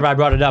 Did but I you? remember I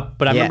brought it up,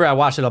 but I Yeah. remember I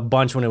watched it a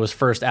bunch when it was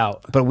first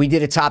out. But we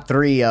did a top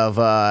 3 of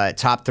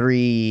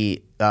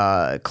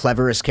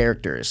cleverest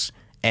characters,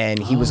 and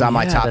he was on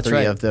my yeah, top that's 3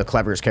 right. of the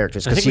cleverest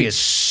characters I because think he is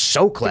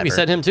so clever. We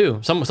said him too.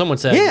 Someone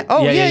said. Yeah.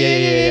 Oh,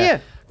 yeah.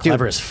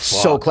 Clever Dude, as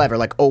fuck. so clever.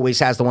 Like, always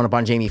has the one up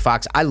on Jamie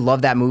Foxx. I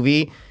love that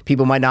movie.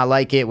 People might not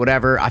like it,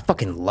 whatever. I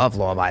fucking love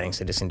Law Abiding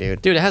Citizen,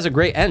 dude. Dude, it has a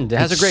great end. It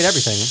has a great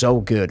everything. So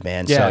good,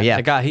 man. Yeah, So, yeah.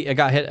 It got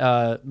hit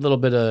a little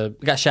bit of,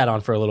 it got shat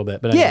on for a little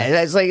bit, but anyway.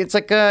 Yeah, it's like It's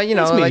like a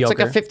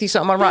mediocre.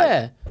 50-something on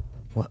Rotten.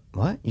 Yeah,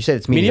 What? You said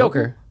it's mediocre?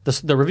 mediocre.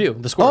 The review,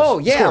 the scores. Oh,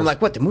 yeah. Scores. I'm like,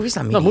 what? The movie's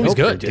not No, mediocre.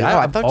 the movie's good, dude. Oh,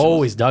 I I've thought you-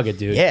 always dug it,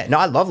 dude. Yeah, no,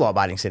 I love Law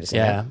Abiding Citizen.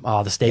 Yeah. Man.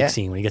 Oh, the steak Yeah.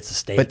 scene when he gets the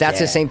steak. But that's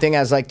yeah. the same thing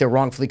as like the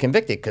wrongfully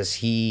convicted because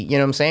he, you know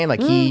what I'm saying?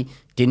 Like he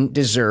didn't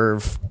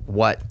deserve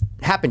what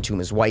happened to him.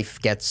 His wife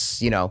gets,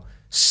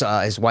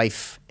 his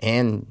wife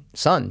and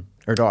son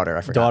or daughter.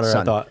 I forgot. Daughter,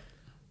 Son. I thought.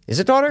 Is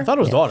it daughter? I thought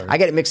it was daughter. I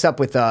get it mixed up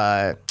with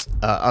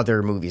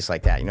other movies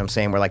like that. You know what I'm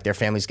saying? Where like their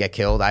families get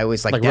killed. I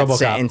always like Like Death RoboCop.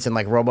 Sentence and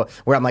like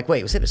where I'm like,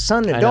 wait, was it a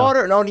son and a know.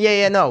 daughter? No,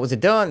 no, it was a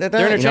daughter.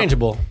 They're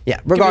interchangeable. Yeah,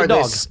 Give me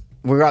a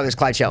regardless,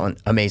 Clyde Shelton,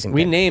 amazing.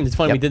 We pick. named, it's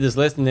funny, Yep. we did this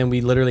list and then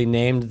we literally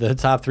named the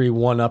top 3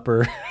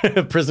 one-upper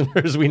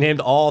prisoners. We named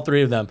all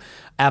 3 of them.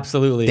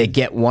 Absolutely. They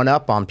get one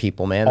up on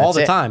people, man. all That's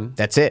the it. time.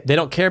 That's it. They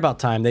don't care about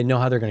time. They know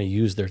how they're going to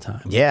use their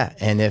time. Yeah,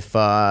 and if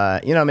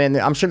man,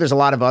 I'm sure there's a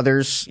lot of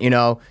others.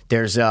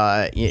 There's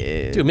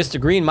Dude, Mr.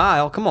 Green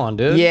Mile, come on,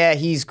 dude. yeah,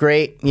 he's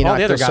great. All the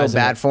I other feel guys so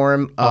in bad it. for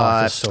him. Oh,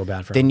 I feel so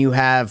bad for Then him. you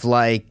have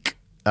like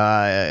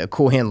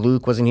Cool Hand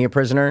Luke, wasn't he a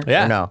prisoner?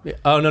 Yeah. Or no.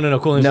 Oh, no.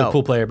 Cool Hand's a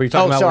pool player. But you're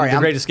talking about The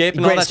Great Escape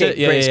and all that shit?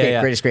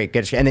 Great Escape.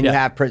 And then you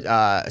Yeah.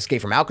 have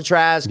Escape from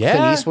Alcatraz, Yeah.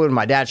 Clint Eastwood.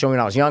 My dad showed me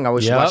when I was young. I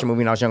always Yep. watch a movie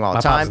when I was young all the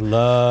My time. pops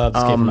loved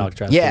Escape from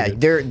Alcatraz. Yeah, too,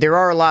 dude. there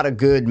are a lot of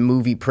good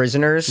movie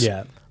prisoners.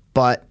 Yeah.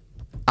 But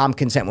I'm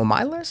content with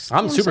my list.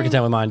 I'm super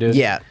content with mine, dude.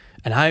 Yeah.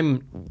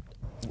 And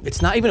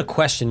it's not even a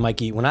question,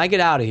 Mikey. When I get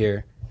out of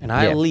here and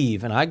I Yeah.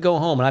 leave and I go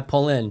home and I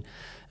pull in,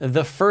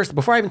 before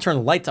I even turn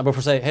the lights on, before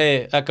I say,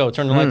 hey, Echo,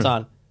 turn the lights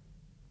on,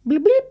 bleep,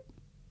 bleep,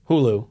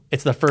 Hulu.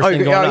 It's the first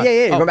thing going on. Yeah.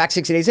 You're going back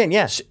 60 days in.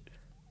 Yeah.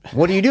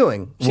 What are you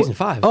doing? Season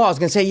 5. Oh, I was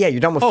going to say, yeah,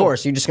 you're done with 4,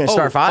 so you're just going to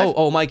start 5?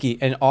 Oh, Mikey.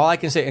 And all I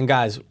can say, and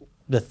guys,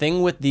 the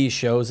thing with these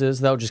shows is,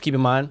 though, just keep in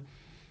mind,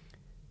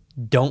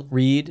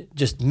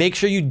 just make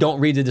sure you don't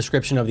read the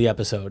description of the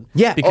episode.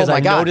 Yeah, Because oh my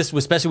I God. noticed,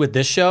 especially with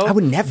this show, I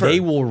would never. They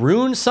will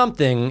ruin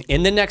something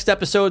in the next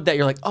episode that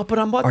you're like, oh, but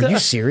I'm about Are to. you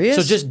serious?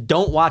 So just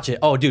don't watch it.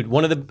 Oh, dude,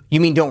 You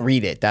mean don't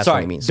read it? That's what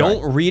sorry, I mean. Sorry.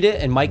 don't read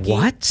it. And Mikey,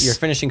 What? you're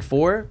finishing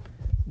 4.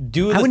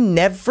 I would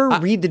never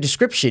read the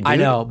description, dude. I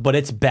know, but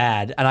it's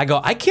bad. And I go,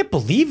 I can't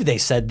believe they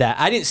said that.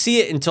 I didn't see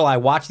it until I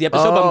watched the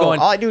episode, but I'm going,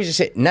 all I do is just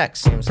hit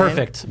next. You know what I'm saying?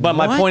 perfect. But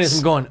my What? point is,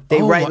 I'm going,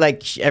 They oh write my-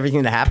 like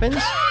everything that happens?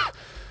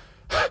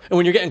 And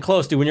when you're getting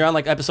close, dude, when you're on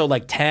like episode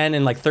like 10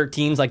 and like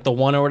 13's like the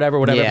 1 or whatever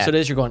Yeah. episode it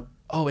is, you're going,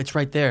 oh, it's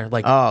right there.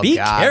 Like, Oh, be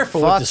God.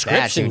 careful Fuck with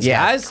descriptions, that, dude.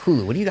 Yeah. guys.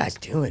 Hulu, what are you guys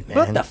doing, man?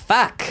 What the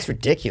fuck? It's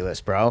ridiculous,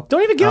 bro.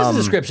 Don't even give us a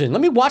description.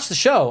 Let me watch the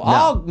show.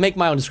 I'll make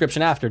my own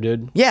description after,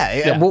 dude.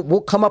 Yeah,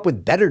 we'll come up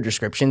with better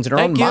descriptions in our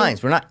Thank own you.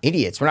 minds. We're not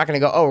idiots. We're not going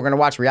to go, we're going to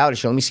watch a reality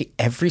show. Let me see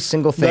every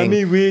single thing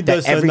me read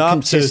that the every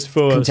synopsis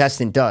first.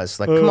 contestant does.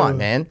 Like, come on,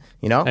 man.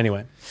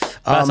 Anyway,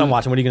 that's what I'm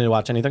watching. What are you going to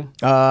watch? Anything?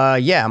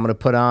 Yeah, I'm going to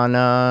put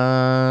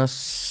on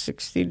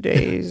 60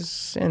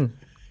 Days in.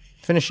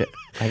 Finish it,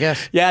 I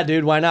guess. Yeah,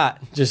 dude, why not?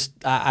 Just,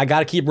 I got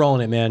to keep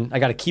rolling it, man. I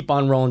got to keep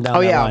on rolling down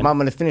Oh, that yeah, line. I'm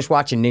going to finish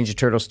watching Ninja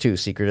Turtles 2,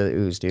 Secret of the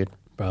Ooze, dude.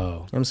 Bro, You know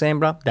what I'm saying,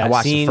 bro? That I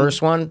watched the scene-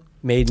 first one.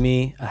 made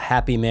me a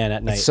happy man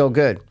at night. So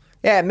good.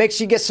 Yeah, make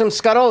sure you get some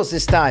Scuttles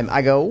this time.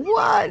 I go,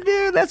 what,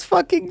 dude? That's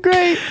fucking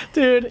great.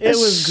 Dude, it That's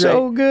was great.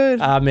 so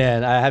good. Ah,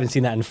 man, I haven't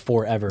seen that in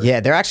forever. Yeah,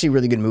 they're actually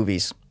really good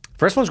movies.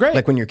 First one's great.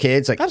 Like when you're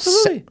kids. Like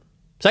Absolutely.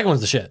 Second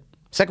one's the shit.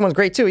 Second one's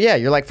great too. Yeah,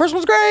 you're like, first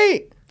one's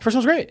great. First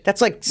one's great.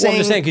 That's like Well, saying, I'm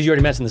just saying because you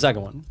already mentioned the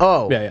second one.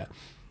 Oh. Yeah.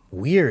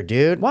 weird,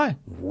 dude. Why?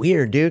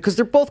 Weird, dude. Because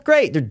they're both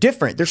great. They're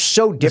different. They're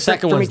so different The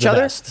second from one's each the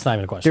other. best. It's not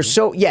even a question. They're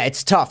so, yeah,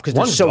 it's tough because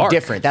they're One's so dark.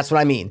 different. That's what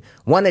I mean.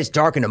 One is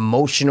dark and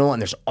emotional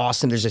and there's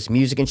awesome. There's this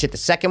music and shit. The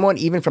second one,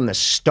 even from the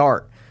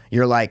start,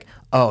 you're like,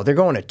 oh, they're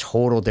going a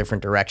total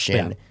different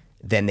direction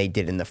than they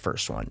did in the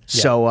first one.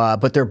 So,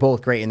 but they're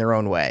both great in their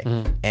own way.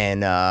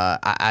 And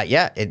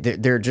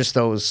they're just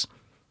those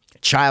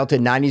childhood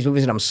 90s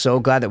movies. And I'm so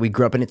glad that we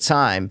grew up in a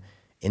time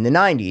in the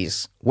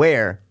 90s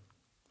where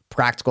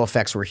practical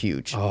effects were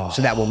huge.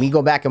 So that when we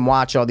go back and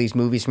watch all these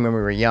movies from when we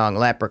were young,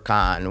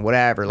 Leprechaun,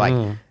 whatever,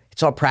 like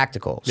it's all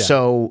practical.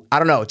 So I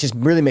don't know, it just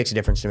really makes a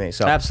difference to me.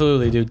 So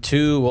Absolutely, dude.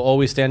 2 will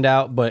always stand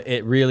out, but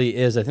it really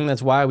is. I think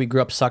that's why we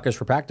grew up suckers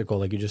for practical,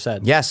 like you just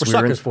said. Yes, we're we were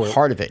suckers for it.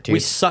 part of it, dude. We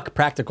suck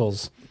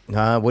practicals.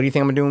 what do you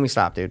think I'm gonna do when we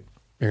stop, dude?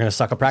 You're gonna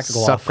suck a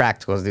practical Suck off.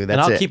 practicals, dude. That's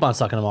and I'll it. keep on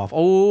sucking them off.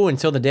 Oh,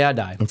 until the day I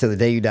die. Until the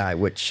day you die,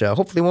 which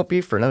hopefully won't be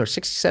for another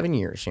 67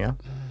 years, you know?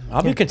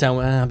 I'll be content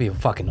with. I'll be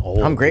fucking old.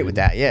 I'm great dude. with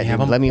that. Yeah, dude.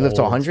 I'm Let me live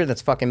to old. 100.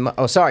 That's fucking.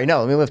 Oh, sorry.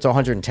 No, let me live to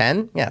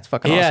 110. Yeah, it's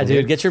fucking Yeah, awesome.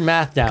 dude. Get your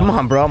math down. Come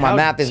on, bro. My How-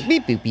 math is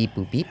beep, beep, beep,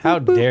 boop, beep. How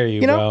boop, boop, dare you,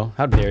 know? bro?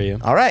 How dare you?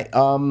 All right.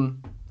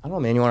 I don't know,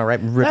 man. You want to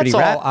write rippity That's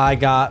rap? all I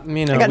got.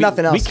 You know, I got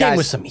nothing else, We came guys.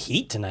 with some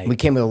heat tonight. We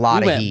came with a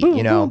lot of went heat, boom,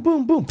 you know?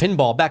 boom, boom, boom.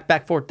 Pinball,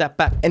 back, forth, that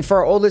back. And for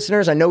our old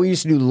listeners, I know we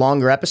used to do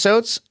longer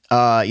episodes,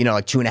 like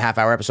 2.5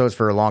 hour episodes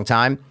for a long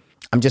time.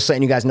 I'm just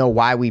letting you guys know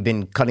why we've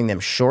been cutting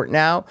them short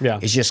now. Yeah.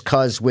 It's just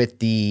because with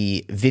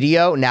the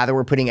video, now that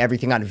we're putting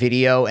everything on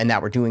video and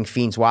that we're doing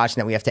Fiends Watch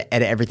and that we have to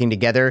edit everything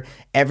together,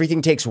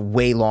 everything takes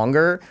way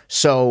longer.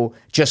 So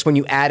just when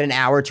you add an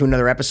hour to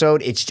another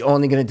episode, it's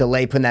only going to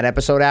delay putting that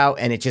episode out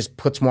and it just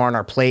puts more on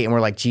our plate and we're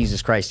like,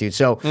 Jesus Christ, dude.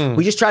 So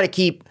we just try to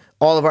keep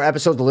all of our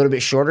episodes a little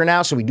bit shorter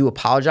now. So we do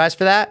apologize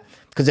for that.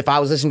 Because if I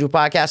was listening to a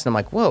podcast and I'm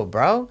like, whoa,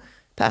 bro,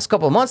 past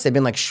couple of months, they've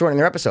been like shortening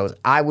their episodes.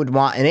 I would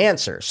want an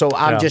answer. So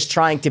I'm just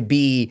trying to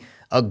be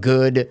a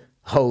good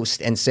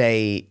host and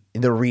say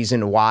the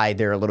reason why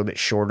they're a little bit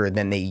shorter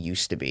than they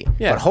used to be.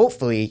 Yeah. But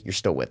hopefully you're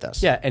still with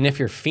us. Yeah, and if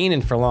you're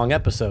fiending for long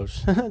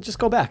episodes, just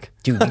go back.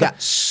 Dude, we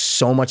got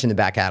so much in the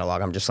back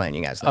catalog. I'm just letting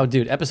you guys know. Oh,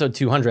 dude, episode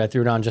 200, I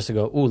threw it on just to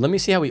go, ooh, let me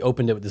see how we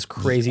opened it with this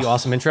crazy,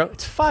 awesome intro.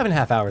 It's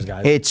 5.5 hours,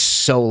 guys. It's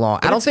so long.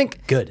 I don't it's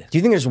think. good. Do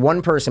you think there's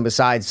one person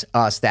besides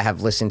us that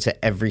have listened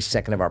to every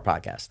second of our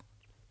podcast?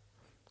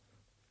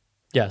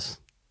 Yes.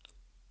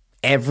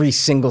 Every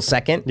single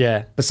second?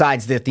 Yeah.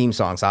 Besides the theme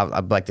songs.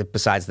 I'd like to,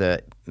 besides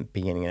the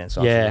beginning and end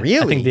songs. Yeah.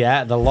 Really? I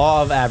think the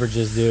law of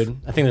averages, dude.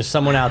 I think there's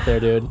someone out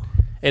there, dude.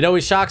 It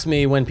always shocks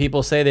me when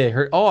people say they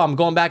heard, oh, I'm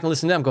going back and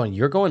listening to it. I'm going,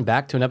 you're going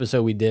back to an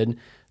episode we did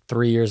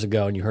 3 years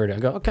ago and you heard it. I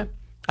go, okay.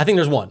 I think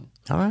there's one.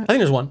 All right. I think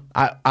there's one.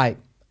 I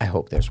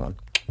hope there's one.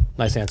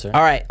 Nice answer.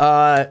 All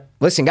right.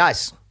 Listen,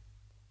 guys.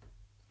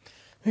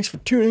 Thanks for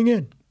tuning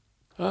in.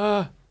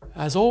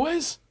 As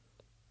always.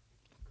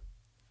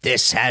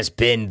 This has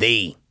been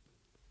the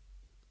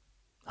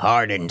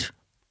hardened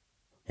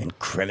and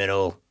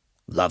criminal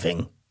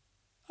loving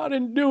I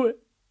didn't do it.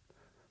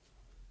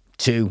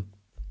 to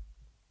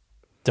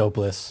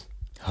Dopeless.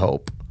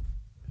 hope.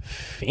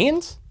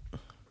 Fiends?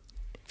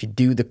 If you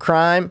do the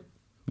crime,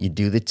 you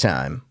do the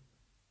time.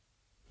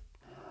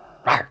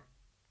 Rawr.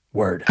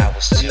 Word. I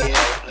was too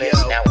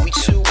hopeless, now I'm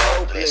too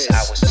hopeless.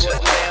 I was too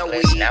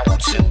hopeless, now I'm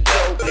too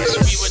dopeless.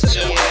 We were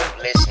too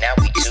hopeless, now